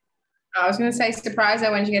 I was going to say surprise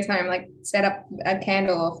her when she gets home, like set up a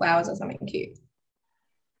candle or flowers or something cute.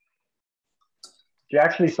 She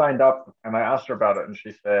actually signed up and I asked her about it and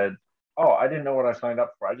she said, oh, I didn't know what I signed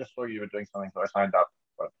up for. I just saw you were doing something, so I signed up,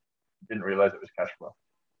 but didn't realize it was Cashflow.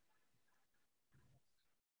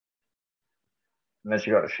 And then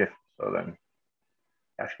she got a shift, so then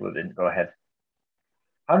Cashflow didn't go ahead.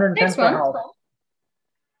 110 per house.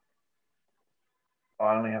 Oh,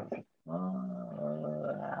 I only have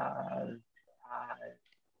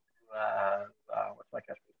what's my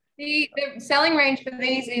cash flow? The selling range for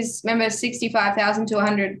these is, remember, 65,000 to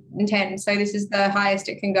 110. So this is the highest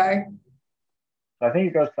it can go. So I think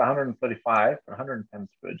it goes to 135, but 110 is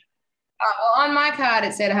good. Well, on my card,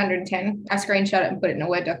 it said 110. I screenshot it and put it in a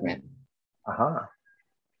Word document.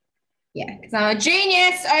 Yeah, because I'm a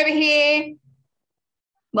genius over here.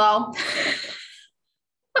 Well.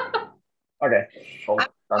 Okay. Cool.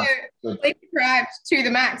 done. Good. Sleep deprived to the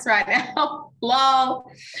max right now.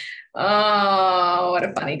 Lol. Oh, what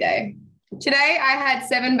a funny day. Today I had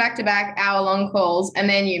 7 back-to-back hour-long calls and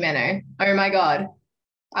then you, Menno. Oh my God.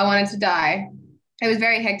 I wanted to die. It was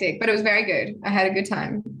very hectic, but it was very good. I had a good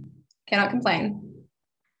time. Cannot complain.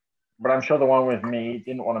 But I'm sure the one with me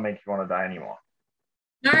didn't want to make you want to die anymore.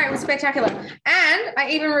 No, it was spectacular. And I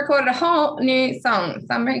even recorded a whole new song. So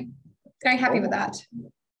I'm very, very happy with that.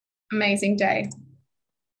 Amazing day.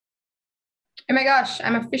 Oh my gosh,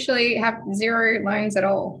 I'm officially have 0 loans at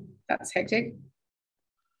all. That's hectic.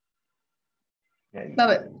 Yeah.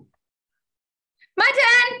 Love it. My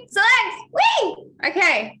turn. Select. Whee!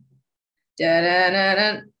 Okay.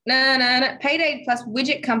 Da-da-da-da-da-da-da. Payday plus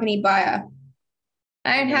widget company buyer.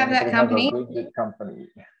 I don't have that company. Widget company.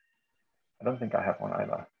 I don't think I have one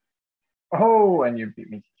either. Oh, and you beat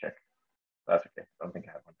me to check. That's okay. I don't think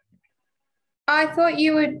I have one. I thought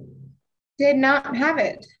you did not have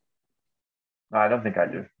it. No, I don't think I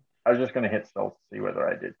do. I was just going to hit sell to see whether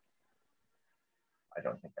I did. I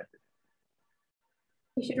don't think I did.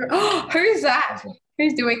 You should. Oh, who's that?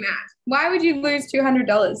 Who's doing that? Why would you lose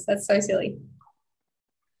 $200? That's so silly.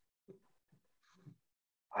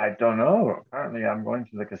 I don't know. Apparently, I'm going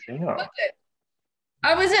to the casino. Was it?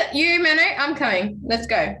 Oh, was it you, Menno? I'm coming. Let's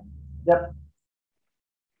go. Yep.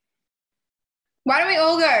 Why don't we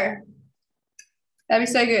all go? That'd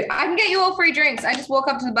be so good. I can get you all free drinks. I just walk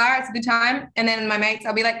up to the bar. It's a good time. And then my mates,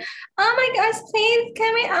 I'll be like, oh my gosh, please,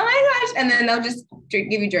 can we? Oh my gosh. And then they'll just give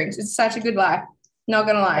you drinks. It's such a good life. Not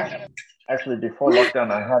going to lie. Actually, before lockdown,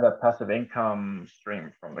 I had a passive income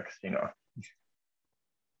stream from the casino.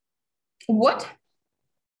 What?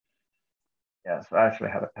 Yeah, so I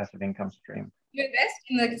actually had a passive income stream. You invest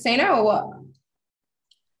in the casino or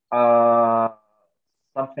what?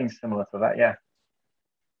 Something similar to that, yeah.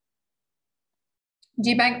 Do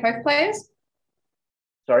you bank poker players?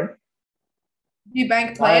 Sorry? Do you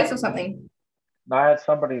bank players or something? No, I had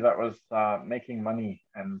somebody that was making money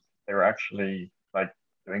and they were actually like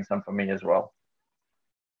doing some for me as well.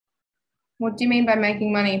 What do you mean by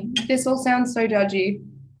making money? This all sounds so dodgy.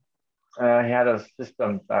 He had a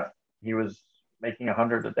system that he was making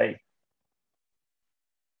 100 a day.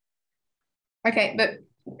 Okay, but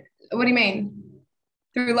what do you mean?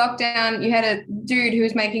 Through lockdown, you had a dude who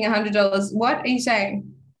was making $100. What are you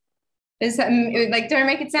saying? Is that, like, don't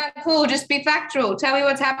make it sound cool. Just be factual. Tell me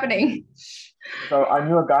what's happening. So I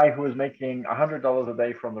knew a guy who was making $100 a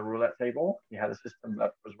day from the roulette table. He had a system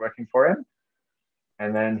that was working for him.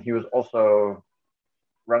 And then he was also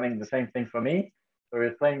running the same thing for me. So we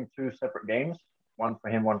were playing 2 separate games, one for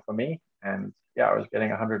him, one for me. And yeah, I was getting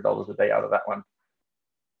 $100 a day out of that one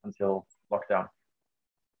until lockdown.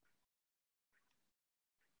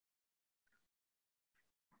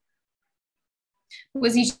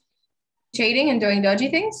 Was he cheating and doing dodgy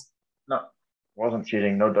things? No, wasn't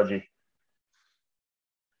cheating, no dodgy.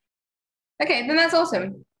 Okay, then that's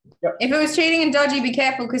awesome. Yep. If it was cheating and dodgy, be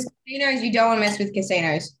careful because casinos, you don't want to mess with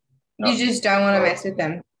casinos. No. You just don't want to mess with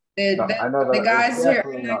them. The guys who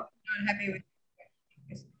are not happy with.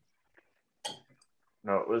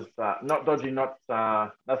 No, it was not dodgy, not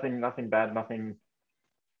nothing bad, nothing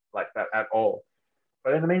like that at all.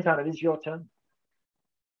 But in the meantime, it is your turn.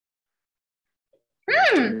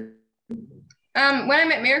 When I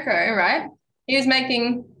met Mirko, right, he was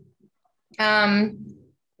making, and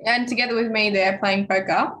together with me, they're playing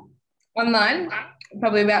poker online,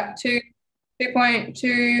 probably about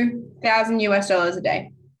 2.2 thousand US dollars a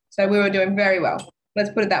day. So we were doing very well. Let's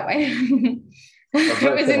put it that way. It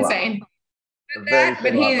was insane.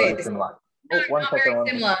 But he is not very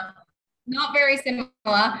similar. Not very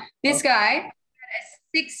similar. This guy had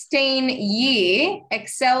a 16-year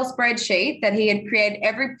Excel spreadsheet that he had created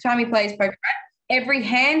every time he plays poker. Every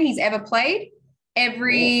hand he's ever played,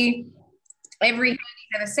 every hand he's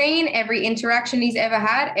ever seen, every interaction he's ever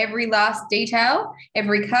had, every last detail,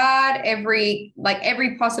 every card, every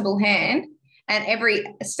possible hand, and every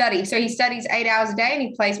study. So he studies 8 hours a day and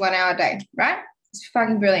he plays 1 hour a day, right? It's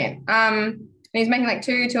fucking brilliant. And he's making like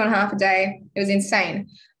 2.5 a day. It was insane.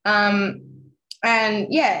 And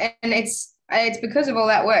yeah, and it's because of all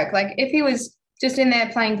that work. Like if he was just in there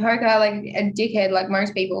playing poker like a dickhead like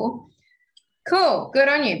most people, cool, good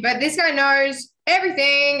on you. But this guy knows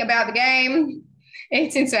everything about the game.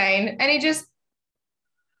 It's insane. And he just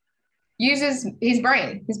uses his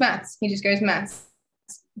brain, his maths. He just goes maths.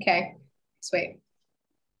 Okay, sweet.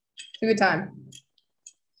 It's a good time.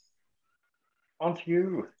 On to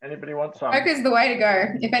you. Anybody want some? Poker's the way to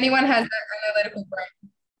go. If anyone has that analytical brain.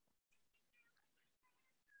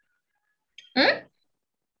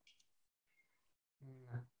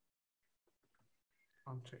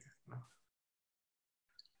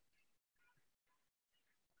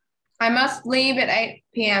 I must leave at 8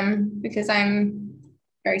 p.m. because I'm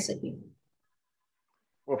very sleepy.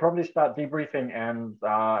 We'll probably start debriefing and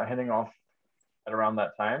heading off at around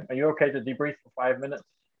that time. Are you okay to debrief for 5 minutes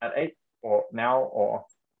at 8 or now or?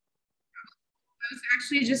 I was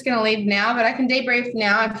actually just going to leave now, but I can debrief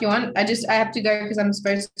now if you want. I have to go because I was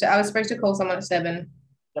supposed to call someone at 7.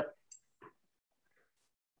 Yep.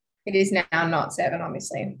 It is now not 7,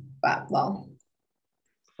 obviously, but well.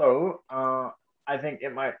 So I think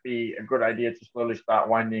it might be a good idea to slowly start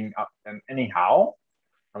winding up and anyhow,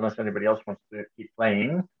 unless anybody else wants to keep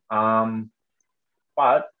playing.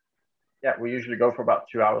 But yeah, we usually go for about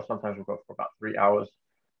 2 hours. Sometimes we'll go for about 3 hours.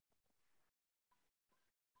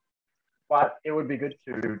 But it would be good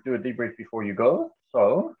to do a debrief before you go.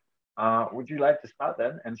 So would you like to start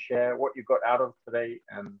then and share what you got out of today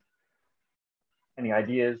and any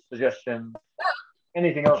ideas, suggestions,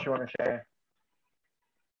 anything else you want to share?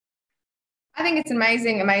 I think it's an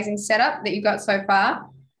amazing setup that you've got so far.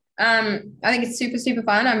 I think it's super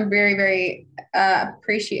fun. I'm very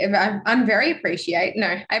appreciative. I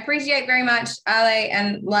appreciate very much Ale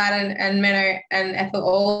and Mladen and Menno and Ethel,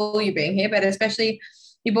 all you being here, but especially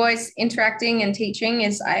you boys interacting and teaching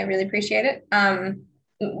I really appreciate it.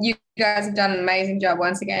 You guys have done an amazing job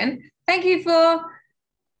once again. Thank you for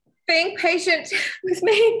being patient with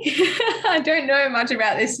me. I don't know much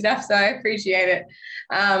about this stuff, so I appreciate it.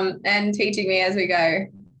 And teaching me as we go.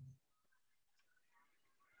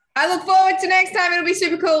 I look forward to next time. It'll be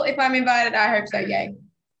super cool if I'm invited. I hope so. Yay.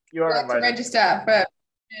 You are invited. To register for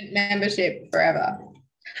membership forever.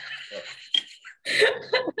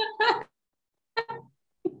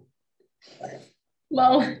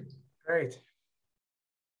 Lol. Great.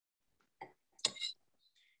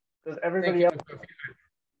 Does everybody else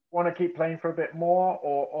want to keep playing for a bit more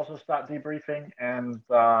or also start debriefing and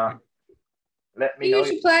let me know? You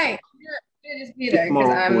should play. Yeah, just be there because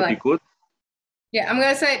I'm like, good. Yeah, I'm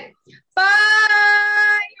going to say,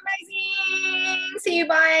 bye. You're amazing. See you.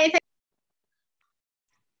 Bye.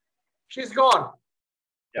 She's gone.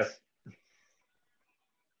 Yes.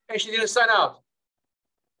 Hey, she didn't sign out.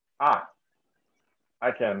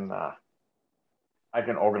 I can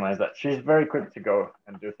organize that. She's very quick to go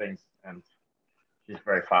and do things, and she's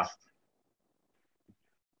very fast.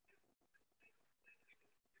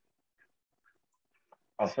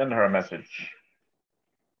 I'll send her a message.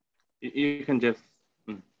 You can just.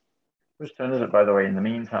 Whose turn is it, by the way, in the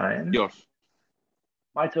meantime? Yours.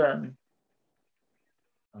 My turn.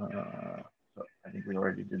 So I think we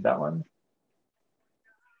already did that one.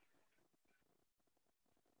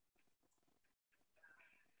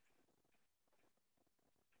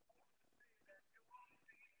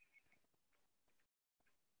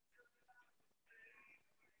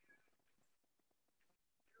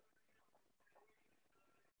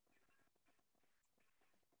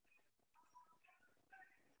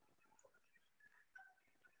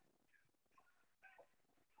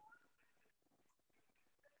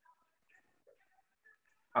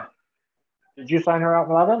 Did you sign her out,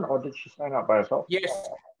 Mladen, or did she sign out by herself? Yes,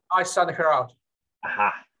 I signed her out.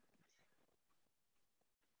 Aha.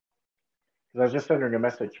 Because I was just sending a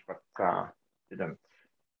message, but didn't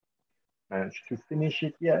manage to finish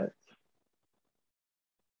it yet.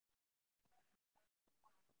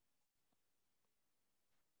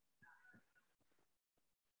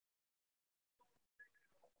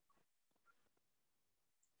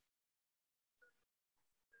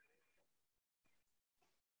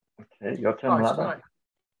 Okay, your turn, Mladen.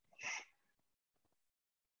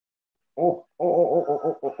 Oh.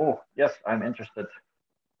 Yes, I'm interested.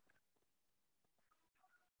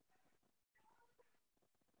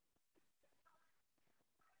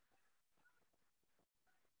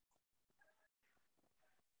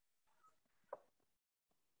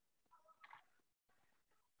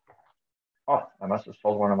 Oh, I must have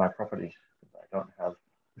sold one of my properties. I don't have.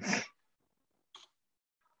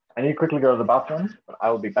 I need to quickly go to the bathroom, but I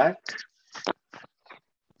will be back.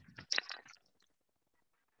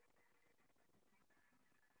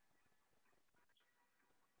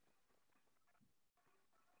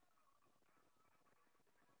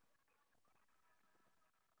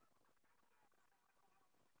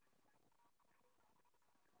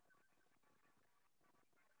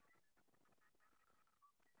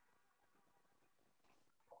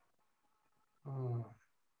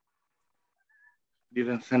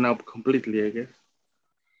 Didn't sign up completely, I guess.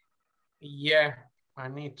 Yeah, I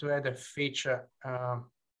need to add a feature.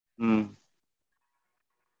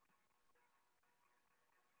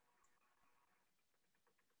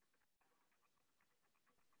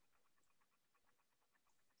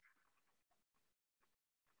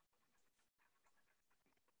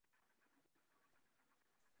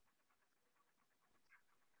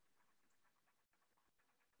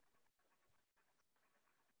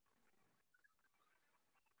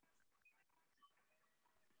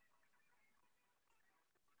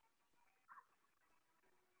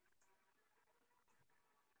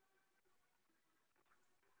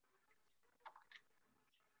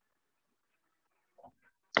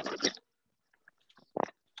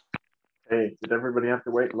 Hey, did everybody have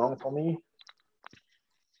to wait long for me?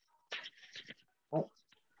 Oh,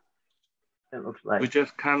 it looks like we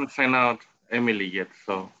just can't find out Emily yet,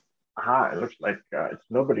 so. Aha, it looks like it's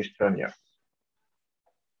nobody's turn yet.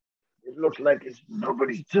 It looks like it's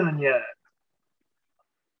nobody's turn yet.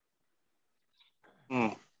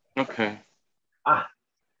 Okay.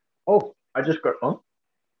 Oh, I just got on.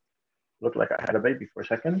 Looked like I had a baby for a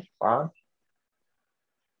second. Wow.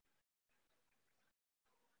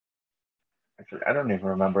 Actually, I don't even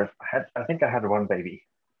remember if I had. I think I had one baby.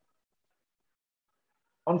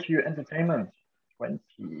 On to your entertainment. 20.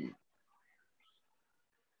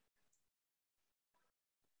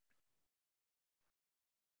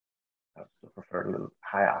 I still prefer a little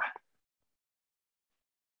higher.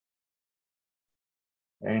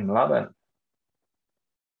 Hey, Mladen.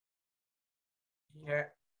 Yeah.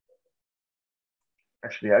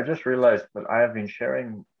 Actually, I just realized that I have been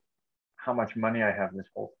sharing how much money I have this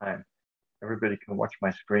whole time. Everybody can watch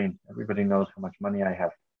my screen. Everybody knows how much money I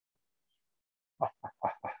have.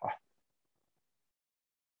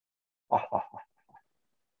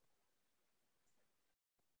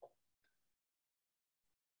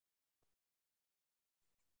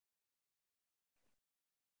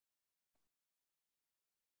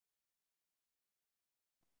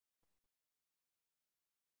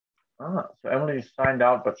 So Emily signed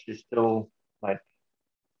out, but she's still like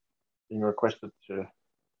being requested to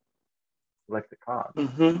select the card.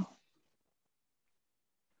 Mm-hmm.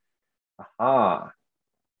 Aha.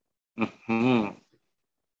 Mm-hmm.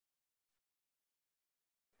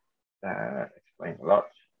 That explains a lot.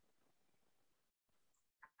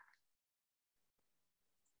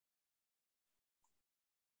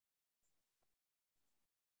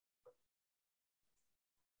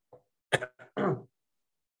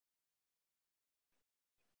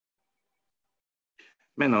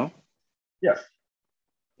 Menno, Yes.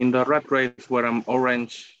 in the rat race where I'm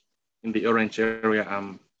orange, in the orange area,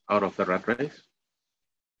 I'm out of the rat race.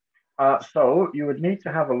 So you would need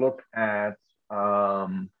to have a look at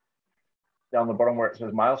down the bottom where it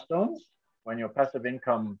says milestones. When your passive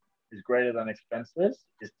income is greater than expenses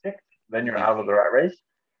is ticked, then you're out of the rat race.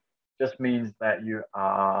 Just means that you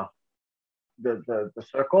are the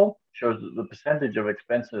circle shows the percentage of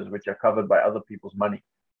expenses which are covered by other people's money.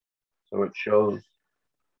 So it shows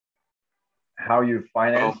how you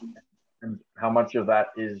finance and how much of that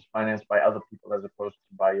is financed by other people as opposed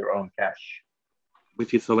to by your own cash.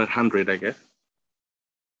 Which is over 100, I guess.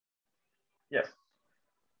 Yes.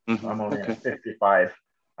 Mm-hmm. So I'm only at 55.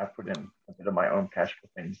 I put in a bit of my own cash for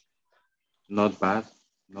things. Not bad.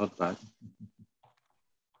 Not bad.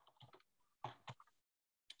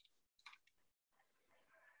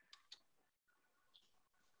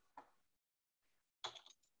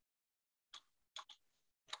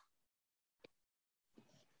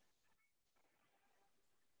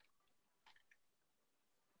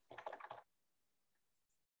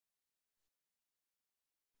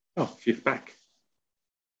 Oh, she's back.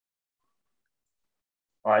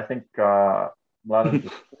 I think Mladen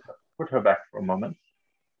just put her back for a moment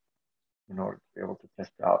in order to be able to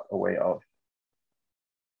test out a way of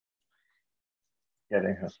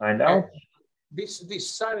getting her signed out. This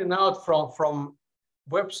signing out from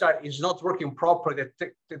website is not working properly.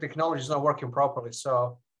 The technology is not working properly.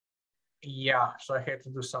 So yeah, so I had to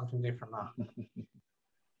do something different now.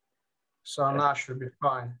 So now should be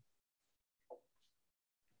fine.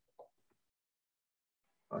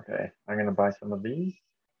 Okay, I'm gonna buy some of these.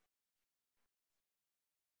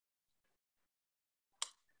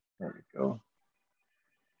 There we go.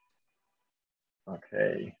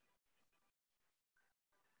 Okay.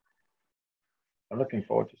 I'm looking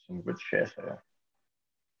forward to some good shares here.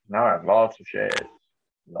 Now I have lots of shares.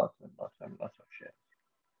 Lots and lots and lots of shares.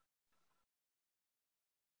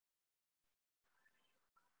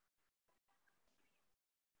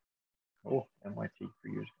 Oh, MIT for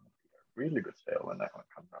you is going to be a really good sale when that one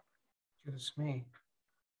comes up. Excuse me,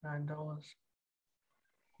 $9.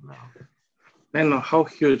 No. Then how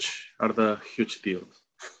huge are the huge deals?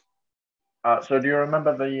 So do you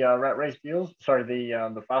remember the rat race deals? Sorry,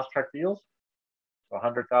 the fast track deals? So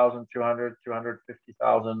 100,000, 200,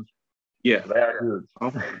 250,000. Yeah. They are huge.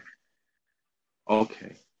 Okay.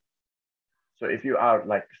 Okay. So if you are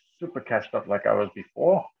like super cashed up like I was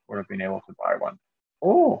before, would have been able to buy one.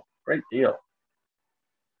 Oh, great deal.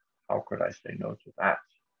 How could I say no to that?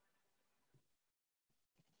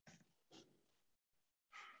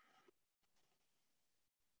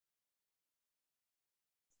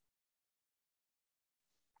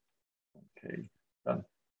 Okay, done.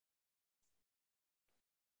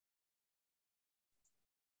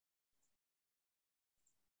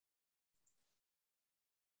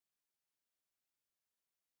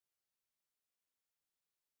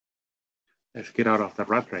 Let's get out of the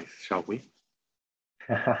rat race, shall we?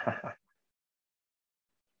 That's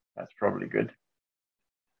probably good.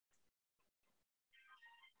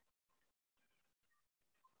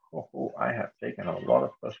 Oh, I have taken a lot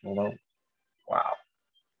of personal loans. Wow.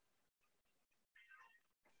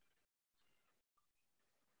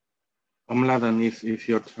 Mladen, is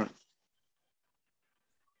your turn.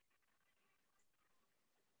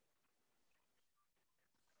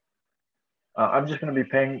 I'm just going to be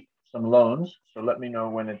paying some loans, so let me know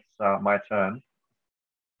when it's my turn.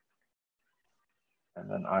 And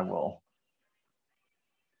then I will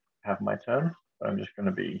have my turn, but I'm just going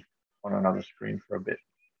to be on another screen for a bit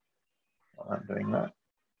while I'm doing that.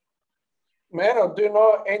 Mano, do you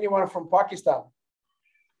know anyone from Pakistan?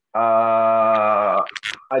 I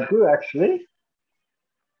do actually.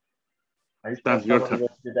 I used to have Your someone turn.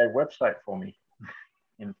 that did a website for me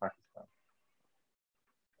in Pakistan.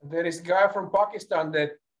 There is a guy from Pakistan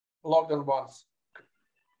that logged on once.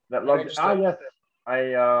 That logged. Yes.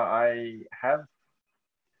 I have.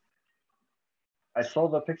 I saw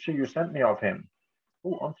the picture you sent me of him.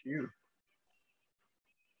 Oh, on to you.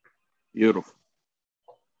 Beautiful.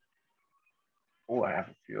 Oh, I have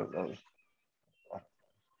a few of those.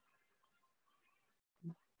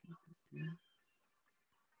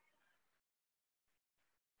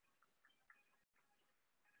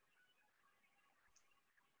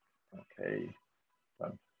 Okay.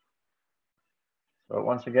 Done. So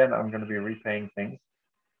once again, I'm going to be repaying things.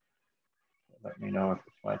 Let me know if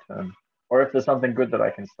it's my turn, or if there's something good that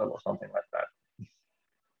I can sell, or something like that.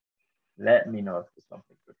 Let me know if there's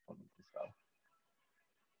something good for me to sell.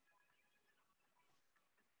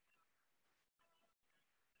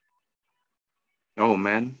 Oh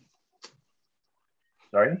man.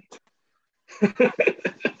 Sorry.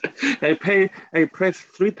 I press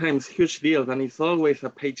 3 times huge deals, and it's always a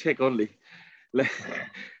paycheck only.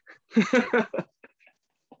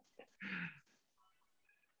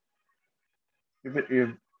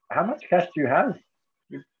 How much cash do you have?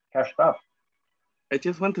 You cashed up. I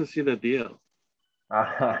just want to see the deal.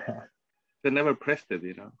 They never pressed it,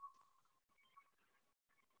 you know.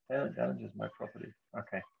 That damages my property.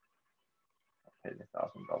 Okay. I'll pay the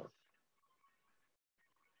 $1,000.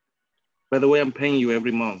 By the way, I'm paying you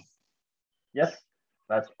every month. Yes,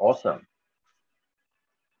 that's awesome.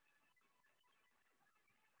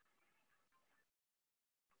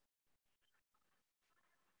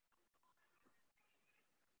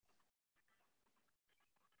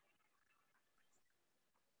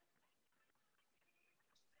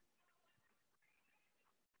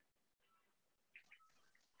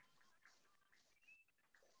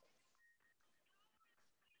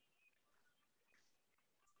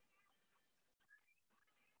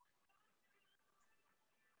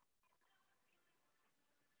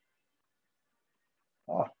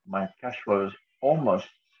 Oh, my cash flow is almost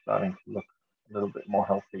starting to look a little bit more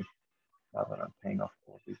healthy now that I'm paying off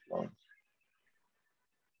all of these loans.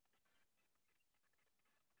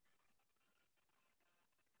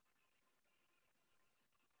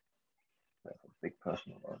 That's a big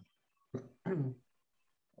personal loan.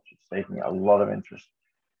 That should save me a lot of interest.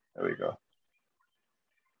 There we go.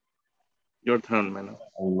 Your turn, man.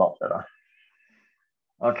 A lot better.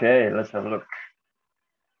 Okay, let's have a look.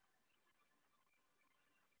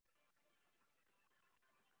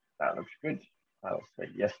 That looks good. I'll say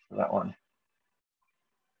yes to that one.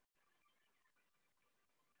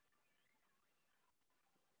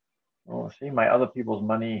 Oh, see, my other people's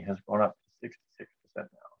money has gone up to 66% now.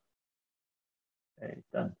 Okay,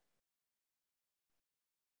 done.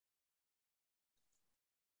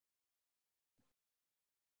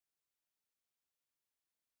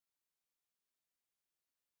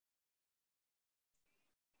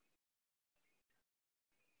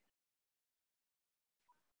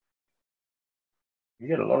 You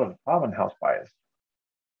get a lot of apartment house buyers.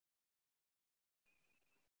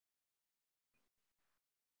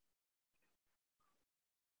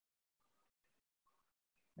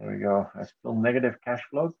 There we go. I still negative cash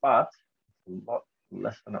flow, but it's a lot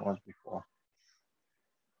less than it was before.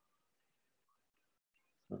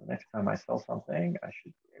 So the next time I sell something, I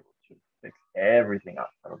should be able to fix everything up.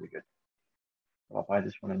 That'll be good. So I'll buy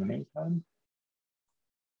this one in the meantime.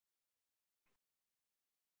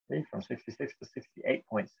 See, from 66 to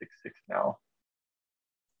 68.66 now.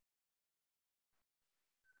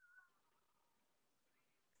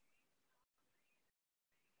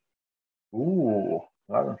 Ooh,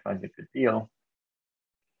 that one finds a good deal.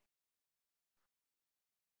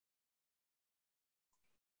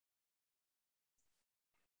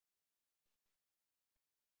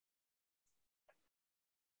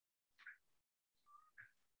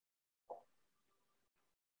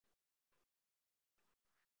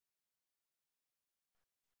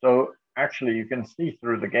 So actually, you can see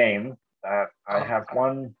through the game that I have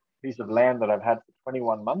one piece of land that I've had for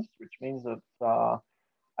 21 months, which means that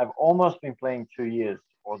I've almost been playing 2 years,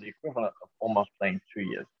 or the equivalent of almost playing 2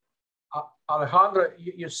 years. Alejandro,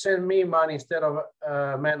 you send me money instead of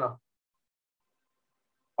Meno.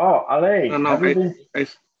 Oh, Ale,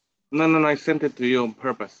 no, I sent it to you on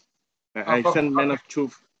purpose. I sent Meno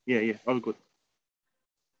two. Yeah, all good.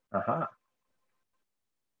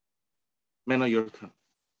 Meno, your turn.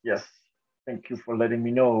 Yes, thank you for letting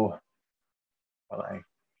me know. Well, I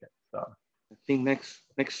think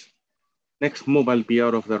next move I'll be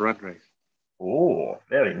out of the rat race. Oh,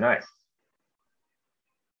 very nice.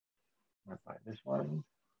 I'll buy this one.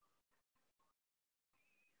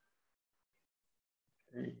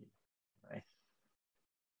 Okay, nice.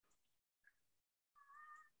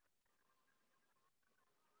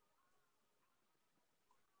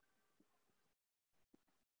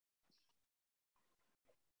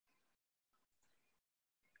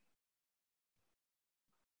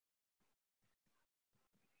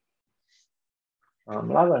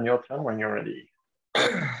 Mladen, your turn when you're ready.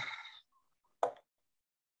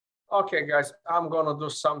 Okay, guys, I'm gonna do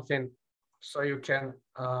something so you can.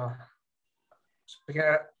 I'm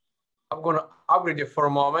gonna upgrade you for a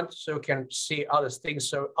moment so you can see other things.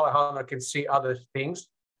 So Alejandro can see other things.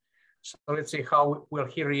 So let's see how will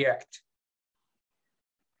he react.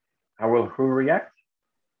 How will who react?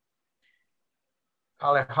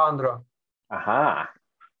 Alejandro. Aha.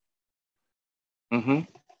 Mm-hmm.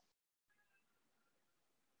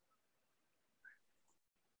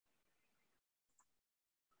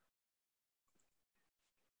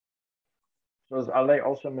 So is Ale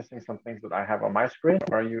also missing some things that I have on my screen,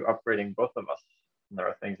 or are you upgrading both of us? And there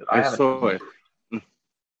are things that I haven't saw it.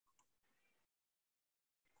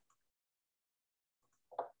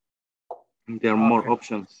 There are more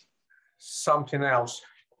options. Something else.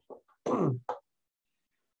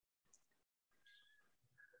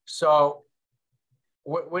 So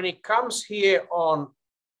when it comes here on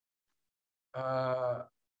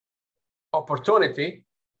opportunity,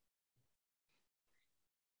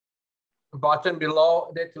 button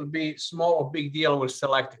below, that will be small or big deal, we'll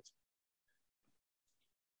select it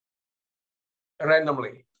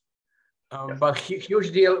randomly. Yes. But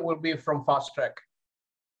huge deal will be from fast track.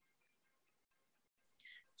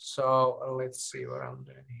 So let's see what I'm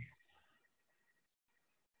doing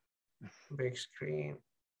here. Big screen.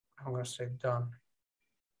 I'm gonna say done.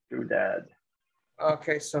 Do that.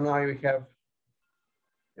 Okay, so now we have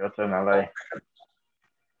Your turn, Ale.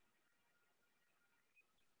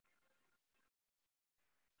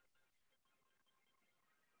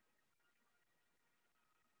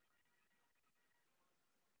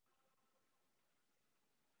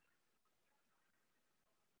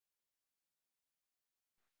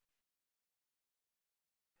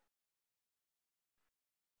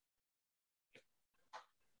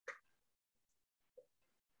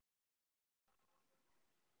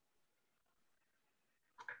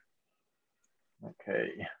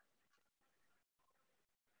 Okay.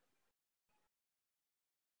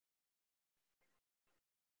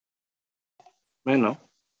 Meno?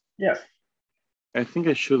 Yes. I think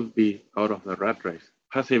I should be out of the rat race.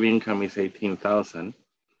 Passive income is 18,000.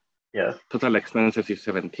 Yes. Total expenses is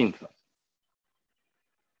 17,000.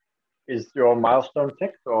 Is your milestone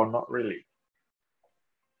ticked or not really?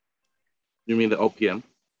 You mean the OPM?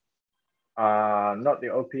 Not the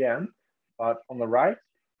OPM, but on the right,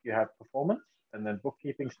 you have performance and then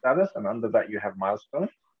bookkeeping status, and under that you have milestone.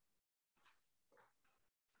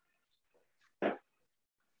 I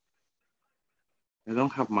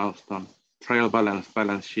don't have milestone. Trial balance,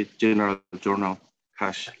 balance sheet, general journal,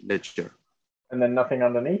 cash ledger. And then nothing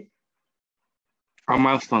underneath? A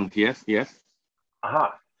milestone, yes.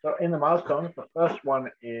 Aha. So in the milestones, the first one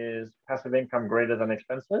is passive income greater than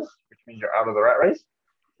expenses, which means you're out of the rat race.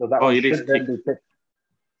 So that one should then be picked.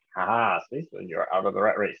 Aha, see, so you're out of the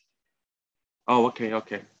rat race. Oh,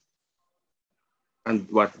 okay. And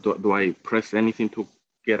what, do I press anything to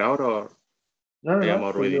get out, or? No.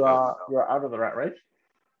 So you're out of the rat race.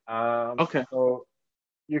 Okay. So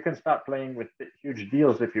you can start playing with huge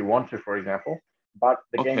deals if you want to, for example, but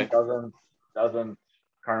the game doesn't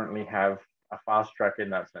currently have a fast track in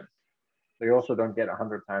that sense. So you also don't get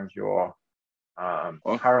 100 times your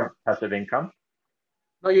current passive income.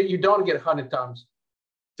 No, you don't get 100 times.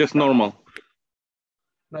 Just normal.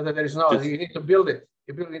 No, there is no. You need to build it.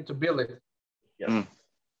 You need to build it. Yes.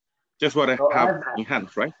 Just what I have in hand,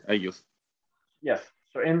 right? I use. Yes.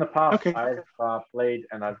 So in the past, I've played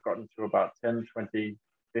and I've gotten to about 10, 20,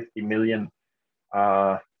 50 million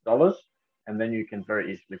dollars, and then you can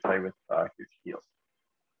very easily play with huge deals.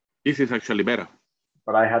 This is actually better.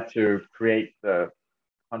 but I had to create the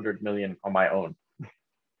 100 million on my own.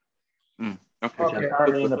 Okay. Which I'm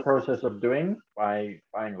currently in the process of doing by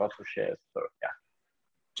buying lots of shares. So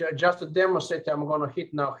yeah. Just to demonstrate, I'm going to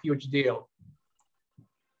hit now huge deal.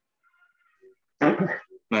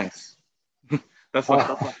 Nice. That's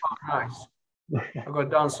what. Nice. I got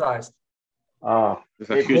downsized. It's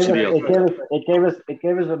a huge deal. It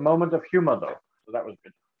gave us a moment of humor though, so that was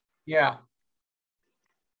good. Yeah.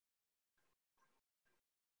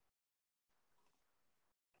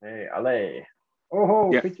 Hey, Ale.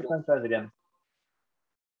 Oh, yeah. pizza franchise again.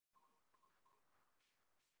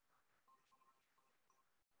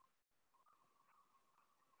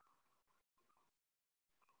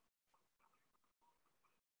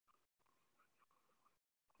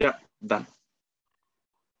 Yeah, done.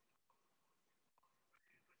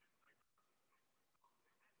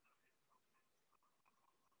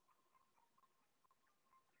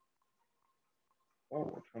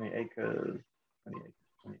 Oh, 20 acres, 20 acres,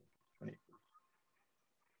 20 acres, 20 acres.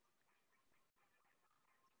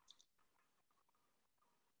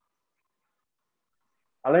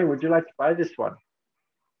 Ale, would you like to buy this one?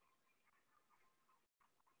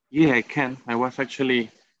 Yeah, I can. I was actually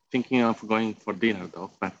thinking of going for dinner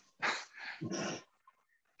though, but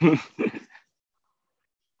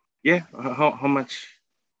yeah, how much?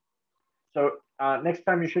 So next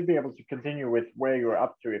time you should be able to continue with where you're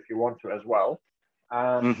up to if you want to as well.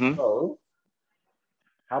 So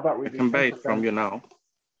how about we I do can buy it from you now.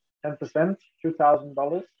 10%,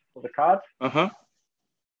 $2,000 for the card.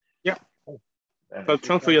 Yeah. So I'll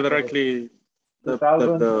transfer you directly the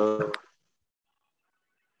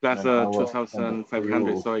plus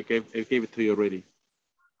 2,500. So I gave it to you already.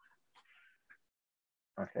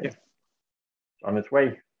 Okay. Yeah. It's on its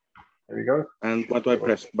way. There we go. And what do I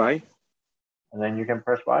press? Buy? And then you can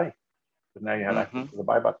press buy. But now you have access to the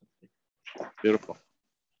buy button. Beautiful.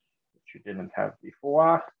 Which you didn't have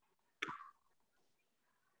before.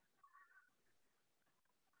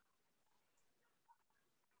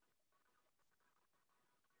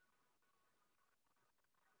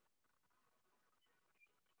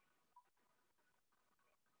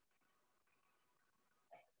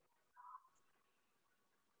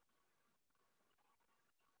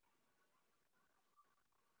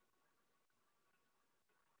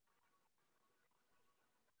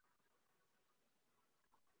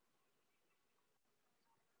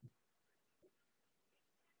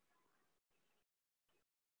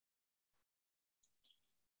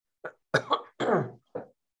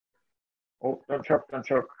 Oh, don't choke, don't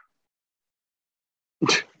choke.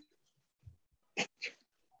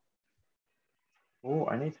 Oh,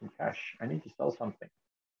 I need some cash. I need to sell something.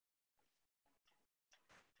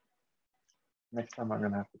 Next time I'm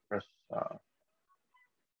going to have to press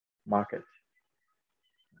market.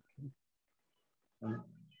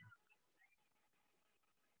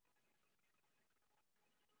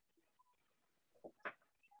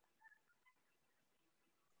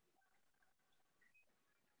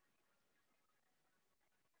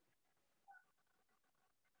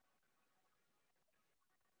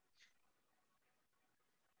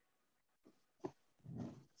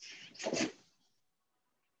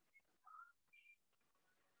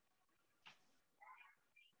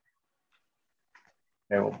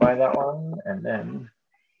 Okay, we'll buy that one, and then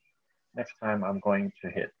next time I'm going to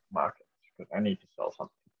hit market because I need to sell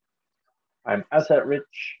something. I'm asset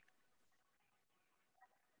rich.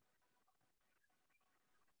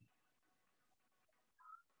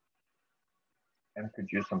 And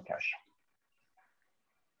could use some cash.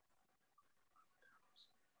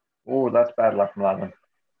 Oh, that's bad luck, Mladen.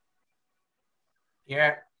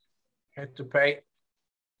 Yeah, had to pay.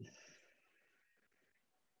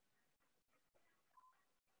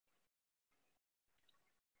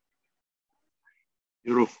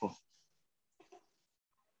 Beautiful.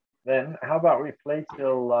 Then how about we play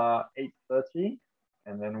till 8:30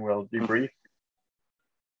 and then we'll debrief.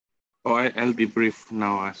 Oh, I'll debrief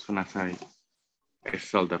now as soon as I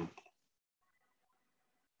sell them.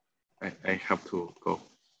 I have to go.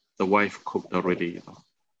 The wife cooked already, you know.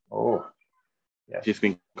 Oh, yes. She's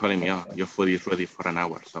been calling me, oh, your food is ready for an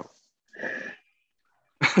hour, so.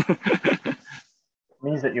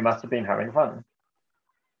 Means that you must have been having fun.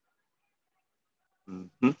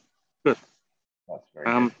 Good. That's very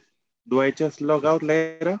good. Do I just log out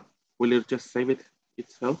later? Will it just save it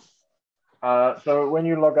itself? So when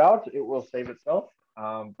you log out, it will save itself.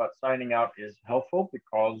 But signing out is helpful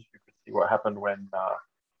because you could see what happened when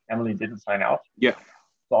Emily didn't sign out. Yeah.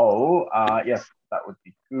 So yes, that would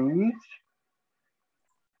be good.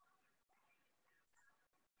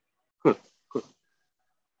 Good, good.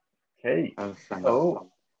 Okay. So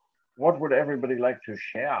what would everybody like to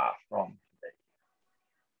share from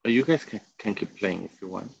today? You guys can keep playing if you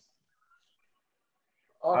want.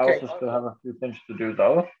 Okay. I also still have a few things to do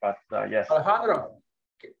though, but yes. Alejandro,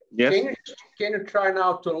 yes. Can you try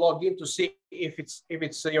now to log in to see if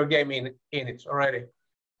it's your game in it already?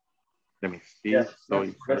 Let me see. Yes, so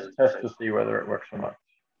let's test to see whether it works or not.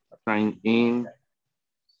 Sign in.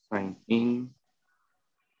 Sign in.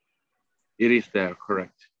 It is there,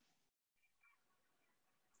 correct.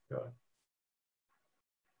 Good.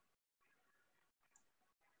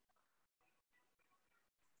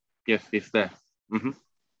 Yes, it's there. Mm-hmm.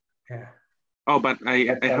 Yeah. Oh, but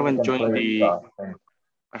I haven't joined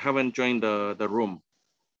I haven't joined the room,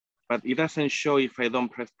 but it doesn't show if I don't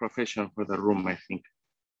press professional for the room, I think.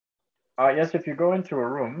 Yes, if you go into a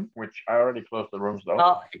room, which I already closed the rooms though.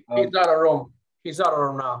 No, he's not a room. He's not a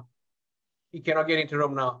room now. He cannot get into the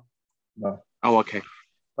room now. No. Oh, okay.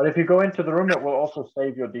 But if you go into the room, it will also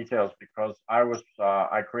save your details because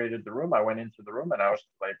I created the room, I went into the room and I was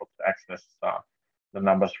able to access the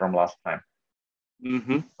numbers from last time.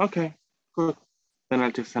 Mm-hmm. Okay, good. Then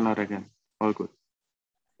I'll just send out again. All good.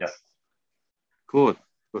 Yes. Good,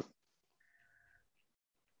 good.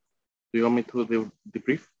 Do you want me to do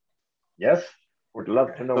debrief? Yes, would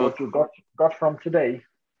love to know what you got from today.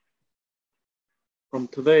 From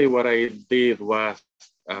today, what I did was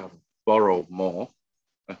borrow more,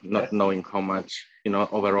 not knowing how much,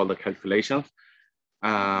 overall the calculations.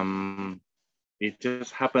 It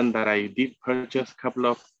just happened that I did purchase a couple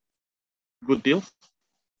of good deals.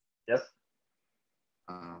 Yes.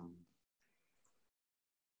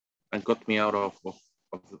 And got me out of the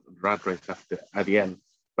rat race at the end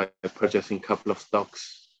by purchasing a couple of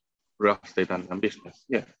stocks, real estate and business.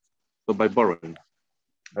 Yeah. So by borrowing.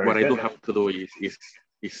 What I do have to do is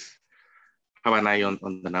have an eye on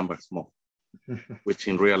the numbers more, which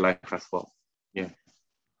in real life as well. Yeah.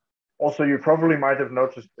 Also, you probably might have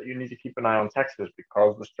noticed that you need to keep an eye on taxes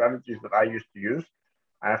because the strategies that I used to use,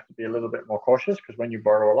 I have to be a little bit more cautious because when you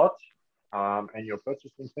borrow a lot and you're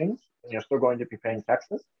purchasing things, and you're still going to be paying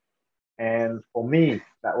taxes. And for me,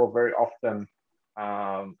 that will very often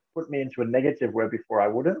put me into a negative where before I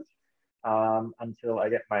wouldn't until I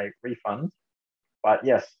get my refund. But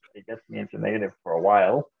yes, it gets me into negative for a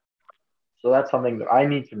while. So that's something that I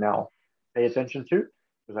need to now pay attention to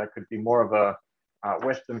because I could be more of a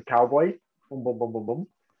Western cowboy. Boom, boom, boom, boom, boom.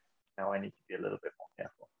 Now I need to be a little bit more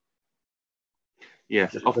careful.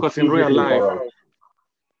 Yes, of course, in real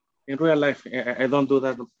life, I don't do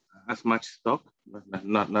that as much stock,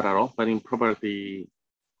 not at all. But in property,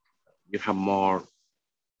 you have more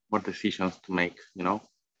decisions to make.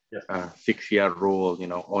 Yes. 6-year rule.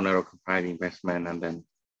 Owner occupied investment, and then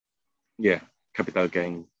capital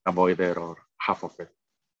gain avoided or half of it.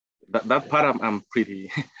 That part I'm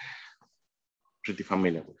pretty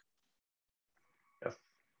familiar with. Yes.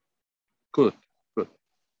 Good.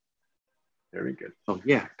 Very good. So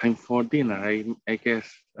yeah, time for dinner. I guess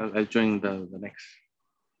I'll join the next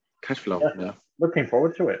Cashflow. Yes. Yeah. Looking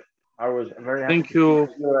forward to it. I was very happy. Thank you.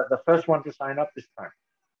 You're the first one to sign up this time.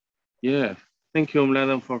 Yeah. Thank you,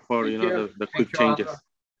 Mladen, for the quick changes.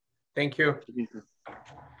 Thank you.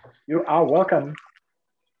 You are welcome.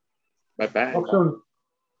 Bye-bye. Talk soon.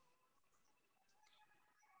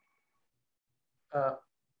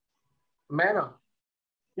 Mano.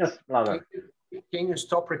 Yes, Mladen. Can you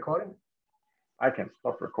stop recording? I can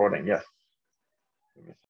stop recording, yes.